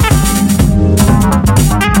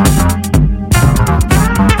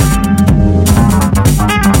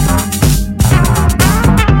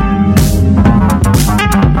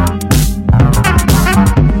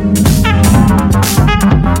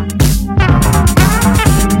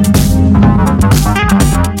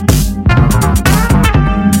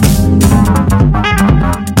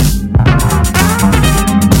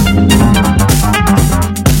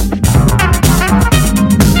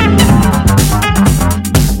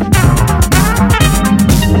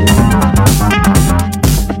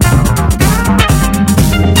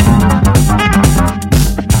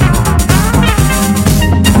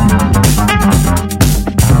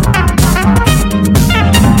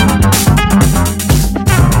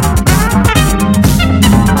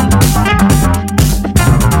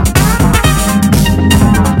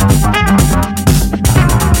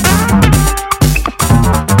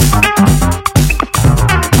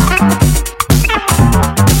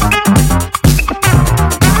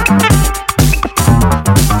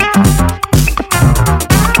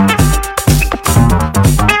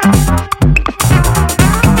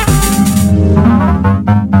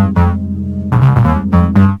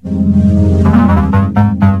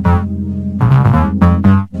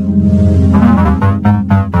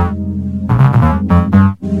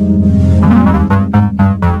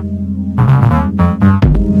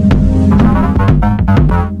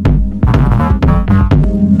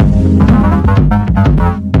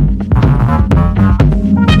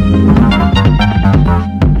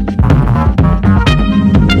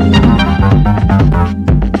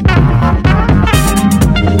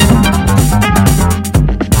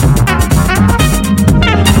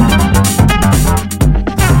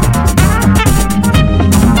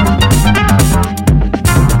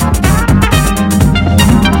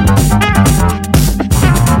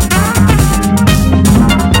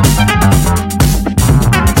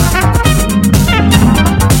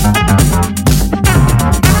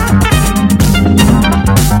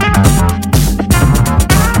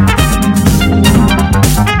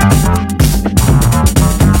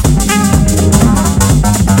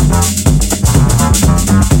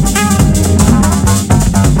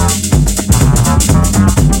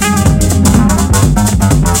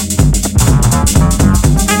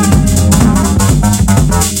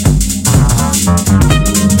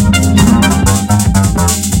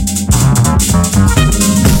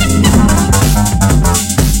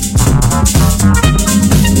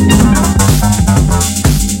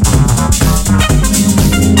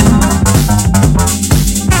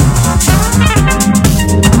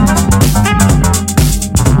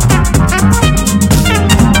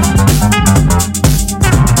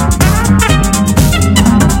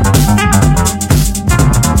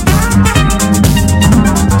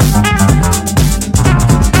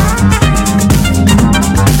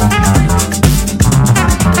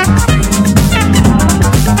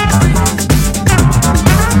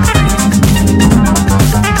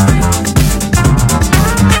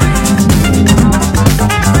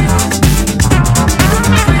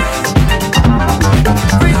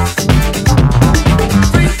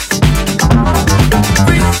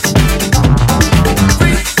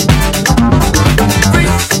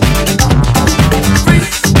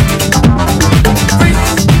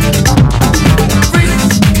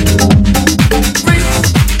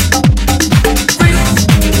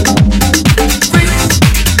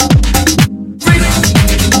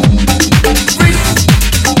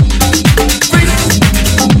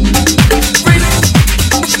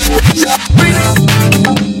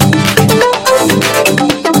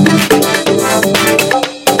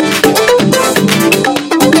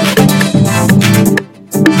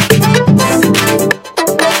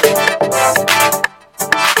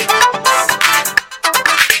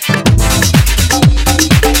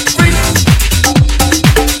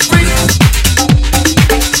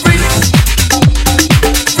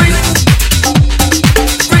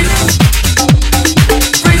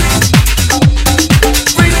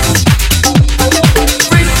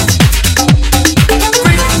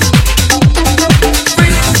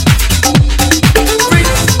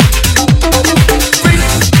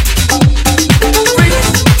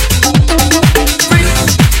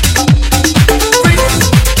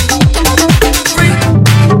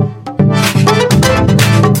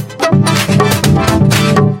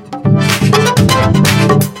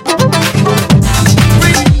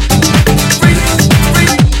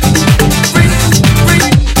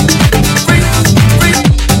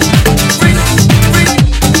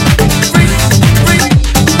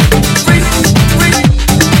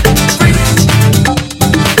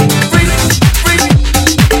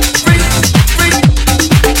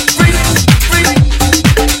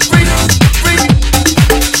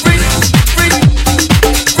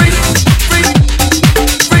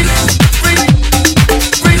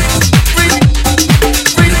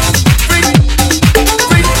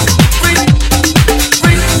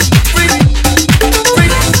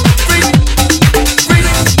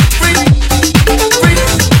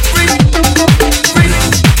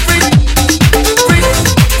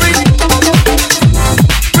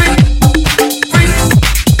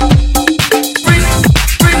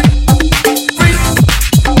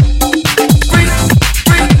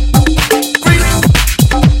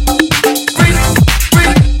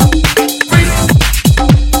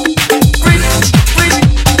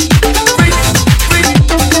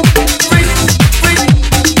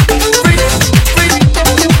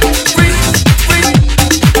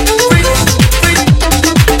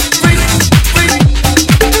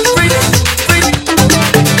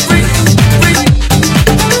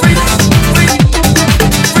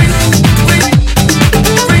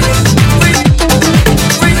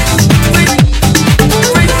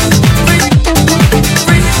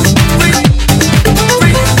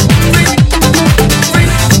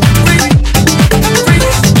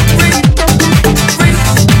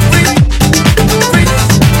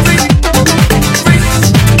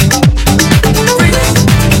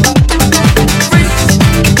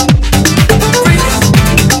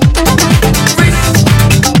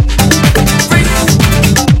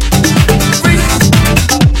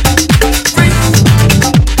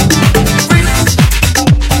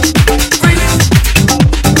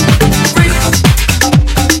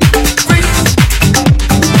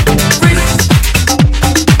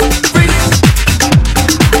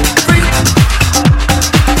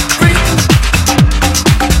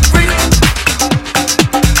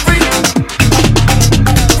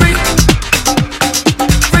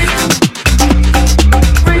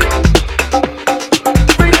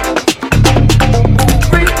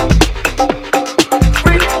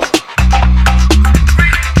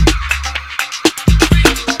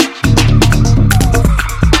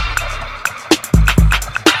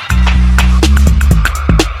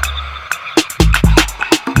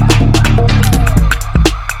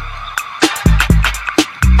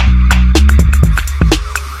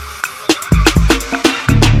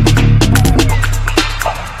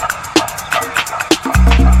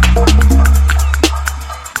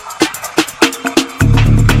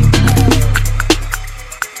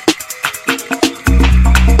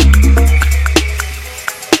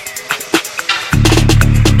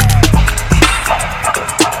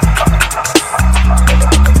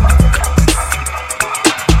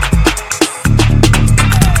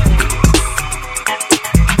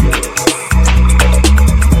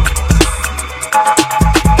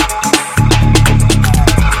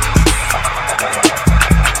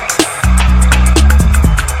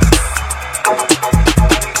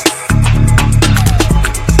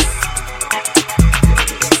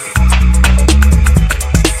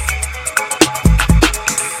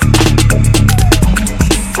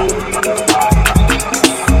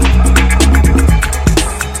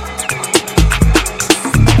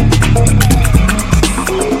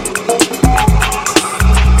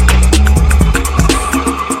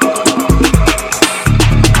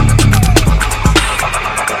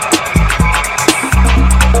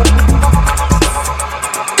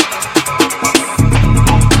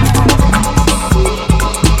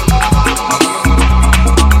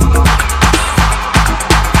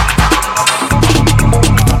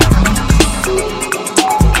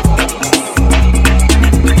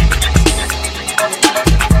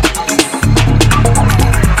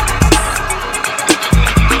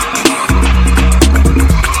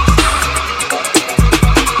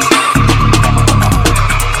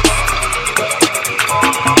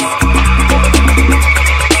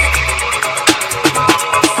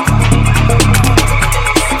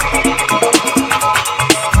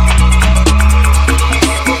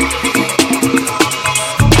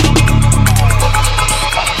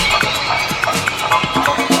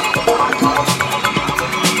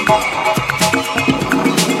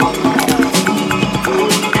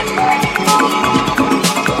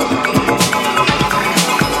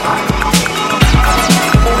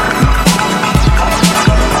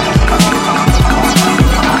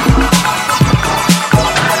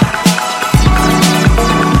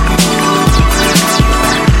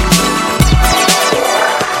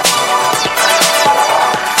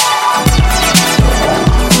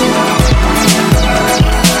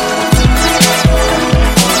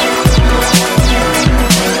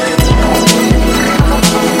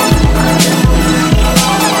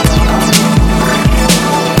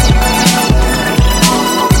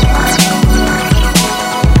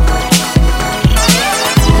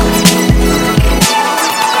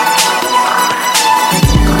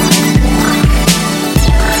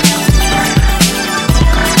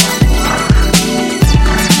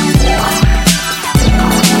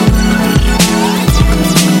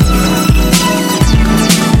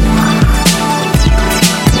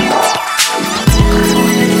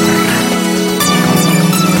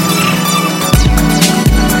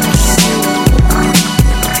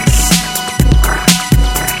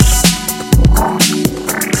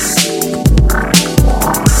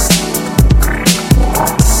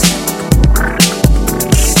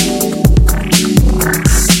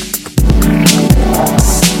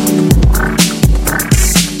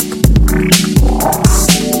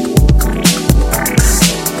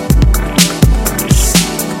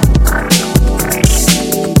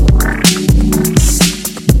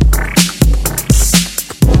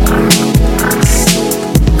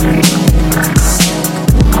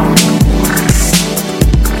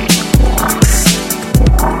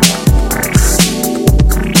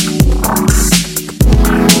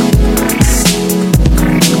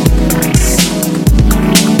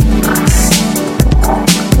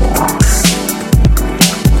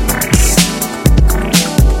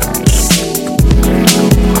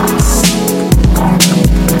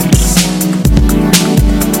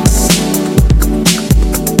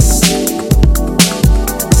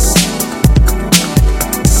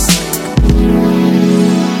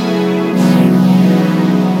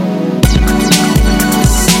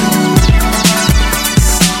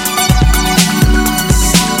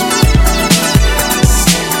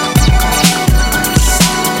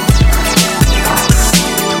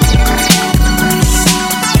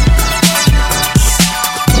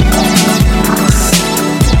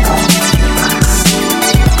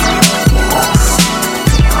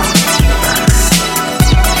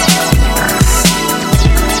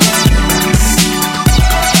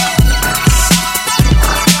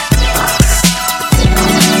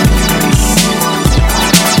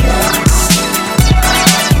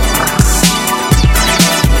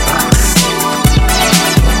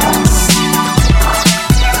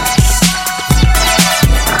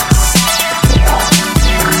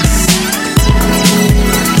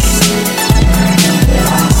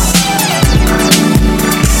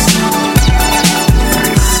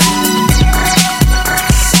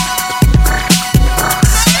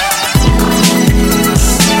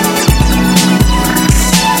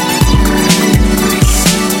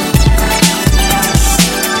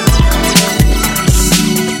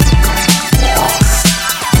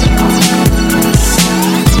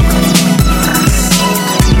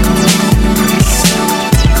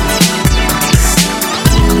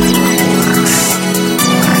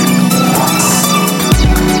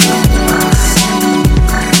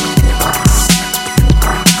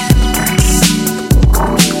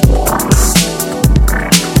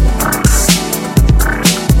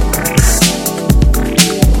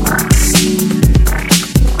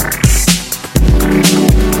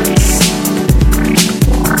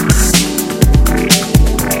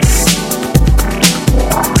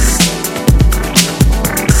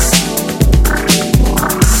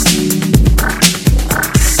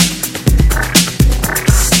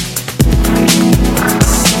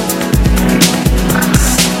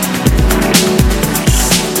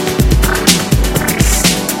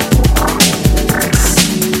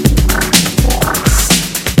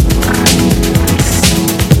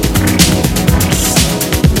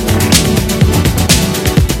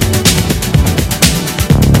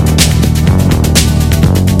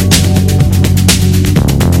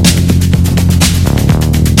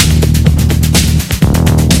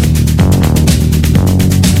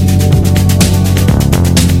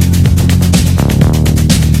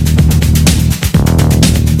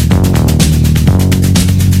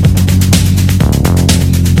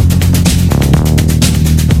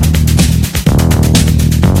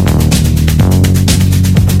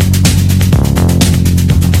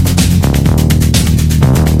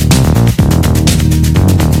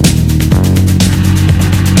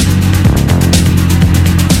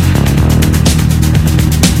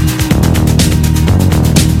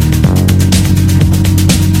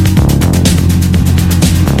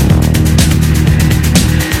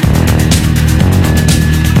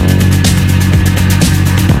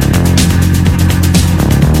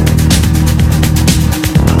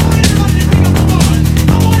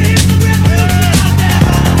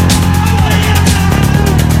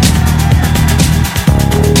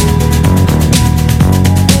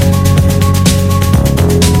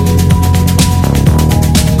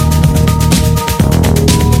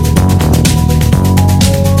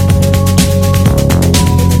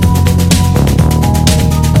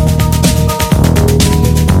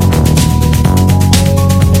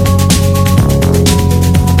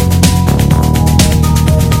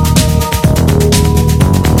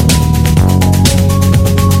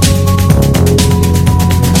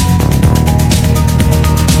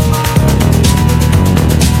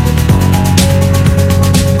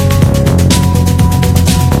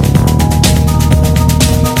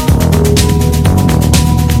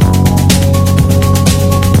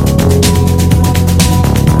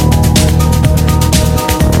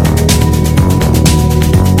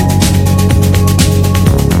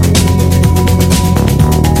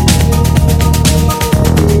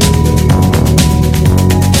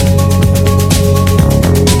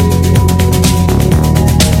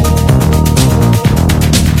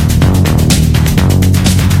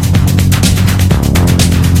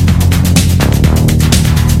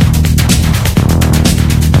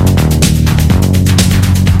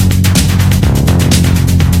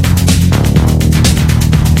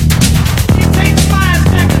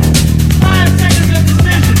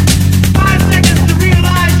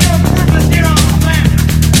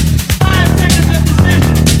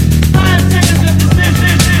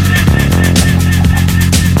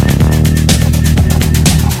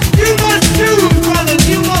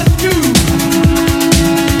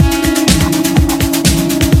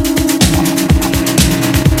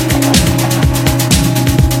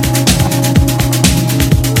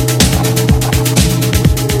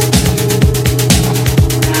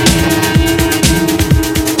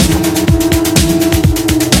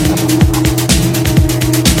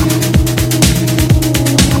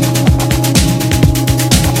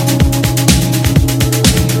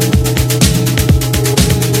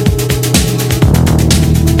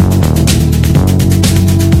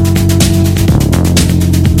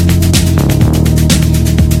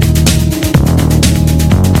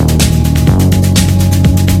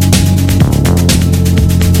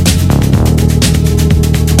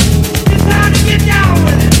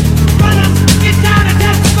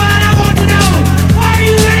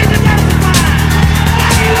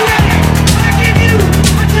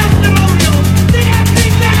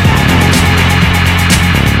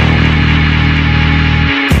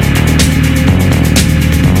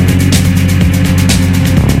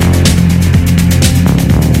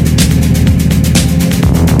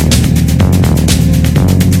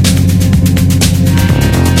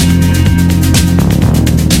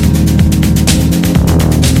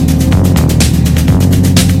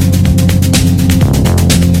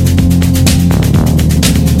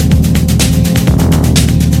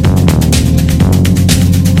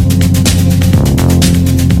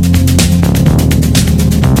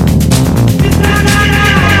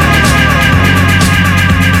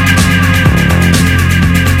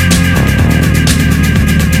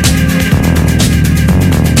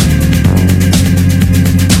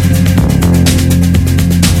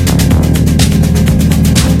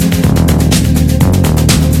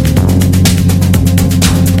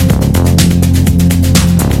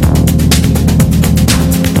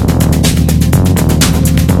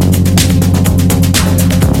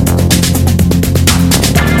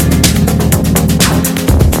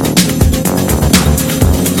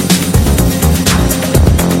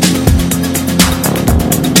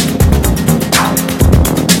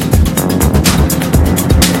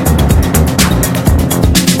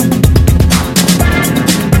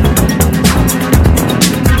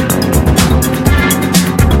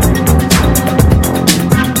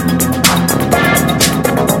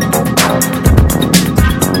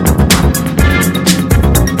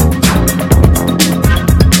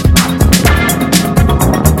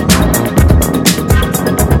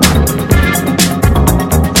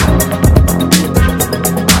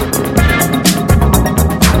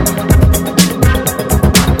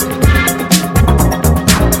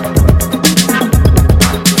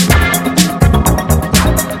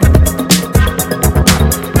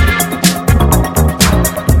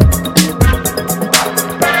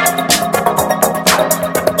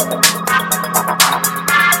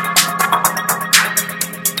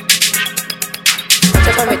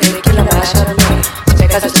 fammi tequila lasciami, se c'è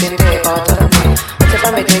casa scende portami, se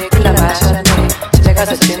fammi tequila lasciami, se c'è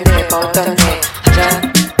casa scende portami,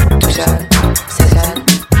 Hajan, Tujan, Sejan,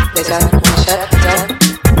 Dejan, Manshat, Hajan,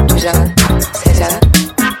 Tujan, Sejan,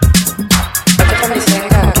 se fammi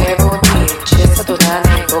senga che buoni, ci è stato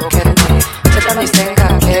nane, boccherene, se fammi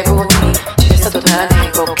senga che buoni, ci è stato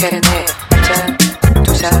nane, boccherene, Hajan,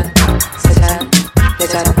 Tujan, Sejan,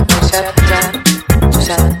 Dejan, Manshat, Hajan,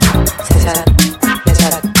 Tujan, Sejan,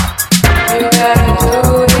 Dejan. You gotta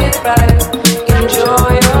do it right,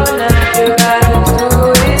 enjoy your night, you gotta do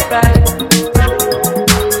it right.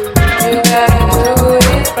 You gotta do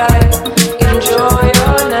it right, enjoy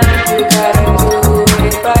your night, you gotta do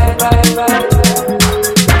it right, right, right.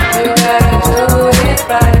 You gotta do it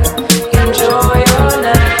right, enjoy your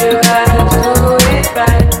night, you gotta do it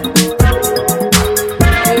right.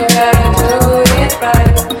 You gotta do it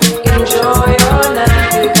right, enjoy your night,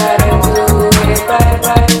 you gotta do it right,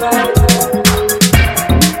 right, right.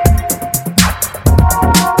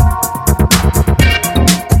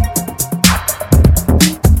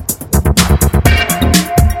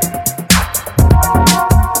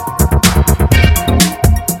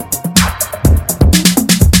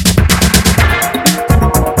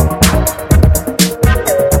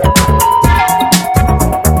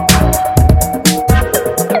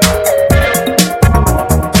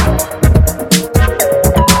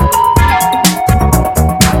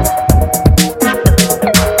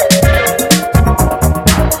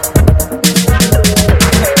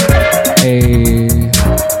 Hey,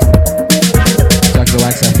 Dr.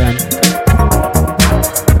 Wax FM.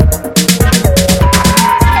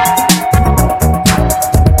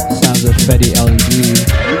 Sounds of Fetty LNG.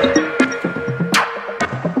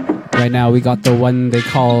 Right now we got the one they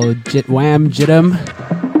call Jit Wham Jitum.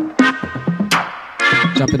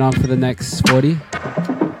 Jumping on for the next 40.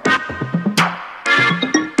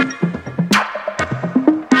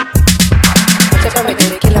 Fammi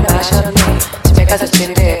tequila lasciami, se c'è casa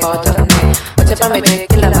scende portami, fammi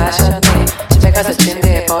tequila lasciami, se c'è casa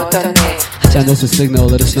scende portami. Send us a signal,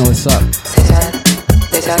 let us know what's up. Sejan,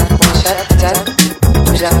 Dejan, Manshat, Hajan,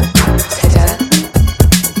 Tujan, Sejan.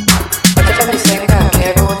 Fammi senga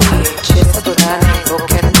che buoni, ci è stato nane,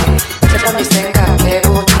 boccherene. Fammi senga che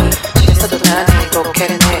buoni, ci è stato nane,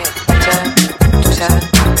 boccherene. Hajan, Tujan,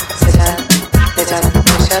 Sejan, Dejan,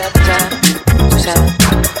 Manshat, Hajan, Tujan,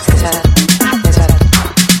 Sejan.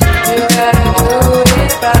 You gotta do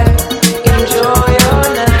it right, enjoy your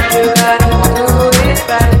night, you gotta do it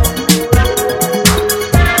right.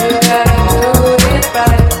 You gotta do it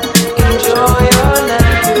right, enjoy your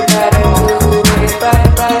night, you gotta do it right,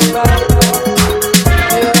 right, right.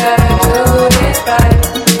 You gotta do it right,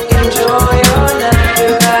 enjoy your night, you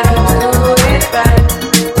gotta do it right.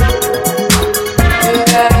 You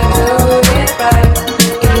gotta do it right,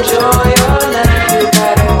 enjoy your night, you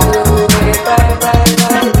gotta do it right, right,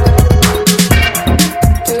 right.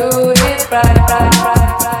 Do it right, right,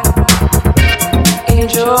 right, right.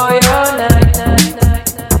 Enjoy your night, night, night,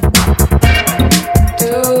 night.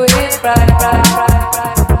 Do it right, right, right,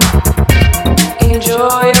 right.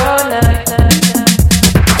 Enjoy your night, night, night.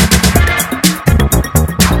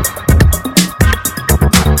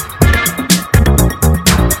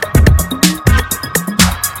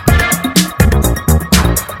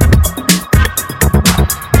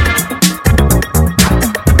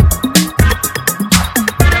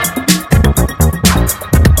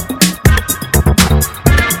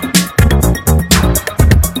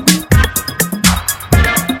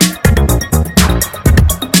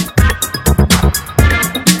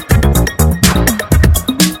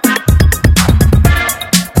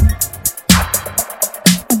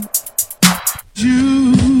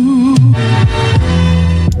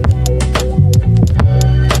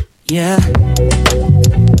 Yeah.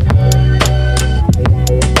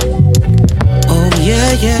 Oh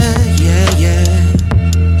yeah, yeah, yeah, yeah.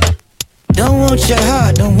 Don't want your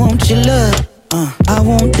heart, don't want your love. I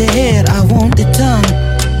want the head, I want the tongue.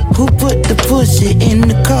 Who put the pussy in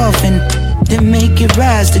the coffin? Then make it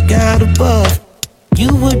rise to God above.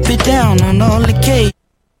 You would be down on all the cake.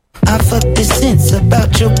 I fuck the sense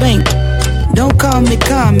about your bank. Don't call me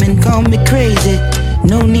common, call me crazy.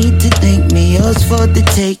 No need to thank me, yours for the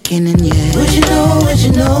taking, and yeah. Would you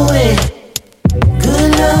know it?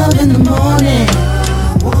 Good love in the morning.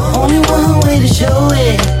 Only one way to show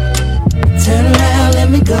it. Turn around, let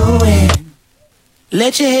me go in.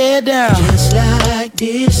 Let your hair down, just like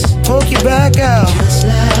this. Poke your back out, just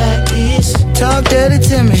like this. Talk dirty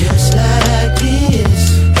to me, just like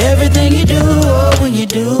this. Everything you do, oh, when you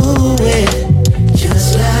do it,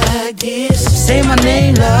 just like this. Say my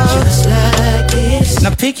name, love, just like this.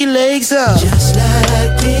 Now pick your legs up, just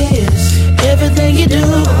like this. Everything you do,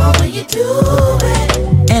 when you do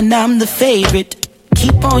it. And I'm the favorite.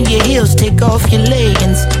 Keep on your heels, take off your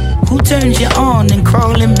leggings. Who turns you on and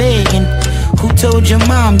crawling begging? Who told your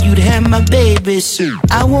mom you'd have my babies?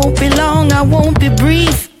 I won't be long, I won't be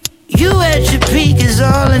brief. You at your peak is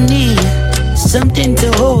all I need. Something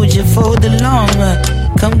to hold you for the long run.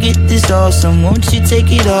 Come get this awesome, won't you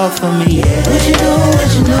take it off of me? Yeah. What you know,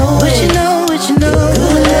 what you know, what you know, what you know.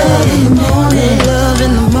 Good love in the morning, good love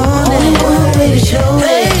in the morning. Only one way to show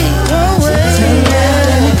it. One way. Turn around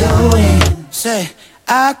and go in. Say,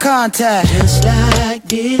 eye contact, just like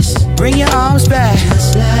this. Bring your arms back,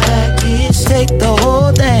 just like this. Take the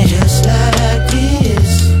whole thing, just like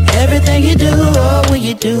this. Everything you do, oh, when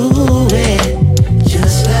you do it,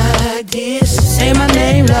 just like this. Say my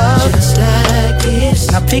name, love, just like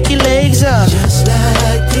this. Now pick your legs up, just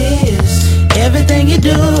like this. Everything you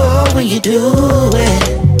do, oh, when you do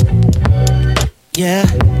it, yeah.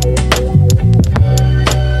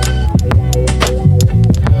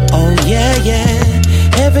 Oh yeah, yeah.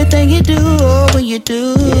 Everything you do, oh, when you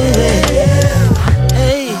do it,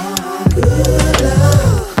 hey. Good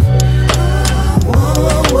love,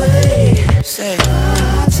 one way. Say,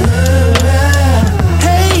 turn around,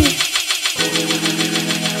 hey.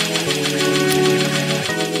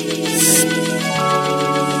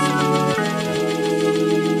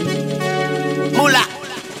 Moolah.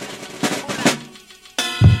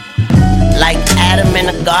 Like Adam in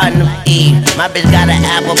the Garden of Eve. My bitch got an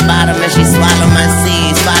apple bottom and she swallow my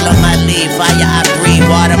seeds. Follow my lead, fire I breathe,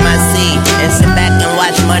 water my seed. And sit back and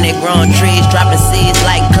watch money growing trees, dropping seeds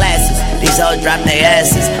like classes. These hoes drop their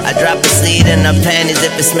asses. I drop a seed in her panties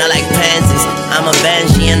if it smell like pansies. I'm a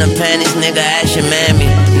banshee in her panties, nigga, ask your mammy.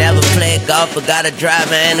 Never played golf, but got a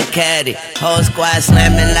driver and a caddy. Whole squad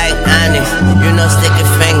slamming like Onyx. You know, sticky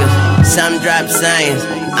fingers. Some drop science,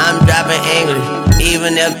 I'm dropping English.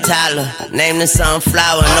 Even if Tyler named the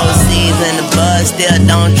sunflower, no seeds in the bud, still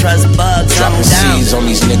don't trust bugs. Dropping seeds on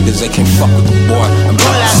these niggas, they can't fuck with the boy. I'm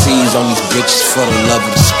dropping seeds on these bitches for the love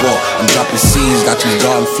of the sport. I'm dropping seeds, got these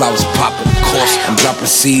garden flowers popping, of course. I'm dropping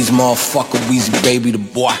seeds, motherfucker, Weezy baby the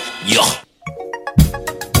boy. Yo.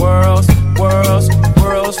 World's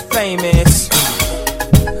famous.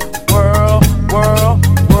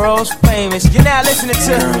 World's famous. You're now listening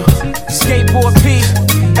to Skateboard P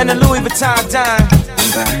and the Louis Vuitton Dime.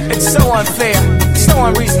 It's so unfair, so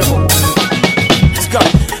unreasonable. Let's go.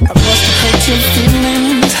 I must have hurt your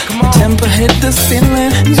feelings. Come on. Temper hit the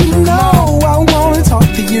ceiling. You know I wanna talk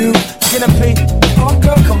to you. Get up, P. Oh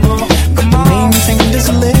girl, come on. Come on. Maintain this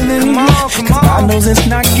living. Come on, come on. God knows it's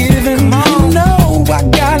not given. Come on. You know I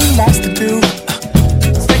got lots to do.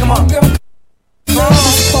 Let's take 'em up.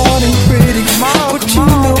 It's falling pretty, but you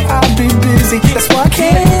know I'll be busy. That's why I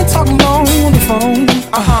can't talk long on the phone.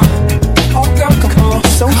 Oh girl, come on.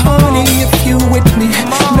 So honey, if you with me,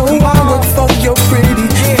 know I work for your pretty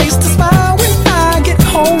face to smile when I get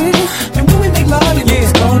home. And when we make love,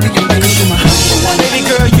 it's gonna be amazing. Baby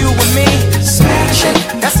girl, you and me, smash it.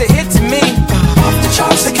 That's a hit to me. Off the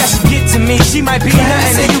charts, look how she get to me. She might be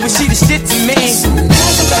nothing to you, but she the shit to me.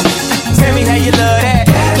 Tell me how you love that.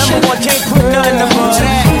 Number one, can't put nothing above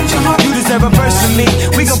that. You deserve a verse from me.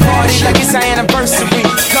 We gon' party like it's our anniversary.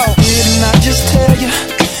 Go. Didn't I just tell you?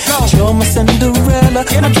 You're my Cinderella.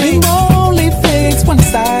 I dream only fix one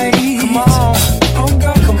side. Come on. Oh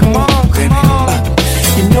girl, come on.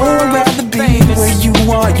 You know I'd rather be where you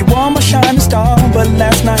are. You are my shining star. But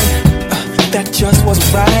last night, that just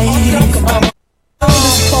wasn't right.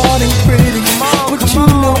 It's falling pretty, but you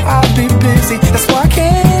know I'll be busy. That's why I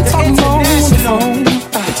can't talk long on the phone.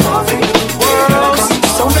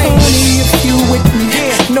 So honey, if you with me,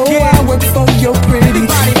 know I work for your pretty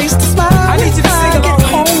face to smile. I need you to sing along. Get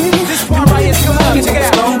home. This part right here, come on, check it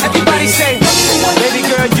out. Everybody say, baby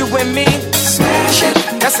girl, you and me, smash it.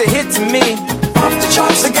 That's a hit to me. Off the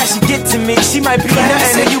charts, look how she get to me. She might be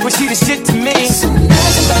nothing to you, but she the shit to me.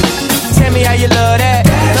 Tell me how you love that.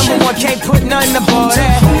 Number one, can't put nothing above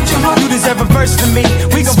that. You deserve a verse from me.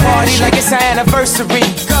 We gon' party like it's our anniversary.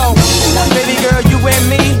 Go, baby girl, you and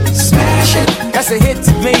me, smash it. That's a hit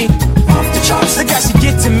to me. Off the charts, look how she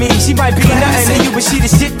get to me. She might be nothing to you, but she the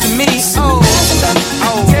shit to me. Oh,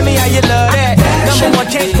 tell me how you love that. Number one,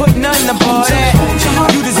 can't put nothing above that.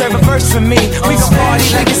 You deserve a verse from me. We gon' party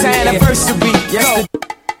like it's our anniversary. Go.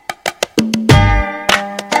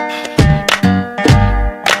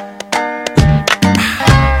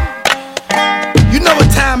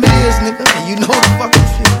 Nigga, and you know the fucking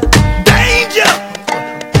shit. Danger!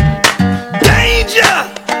 Danger!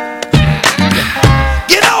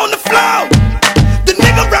 Get on the floor! The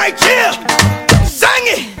nigga right here! Sing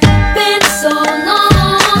it! Been so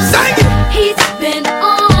long.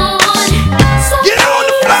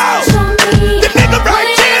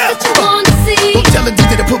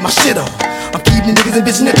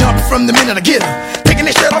 from the minute I get her. Taking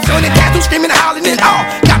their shirt off, showing their tattoos, screaming and howling and all.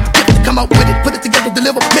 Got the gift to come up with it, put it together,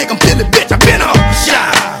 deliver, make them feel it, bitch. I been on shy.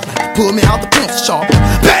 Pull me out the pencil sharp.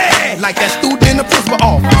 Bad, like that student in the principal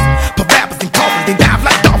office. Put rappers in coffins, they dive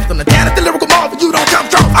like dolphins. On the down at the lyrical marvel, you don't come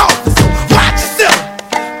strong office. So watch yourself.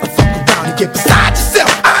 But fuck around and get beside yourself.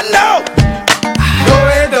 I know. Go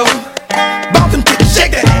ahead though. Bounce and kick,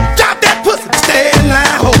 shake that ass. Drop that pussy, stay in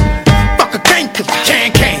line, ho. Fuck a can't, cause you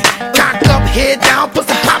can't. Cock up, head down,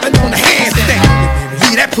 pussy popping on the handstand.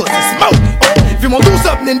 Leave that pussy smoke. If you wanna do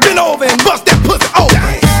something, then bend over and bust that pussy over.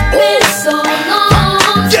 Been so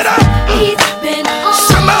long. Get up. It's been on.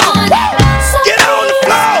 Come on. Get on the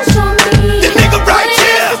floor. The nigga right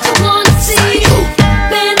here. Sing it.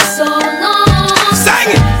 Been so long.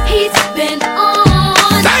 Sing it. It's been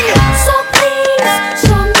on. Sing it. So please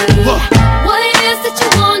show me what it is that you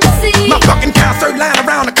want to see. My fucking concert line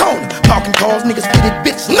around the corner. Parking cars, niggas fitted,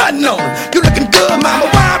 bitch, nothing on them. You looking good, mama.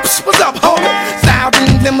 What's up, homie?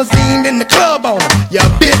 Siren, limousine, in the club on them. Yeah,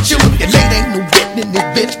 bitch, you look late, ain't no getting in this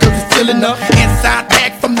bitch, cause it's filling up. Inside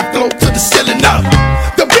back from the floor to the ceiling up.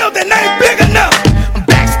 The building ain't big enough. I'm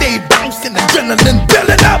backstage bouncing, adrenaline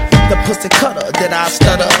building up. The pussy cutter that I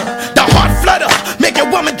stutter. The heart flutter, make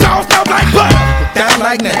your woman jaws melt like butter. Down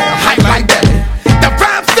like that, hype like that. The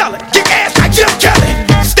rhyme seller, kick ass like Jim Kelly.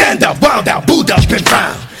 Stand up, wound out, booed up, been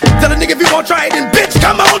found. Tell a nigga if you gon' try it, then bitch,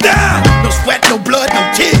 come on down. No sweat, no blood, no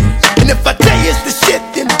tears. And if I tell you it's the shit,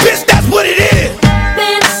 then bitch, that's what it is.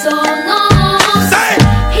 Been so long. Say.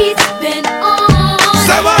 It's been on.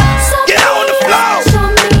 Say what? So get on the floor. Show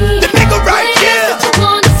me the nigga right here. That you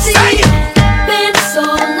want to see. Sing it. Been so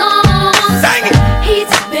long. Sing it.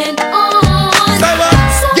 It's been on. Say what?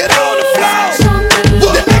 So get on the floor. Show me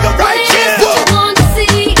the nigga right here. That you want to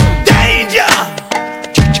see. Danger.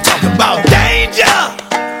 Talking about danger.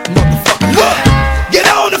 What? Get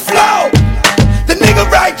on the floor. The nigga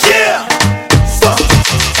right here. Fuck.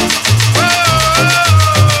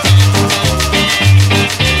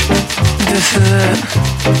 This is it.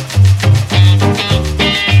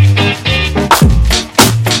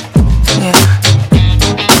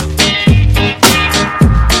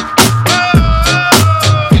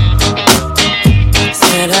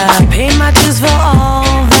 Said I paid my dues for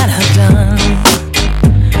all that I've done,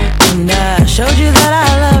 and I showed you that I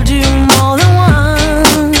loved you more than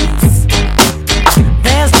once.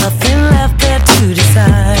 There's nothing left there to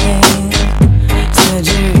decide. Said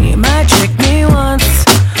you might trick me once,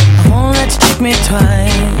 I won't let you trick me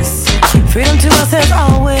twice. Freedom to us has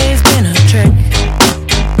always been a trick.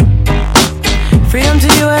 Freedom to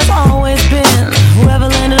you has always been whoever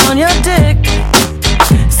landed on your dick.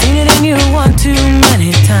 Seen it in you one too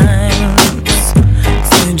many times.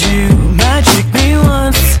 Said you might trick me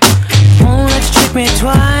once, won't let you trick me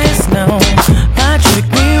twice. No, might trick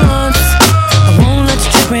me once, I won't let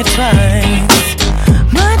you trick me twice.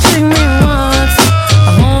 Might trick me once,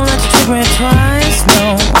 I won't let you trick me twice.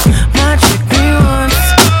 No, might trick me once,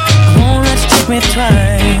 I won't let you trick me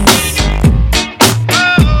twice.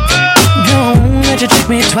 No, won't let you trick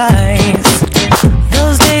me twice.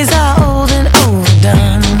 Those days are old and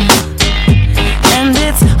overdone, and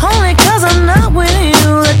it's only 'cause I'm not with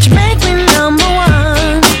you that you make me number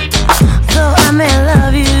one. Though I may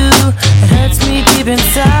love you, it hurts me deep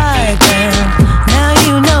inside. Then now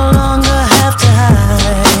you no longer have to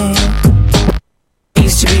hide.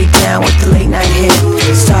 Used to be down with the late night hit.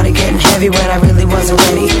 Started getting heavy when I really wasn't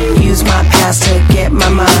ready. Used my past to get my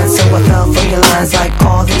mind, so I fell for your lines like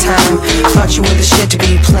all the time. Thought you were the shit to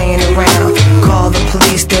be playing around. Call the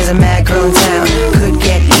police, there's a mad girl in town. Could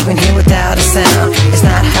get even here without a sound. It's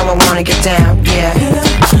not how I wanna get down, yeah.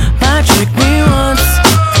 Might trick me once,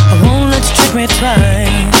 I won't let you trick me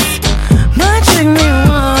twice. Might trick me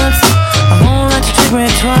once, I won't let you trick me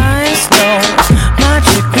twice. No, might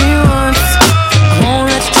trick me once, I won't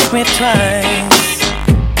let you trick me twice.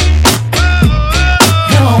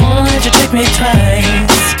 No, I won't let you trick me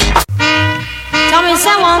twice. Tell me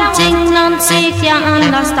say one thing Nancy can't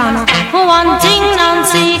understand. One thing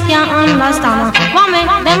Nancy can't understand. What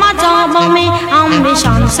make them a talk about me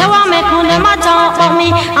ambition? Say what make them a talk about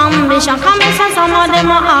me ambition? Come and say some of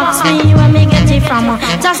them a ask me where me get it from.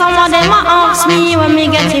 Say some of them a ask me where me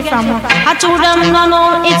get it from. I told them no no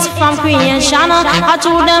it's from creation. I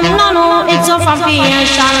told them no no it's from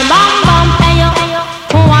creation. Bam bam hey yo,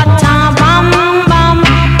 what a bam bam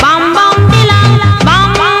bam bam dilang bam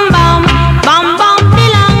bam bam bam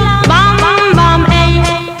dilang bam bam hey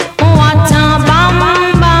what a bam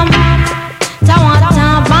bam ta what a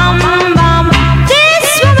bam bam. This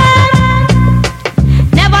woman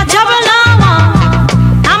never trouble no one.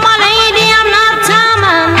 I'm a lady, I'm not a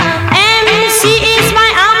man. MC is my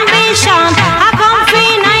ambition. I come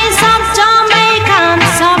free nice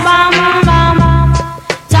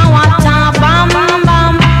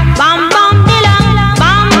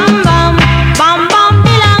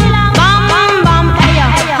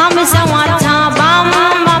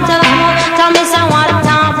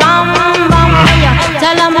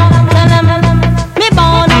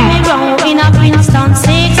Kingston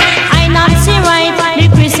 6. I not see right the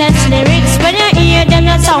Christian's lyrics. When you hear them,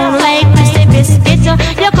 you sound like Christy Biscuit.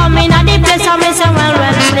 You come in at the place and me say, well,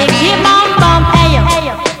 slick. Keep bum bum, hey yo.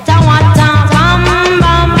 Tawata, bam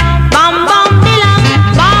bam, bam bam bilang,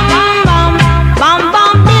 bam bam, bam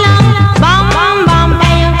bam bilang, bam bam,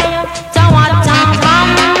 hey yo. Tawata, bam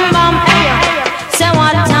bam, hey yo. Say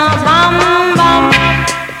what bam bam.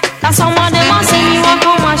 That's some of them a say me want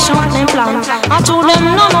come and shut them plans. I told them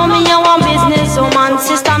no me a one business woman.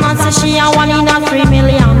 Sister Nancy she a 1 in a 3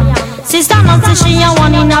 million. Sister Nancy she a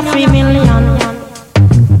 1 in a 3 million.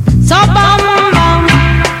 So bam bam,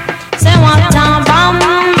 say what bam bam,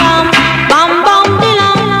 bam bam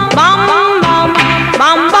bilang, bam bam,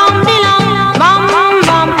 bam bam bilang, bam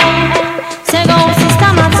bam. Say go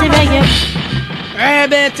Sister Nancy beg you.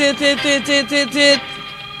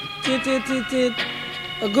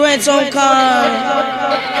 A great song called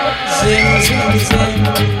Zim Zim Zim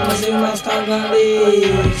Zim Master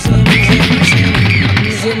Gali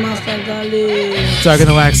Zim Master Gali. Talking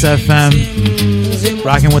to Wax FM,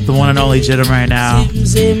 rocking with the one and only Jidam right now,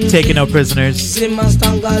 taking no prisoners.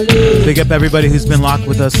 Big up everybody who's been locked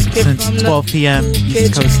with us since 12 p.m.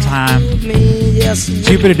 East Coast time.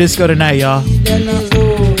 Jupiter Disco tonight, y'all.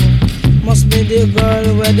 Must be the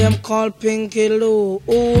girl where them call Pinky Lou.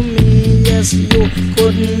 Oh me, yes you,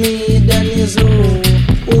 couldn't me, then is who.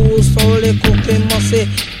 Who stole the cookie must say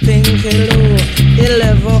Pinky Lou.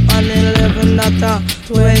 11 and 11 that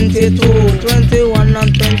 22, 21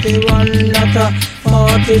 and 21 that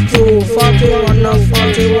 42, 41 and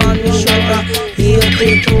 41 shot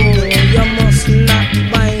 82. You must not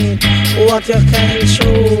bite what you can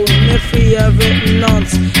show. Me favorite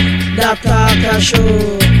nuts that I can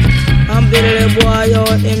show. And Billy boy, yo,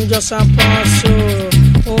 him just a pass through.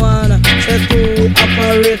 1, say 2,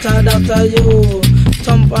 operator, that are you.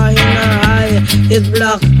 Thumper in her eye, it's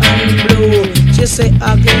black and blue. She say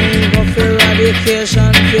again, go for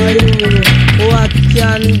radication for you. What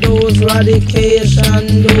can those radication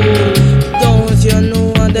do? Don't you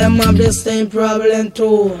know them have the same problem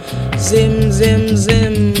too? Zim, zim,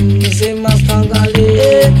 zim, zim a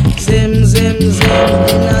stangali. Zim, zim, zim,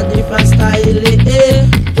 in a different style.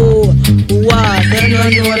 Oh, wow, them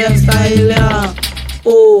don't know them style, yeah.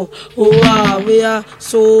 Oh, wow, we are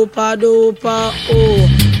super duper.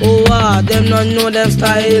 Oh, wow, them don't know them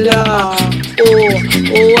style, yeah.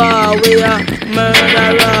 Oh, wow, we are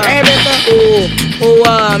murderer. Oh,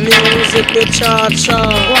 wow, music we cha-cha.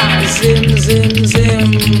 Zim, zim, zim,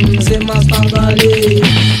 zim a stangali.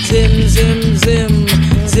 Zim, zim, zim,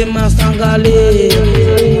 zim a stangali.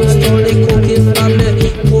 Stole the cookies from the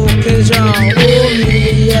cookie jar. Oh, me,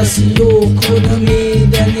 yes, you could me,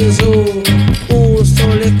 then is who. Oh,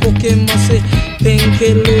 stole the cookie must say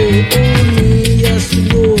Pinky Lou. Oh, me, yes,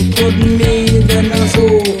 you could me, then is who.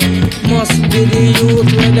 Must be the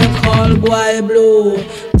youth when they call boy blue.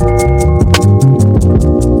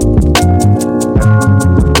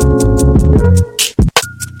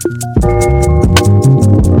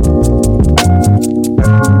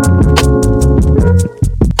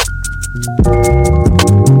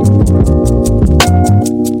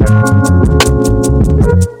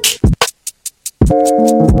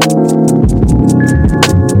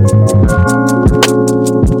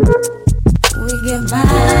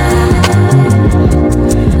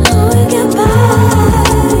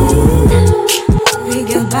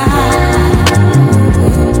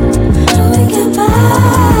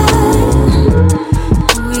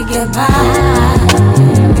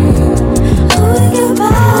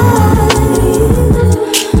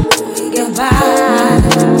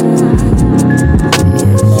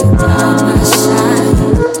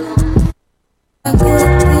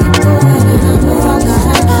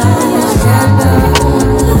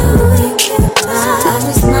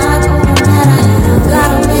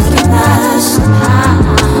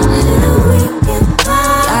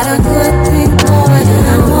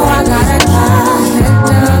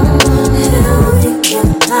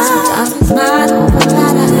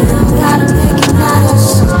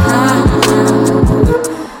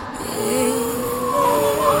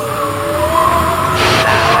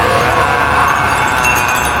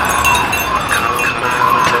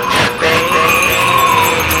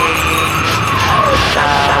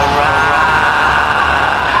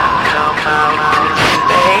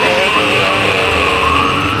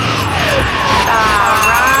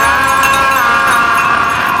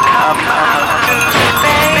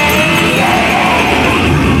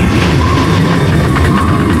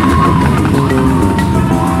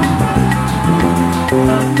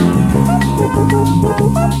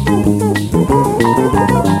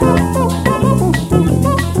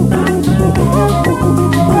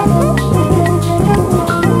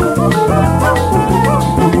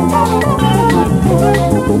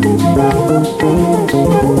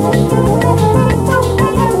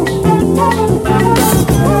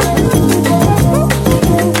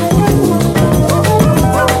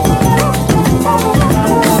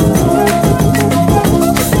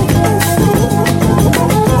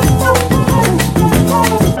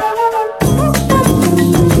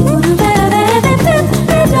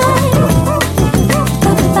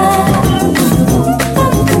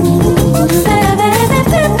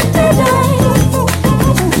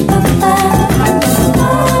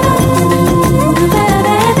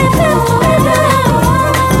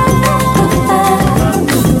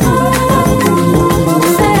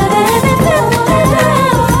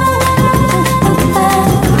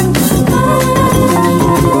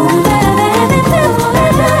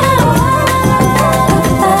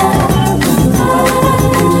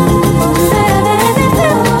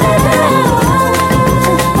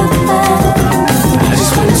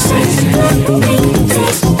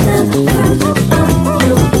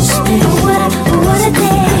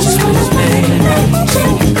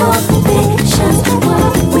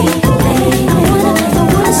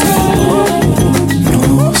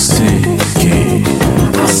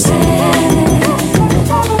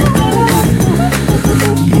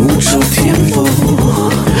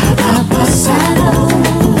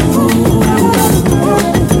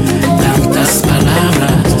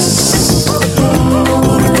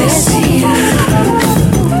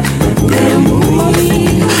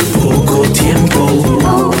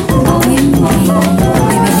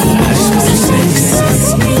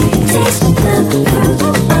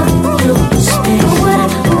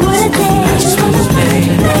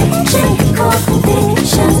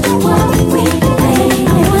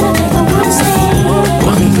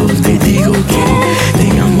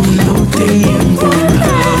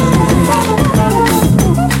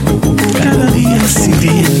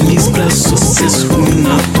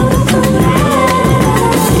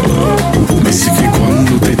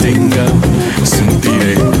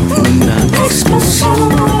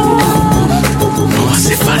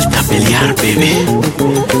 bailar, baby.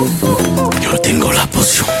 Yo tengo la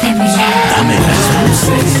poción. Dámela.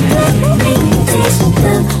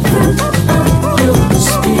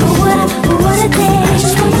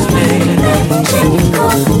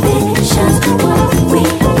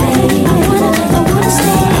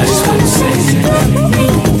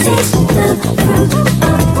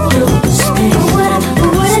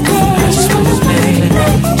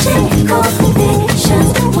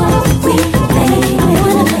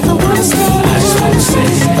 What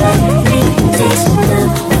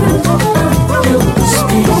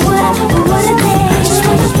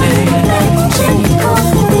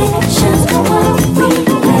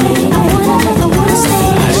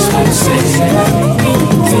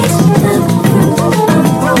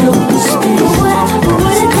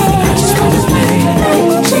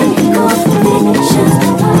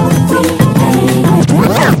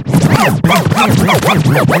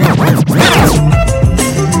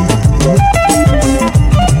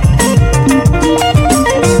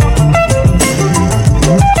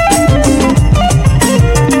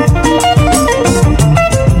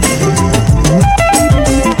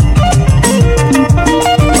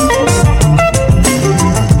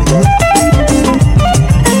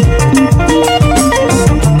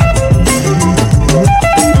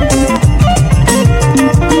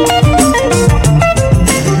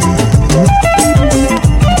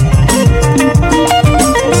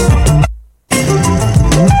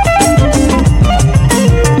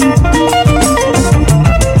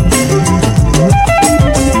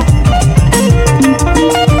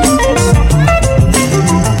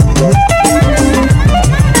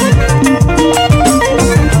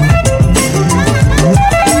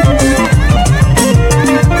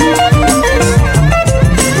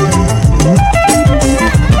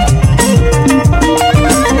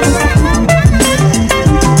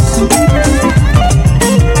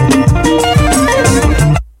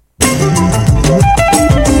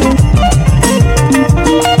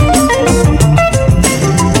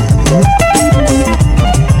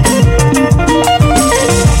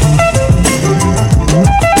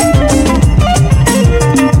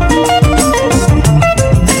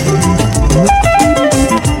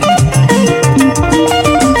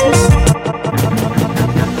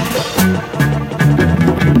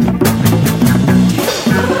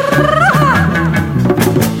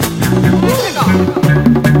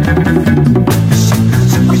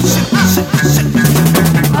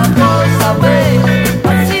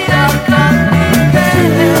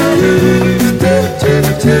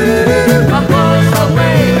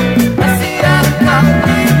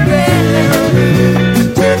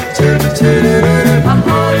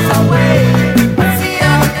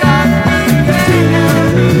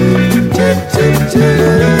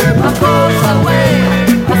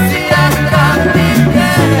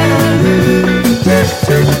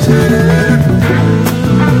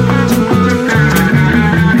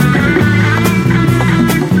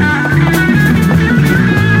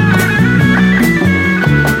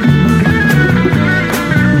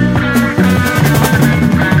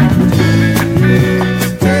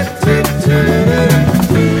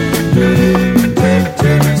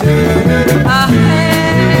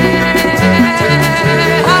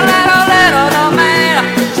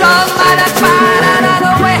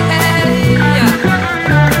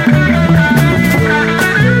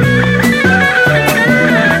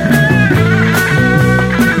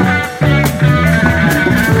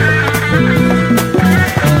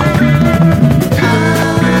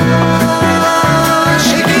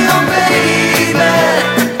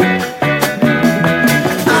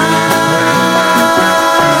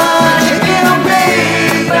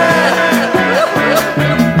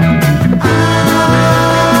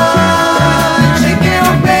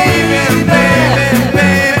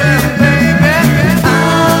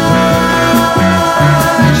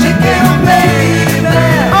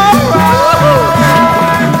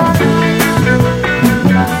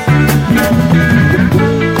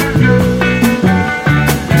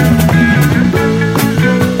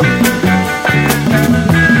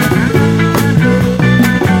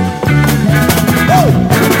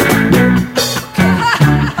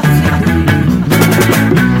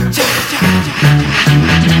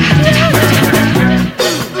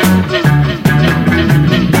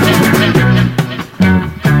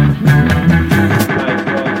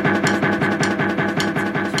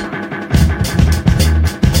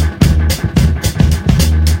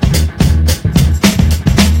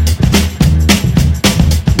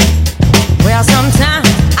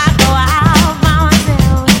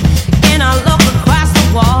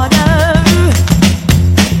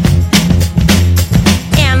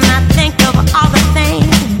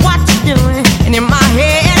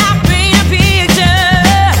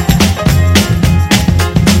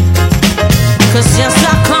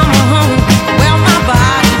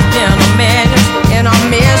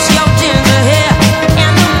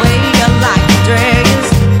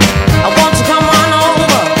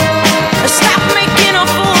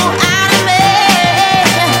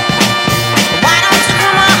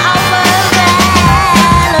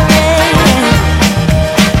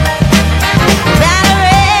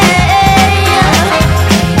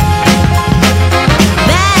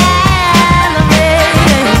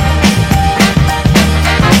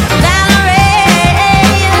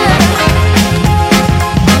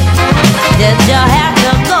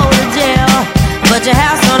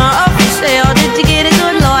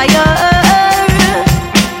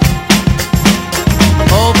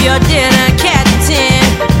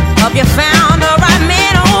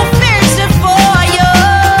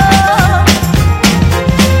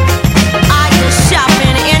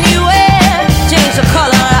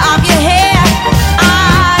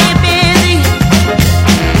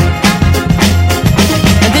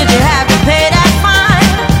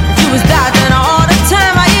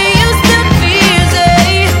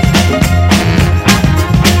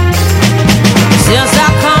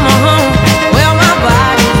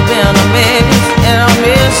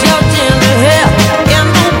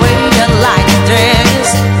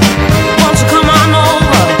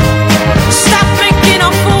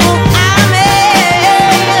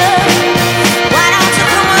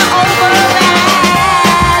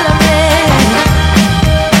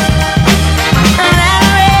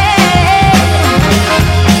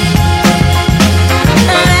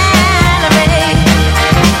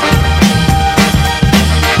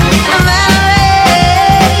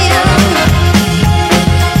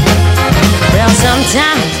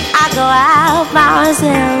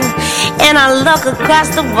and I look across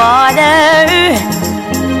the water,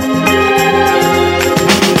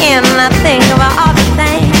 and I think about all the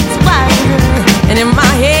things, and in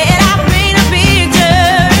my head I paint a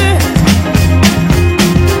picture.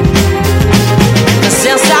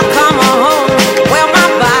 Since I come home, well, my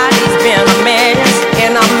body's been a mess,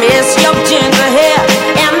 and I miss your ginger hair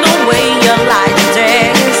and the way you like to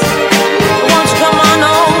dress. Won't you come on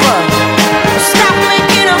over? Stop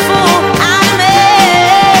making a fool out of me.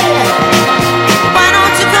 Why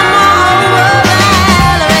don't you come on over,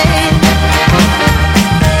 Valerie?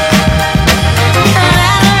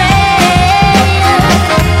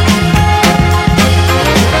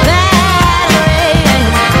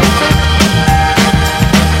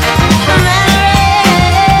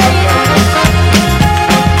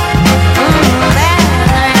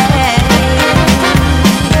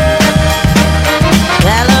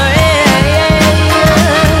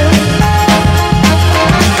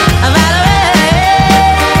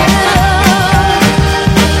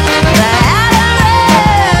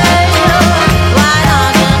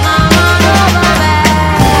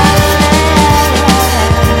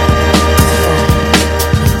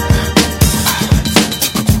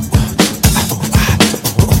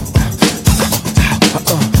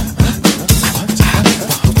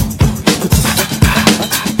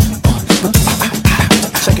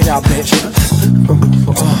 Check it out, bitch.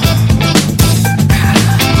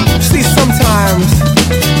 See, sometimes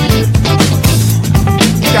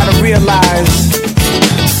you gotta realize.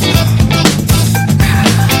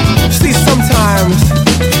 See, sometimes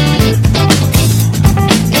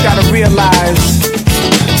you gotta realize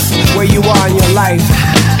where you are in your life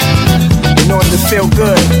in order to feel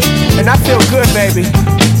good. And I feel good, baby.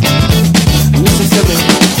 Listen to me.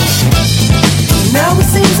 Now it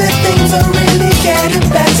seems that things are really getting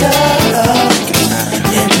better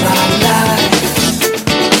in my life.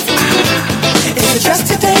 Is it just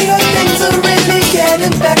today or things are really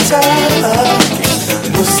getting better?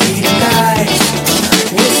 We'll see tonight.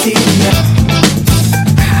 We'll see tonight.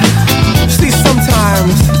 See,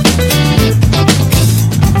 sometimes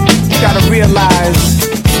you gotta realize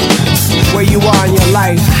where you are in your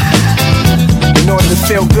life in order to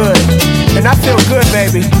feel good. And I feel good,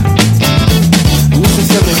 baby. Listen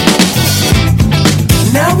to me.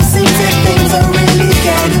 Now it seems that things are really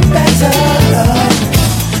getting better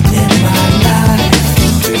in my life.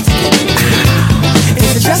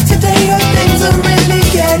 Is it just today or things are really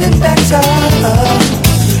getting better?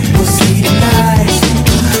 We'll see tonight.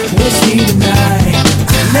 We'll see tonight.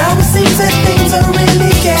 Now it seems that things are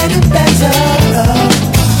really getting better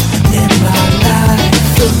in my life.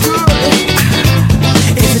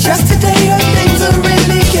 Is it just today or things are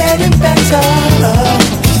really getting better?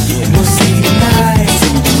 We'll see tonight.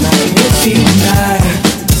 We'll see tonight.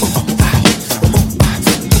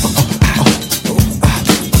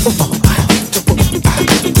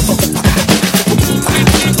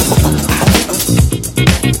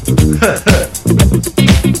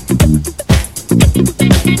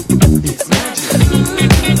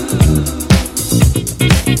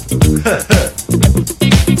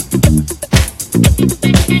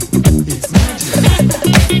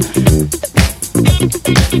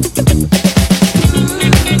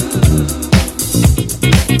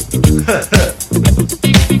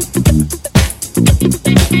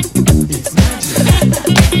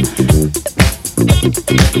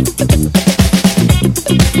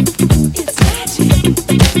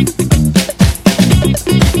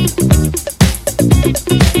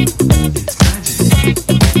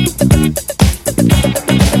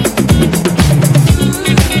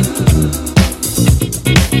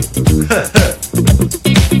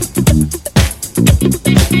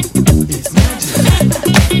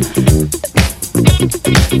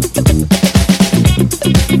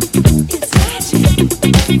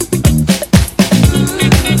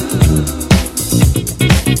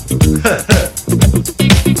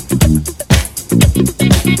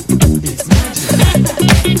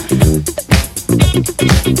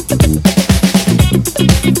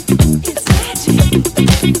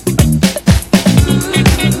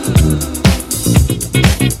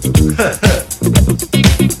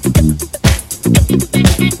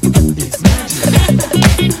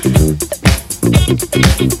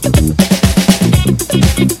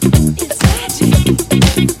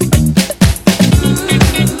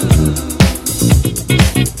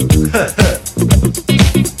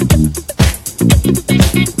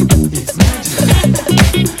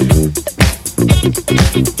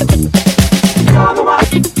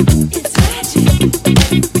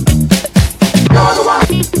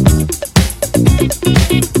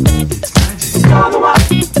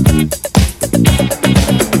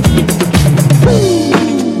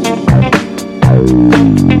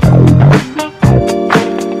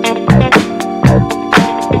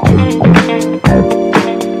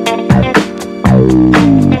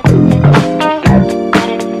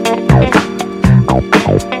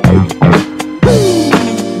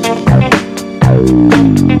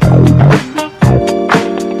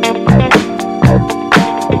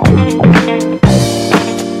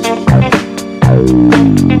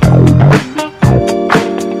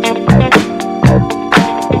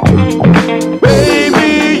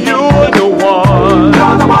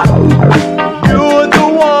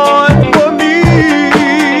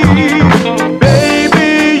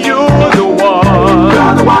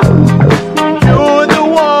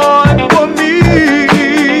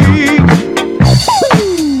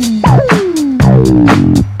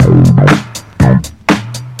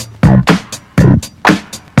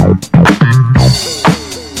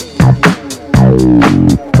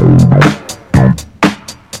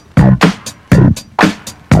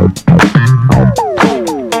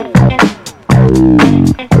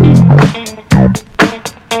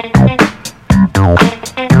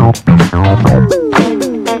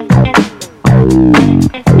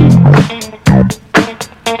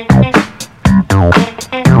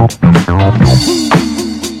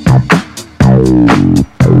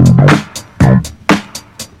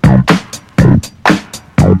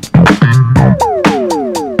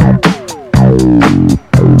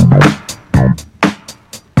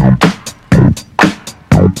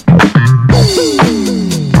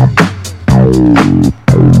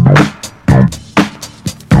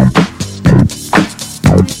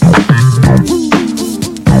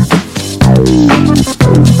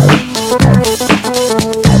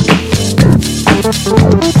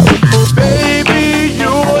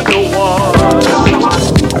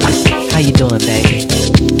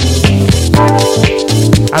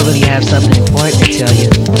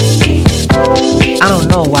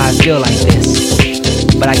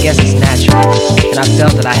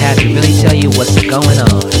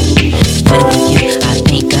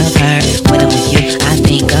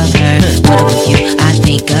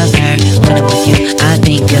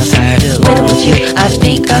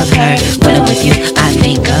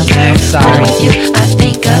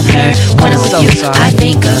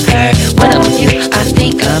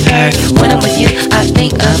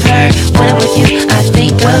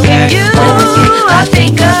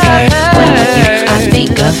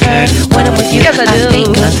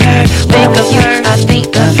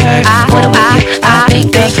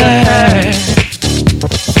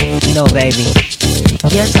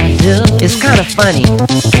 Funny,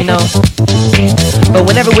 you know. But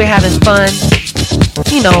whenever we're having fun,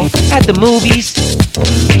 you know, at the movies,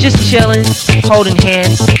 just chilling, holding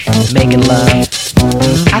hands, making love,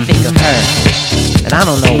 I think of her, and I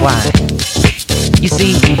don't know why. You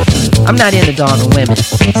see, I'm not into dogging women,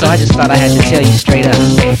 so I just thought I had to tell you straight up.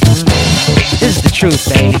 This is the truth,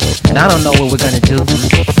 baby, and I don't know what we're gonna do,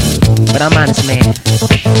 but I'm honest man,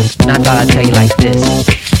 and I thought I'd tell you like this.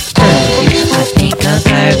 I think of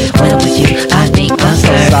her when I'm with you. I think of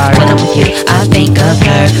her when I'm with you. I think of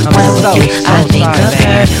her when I'm with you. I think of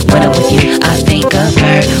her when I'm with you. I think of her when I'm with you. I think of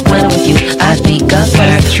her when I'm with you. I think of her when I'm with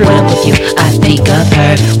you. I think of her when I'm with you. I think of her when I'm with you. I think of her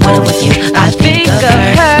when I'm with you. I think of her when I'm with you. I think of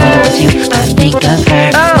her.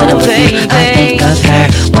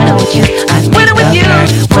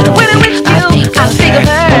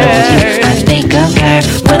 I think of her when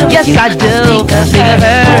I'm with you. Yes, I do. Think of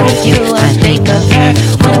her with you. I think of her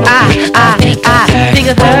when I'm with you. I think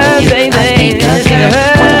of her, baby. I think of her,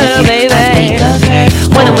 baby.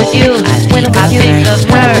 When I'm with you, when I'm with you,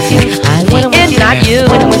 it's not you.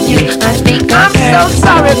 When I'm with you, I think I'm so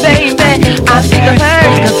sorry, baby. I think of her.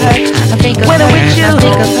 When I'm with you,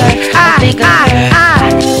 I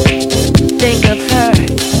think of her.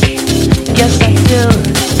 Yes, I do.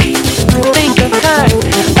 Think of her.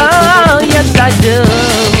 Oh, yes, I do.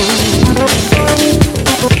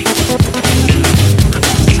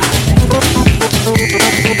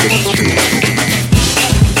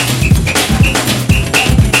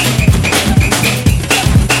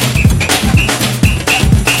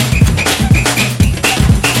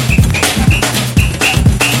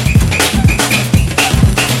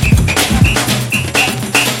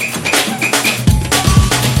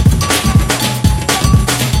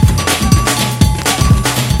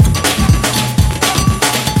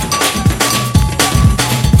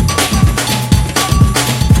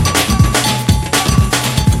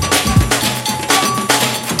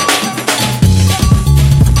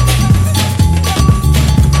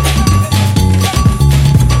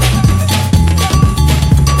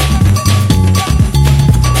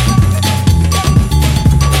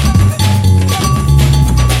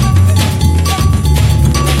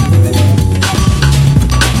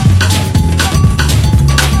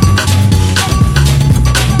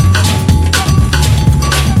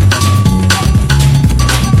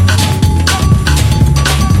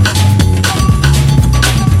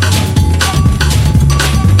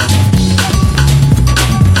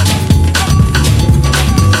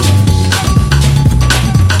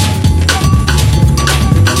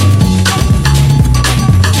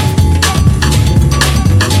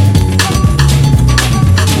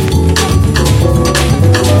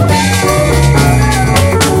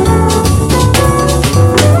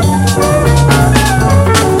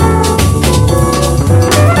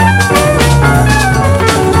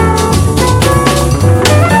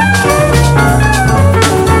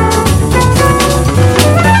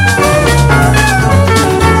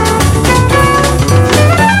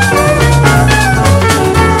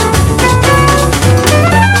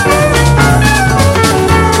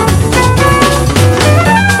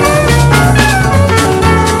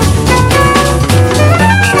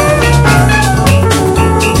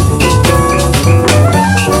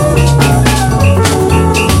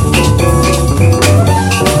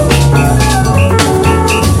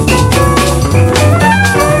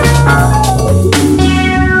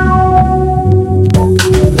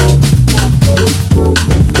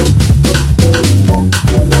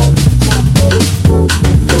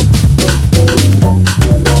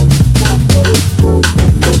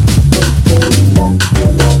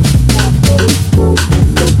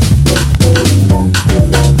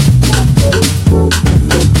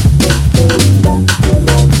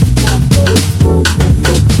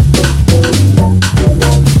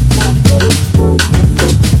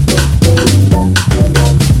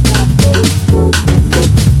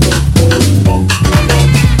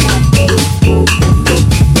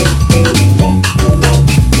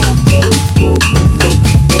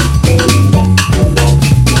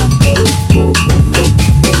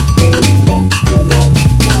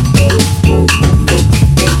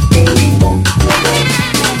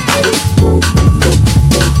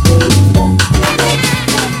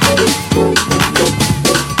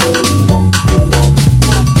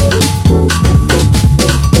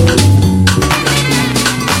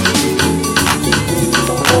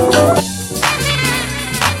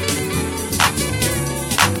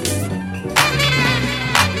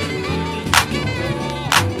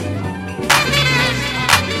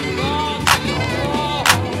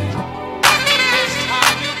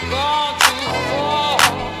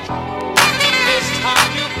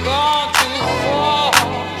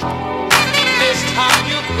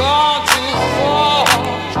 gone too far.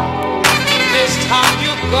 This time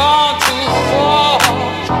you've gone too far.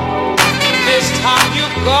 This time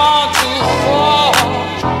you've gone too far.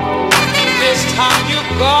 This time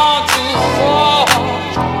you've gone too far.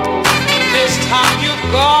 This time you've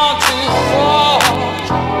gone too far.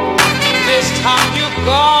 This time you've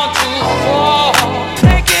gone too far.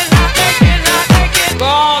 Take it now, take it now, take it.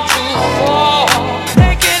 Gone too far.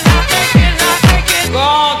 Take it now, take it now, take it.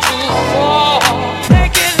 Gone too far.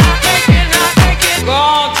 Take it now, take it now, take it.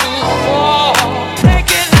 Gone too far.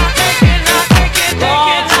 Take it now, take it now, take it.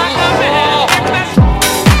 Gone too far.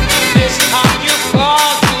 This time you've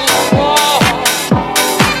gone too far.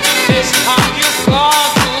 This time you've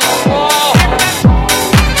gone too far.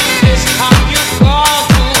 This time you've gone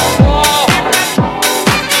too far.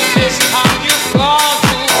 This time you've gone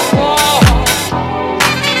too far.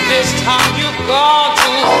 This time you've gone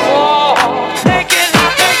too far. Take it now,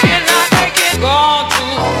 take it now, take it. Gone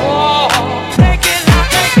too far. Take it now,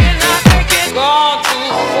 take it now, take it. Gone too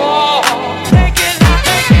far. Take it now,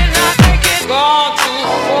 take it now, take it. Gone too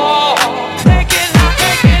far. Take it now,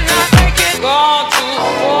 take it now, take it. Gone too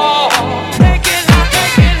far. Take it now,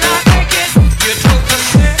 take it now, take it. You took a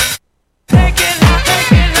sip. Take it now,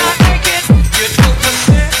 take it now, take it. You took a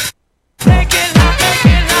sip. Take it now, take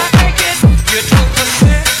it now, take it. You took a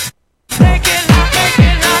sip. Take it now, take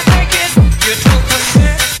it now, take it. You took a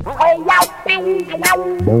sip.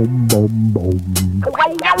 Boom, boom, boom. Boom,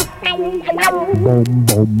 boom, boom. Boom, boom, boom. Boom,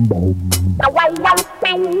 boom, boom.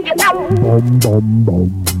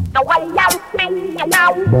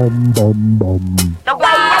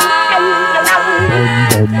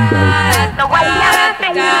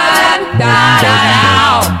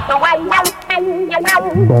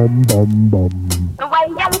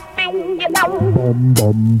 Boom,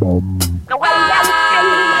 boom, boom.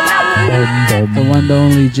 The one, the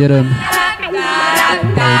only Jidam.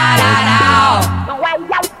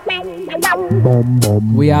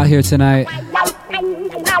 We out here tonight.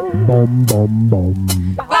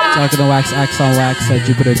 Talking to Wax X on Wax at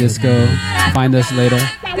Jupiter Disco. Find us later.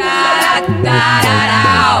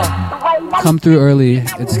 Come through early.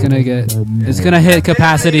 It's gonna hit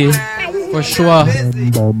capacity for sure.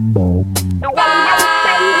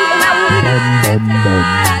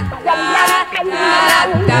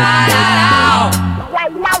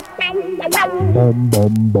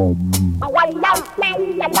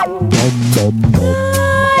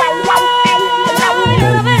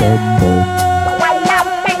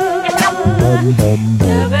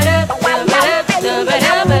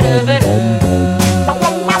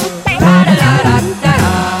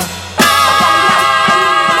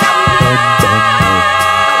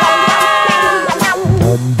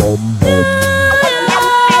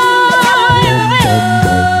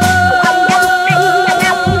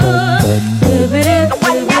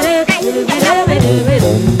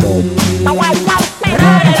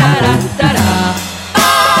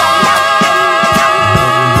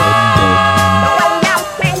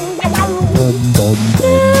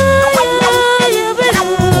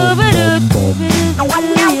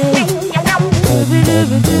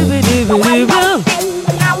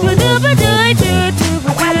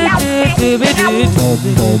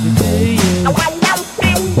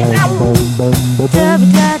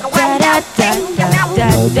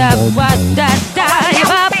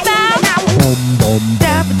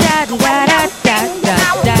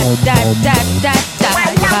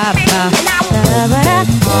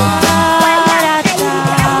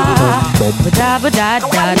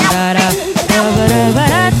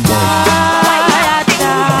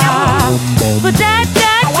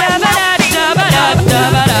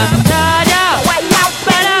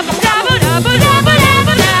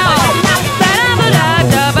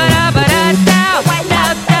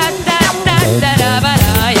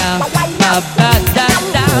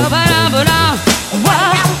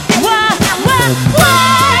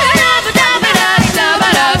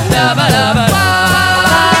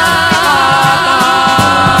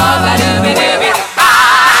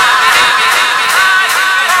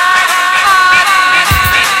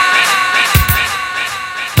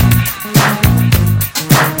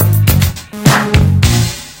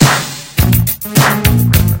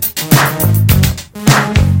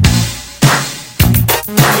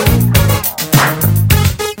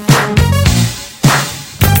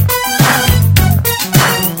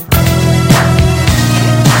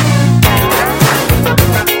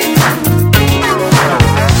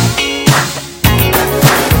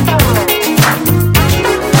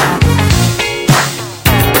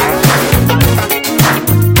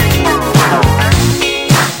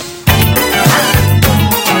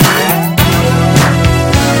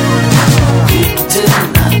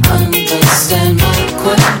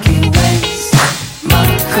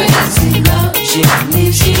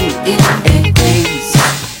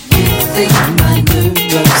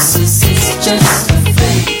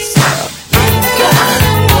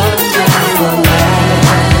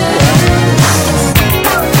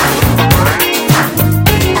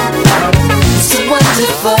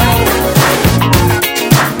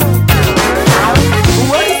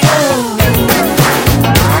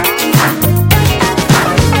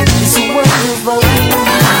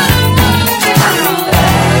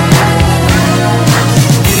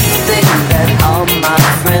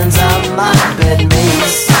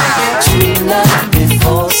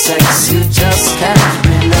 just can't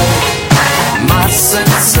relate. My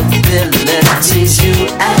sensibilities you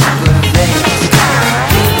aggravate.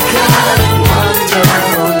 You got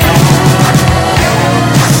wonderful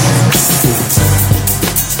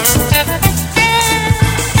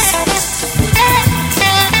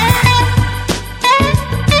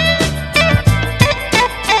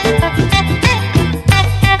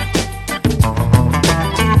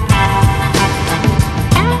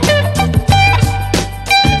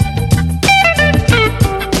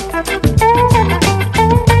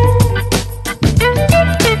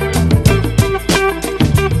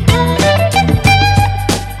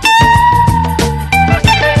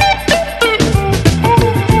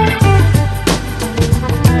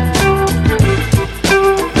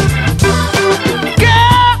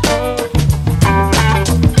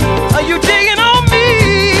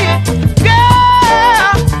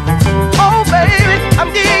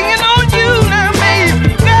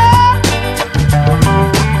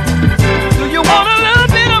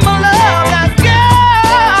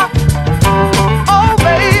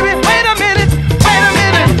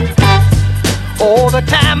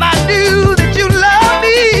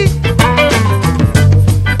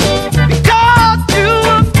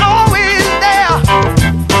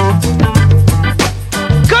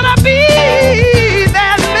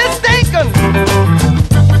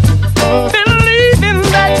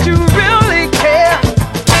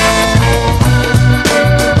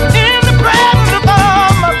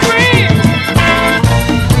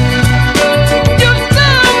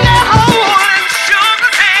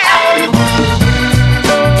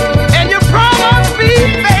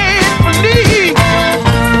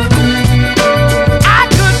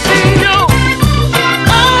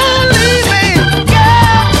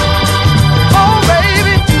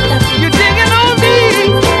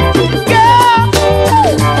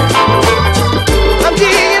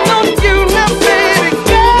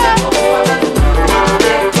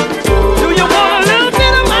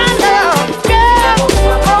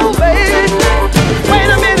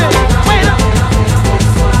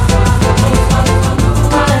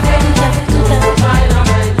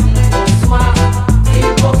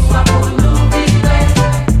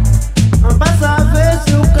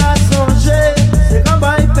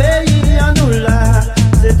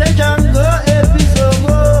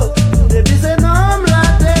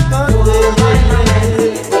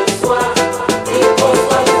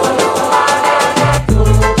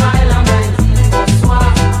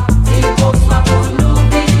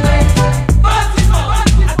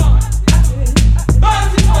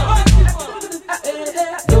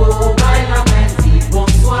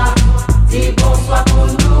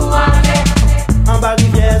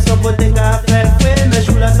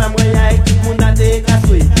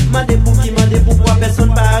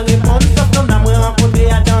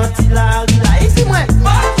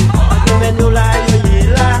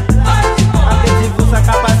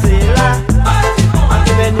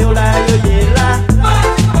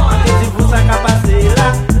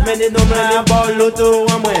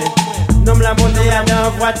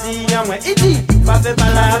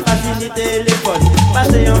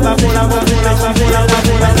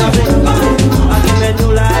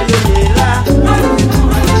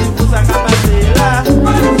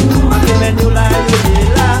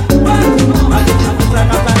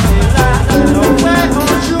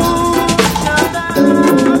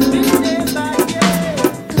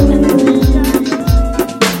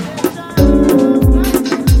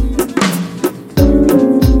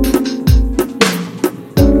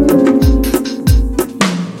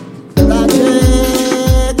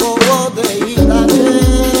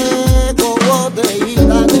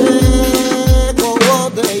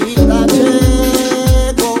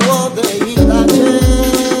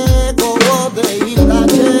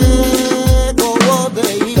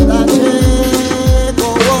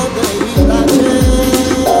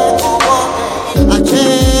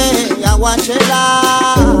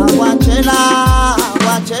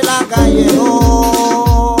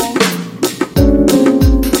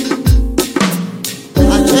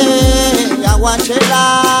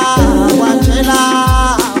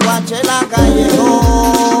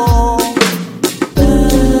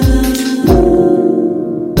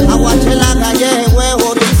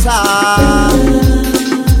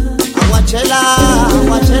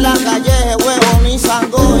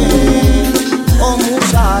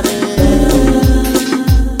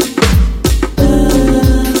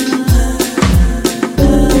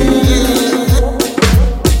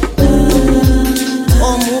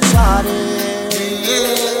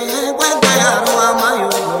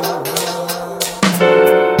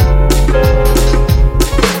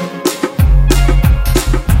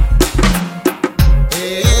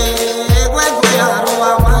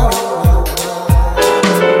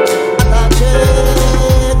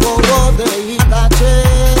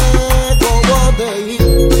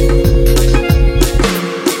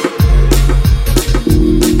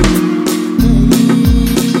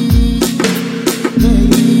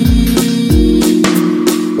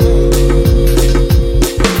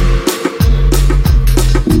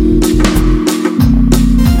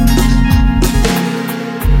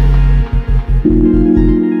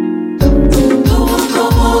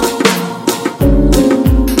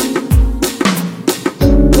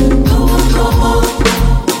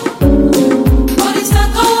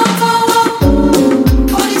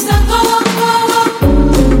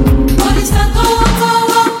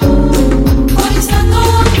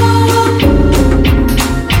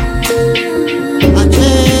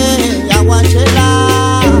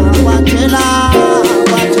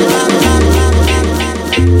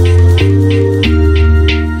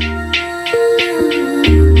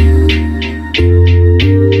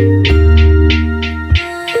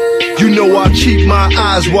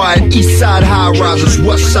eyes wide. East side high risers,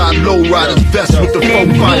 west side low riders. Vest with the foe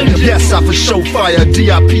fire. Yes, I for show fire.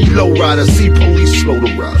 DIP low rider. See police slow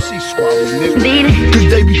to ride. See swallow nigga. Cause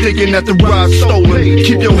they be thinking that the ride's stolen.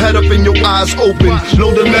 Keep your head up and your eyes open.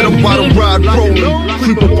 Load the letter while the ride rolling.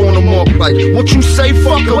 Creep up on them up like, what you say,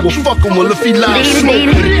 fucker? Well, fuck him. Well, if he lies,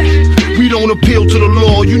 smoking. We don't appeal to the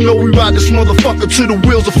law. You know we ride this motherfucker till the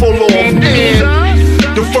wheels are full off. And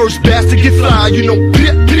the first bastard get fly. You know,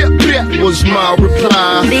 blip, blip, blip was my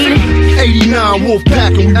reply. 89 wolf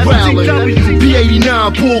pack and we rowlin'.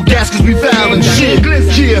 P89 pull gas cause we violent. Shit,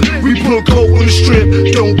 yeah, we put coke on the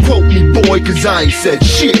strip. Don't quote me, boy, cause I ain't said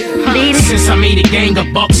shit. Since I made a gang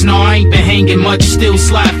of bucks, no, I ain't been hanging much. Still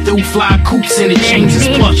slide through fly coops and the chains is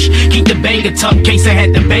plush. Keep the banger tucked, case I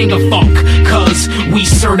had the banger fuck. Cause we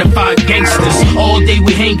certified gangsters. All day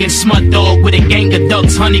we hanging smut dog with a gang of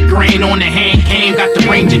ducks. 100 grand on the hand cam, got the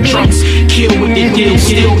range of trucks. Kill with the deal,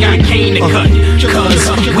 still got cane to cut. Cause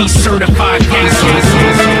we certified gangsters.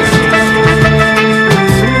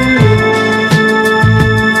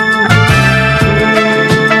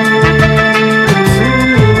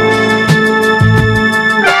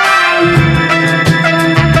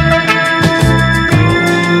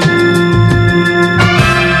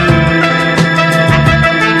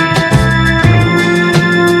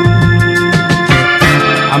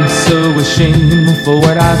 Ashamed for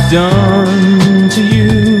what I've done to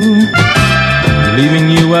you, leaving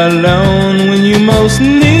you alone when you most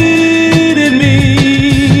needed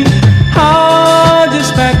me. I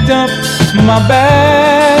just packed up my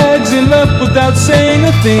bags and left without saying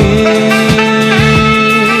a thing,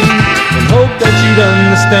 and hope that you'd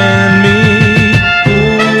understand me.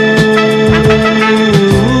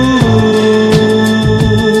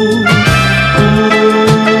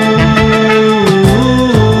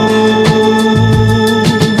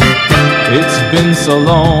 So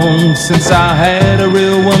long since I had a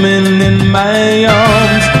real woman in my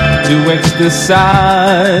arms to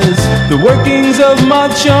exercise the workings of my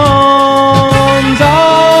charms.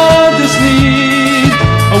 I just need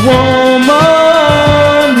a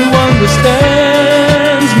woman who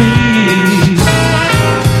understands me.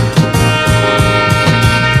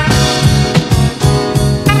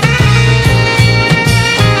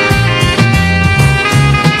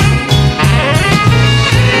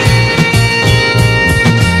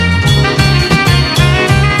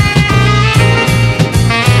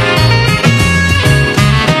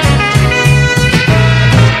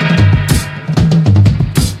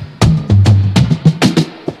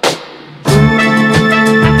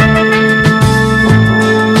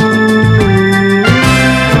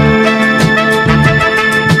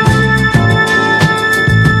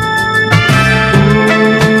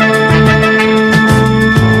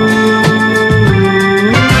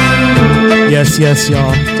 Yes,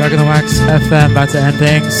 y'all. Dark in the Wax FM, about to end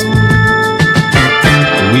things.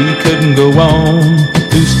 We couldn't go on,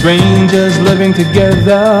 two strangers living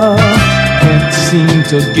together. Can't seem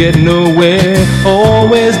to get nowhere,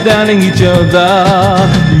 always downing each other.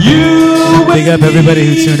 You big up everybody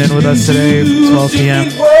who tuned in with us today, 12 p.m.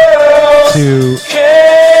 to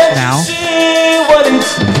now. See what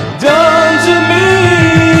it's done to me.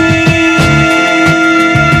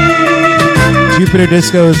 Jupiter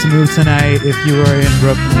Disco is to move tonight if you are in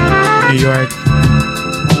Brooklyn, New York.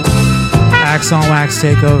 Axe on Wax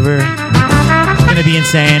takeover. It's gonna be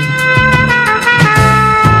insane.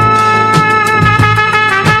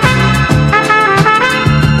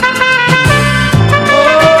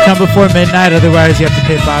 Come before midnight, otherwise you have to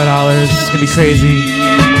pay $5. It's gonna be crazy.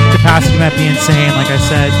 Capacity might be insane, like I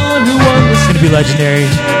said. It's gonna be legendary.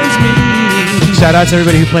 Shout out to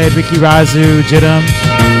everybody who played: Ricky Razu, Jidam,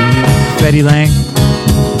 Betty Lang.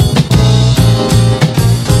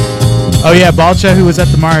 Oh yeah, Balcha, who was at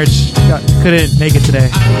the march, couldn't make it today.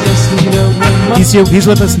 He's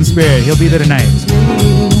with us in spirit. He'll be there tonight.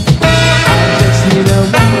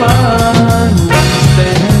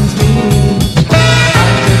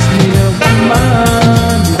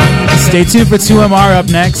 Stay tuned for 2MR up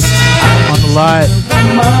next on the lot.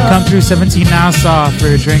 Come through 17 Nassau for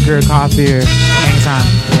a drink or a coffee or hang time.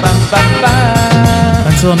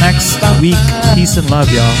 Until next week, peace and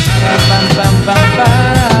love, y'all.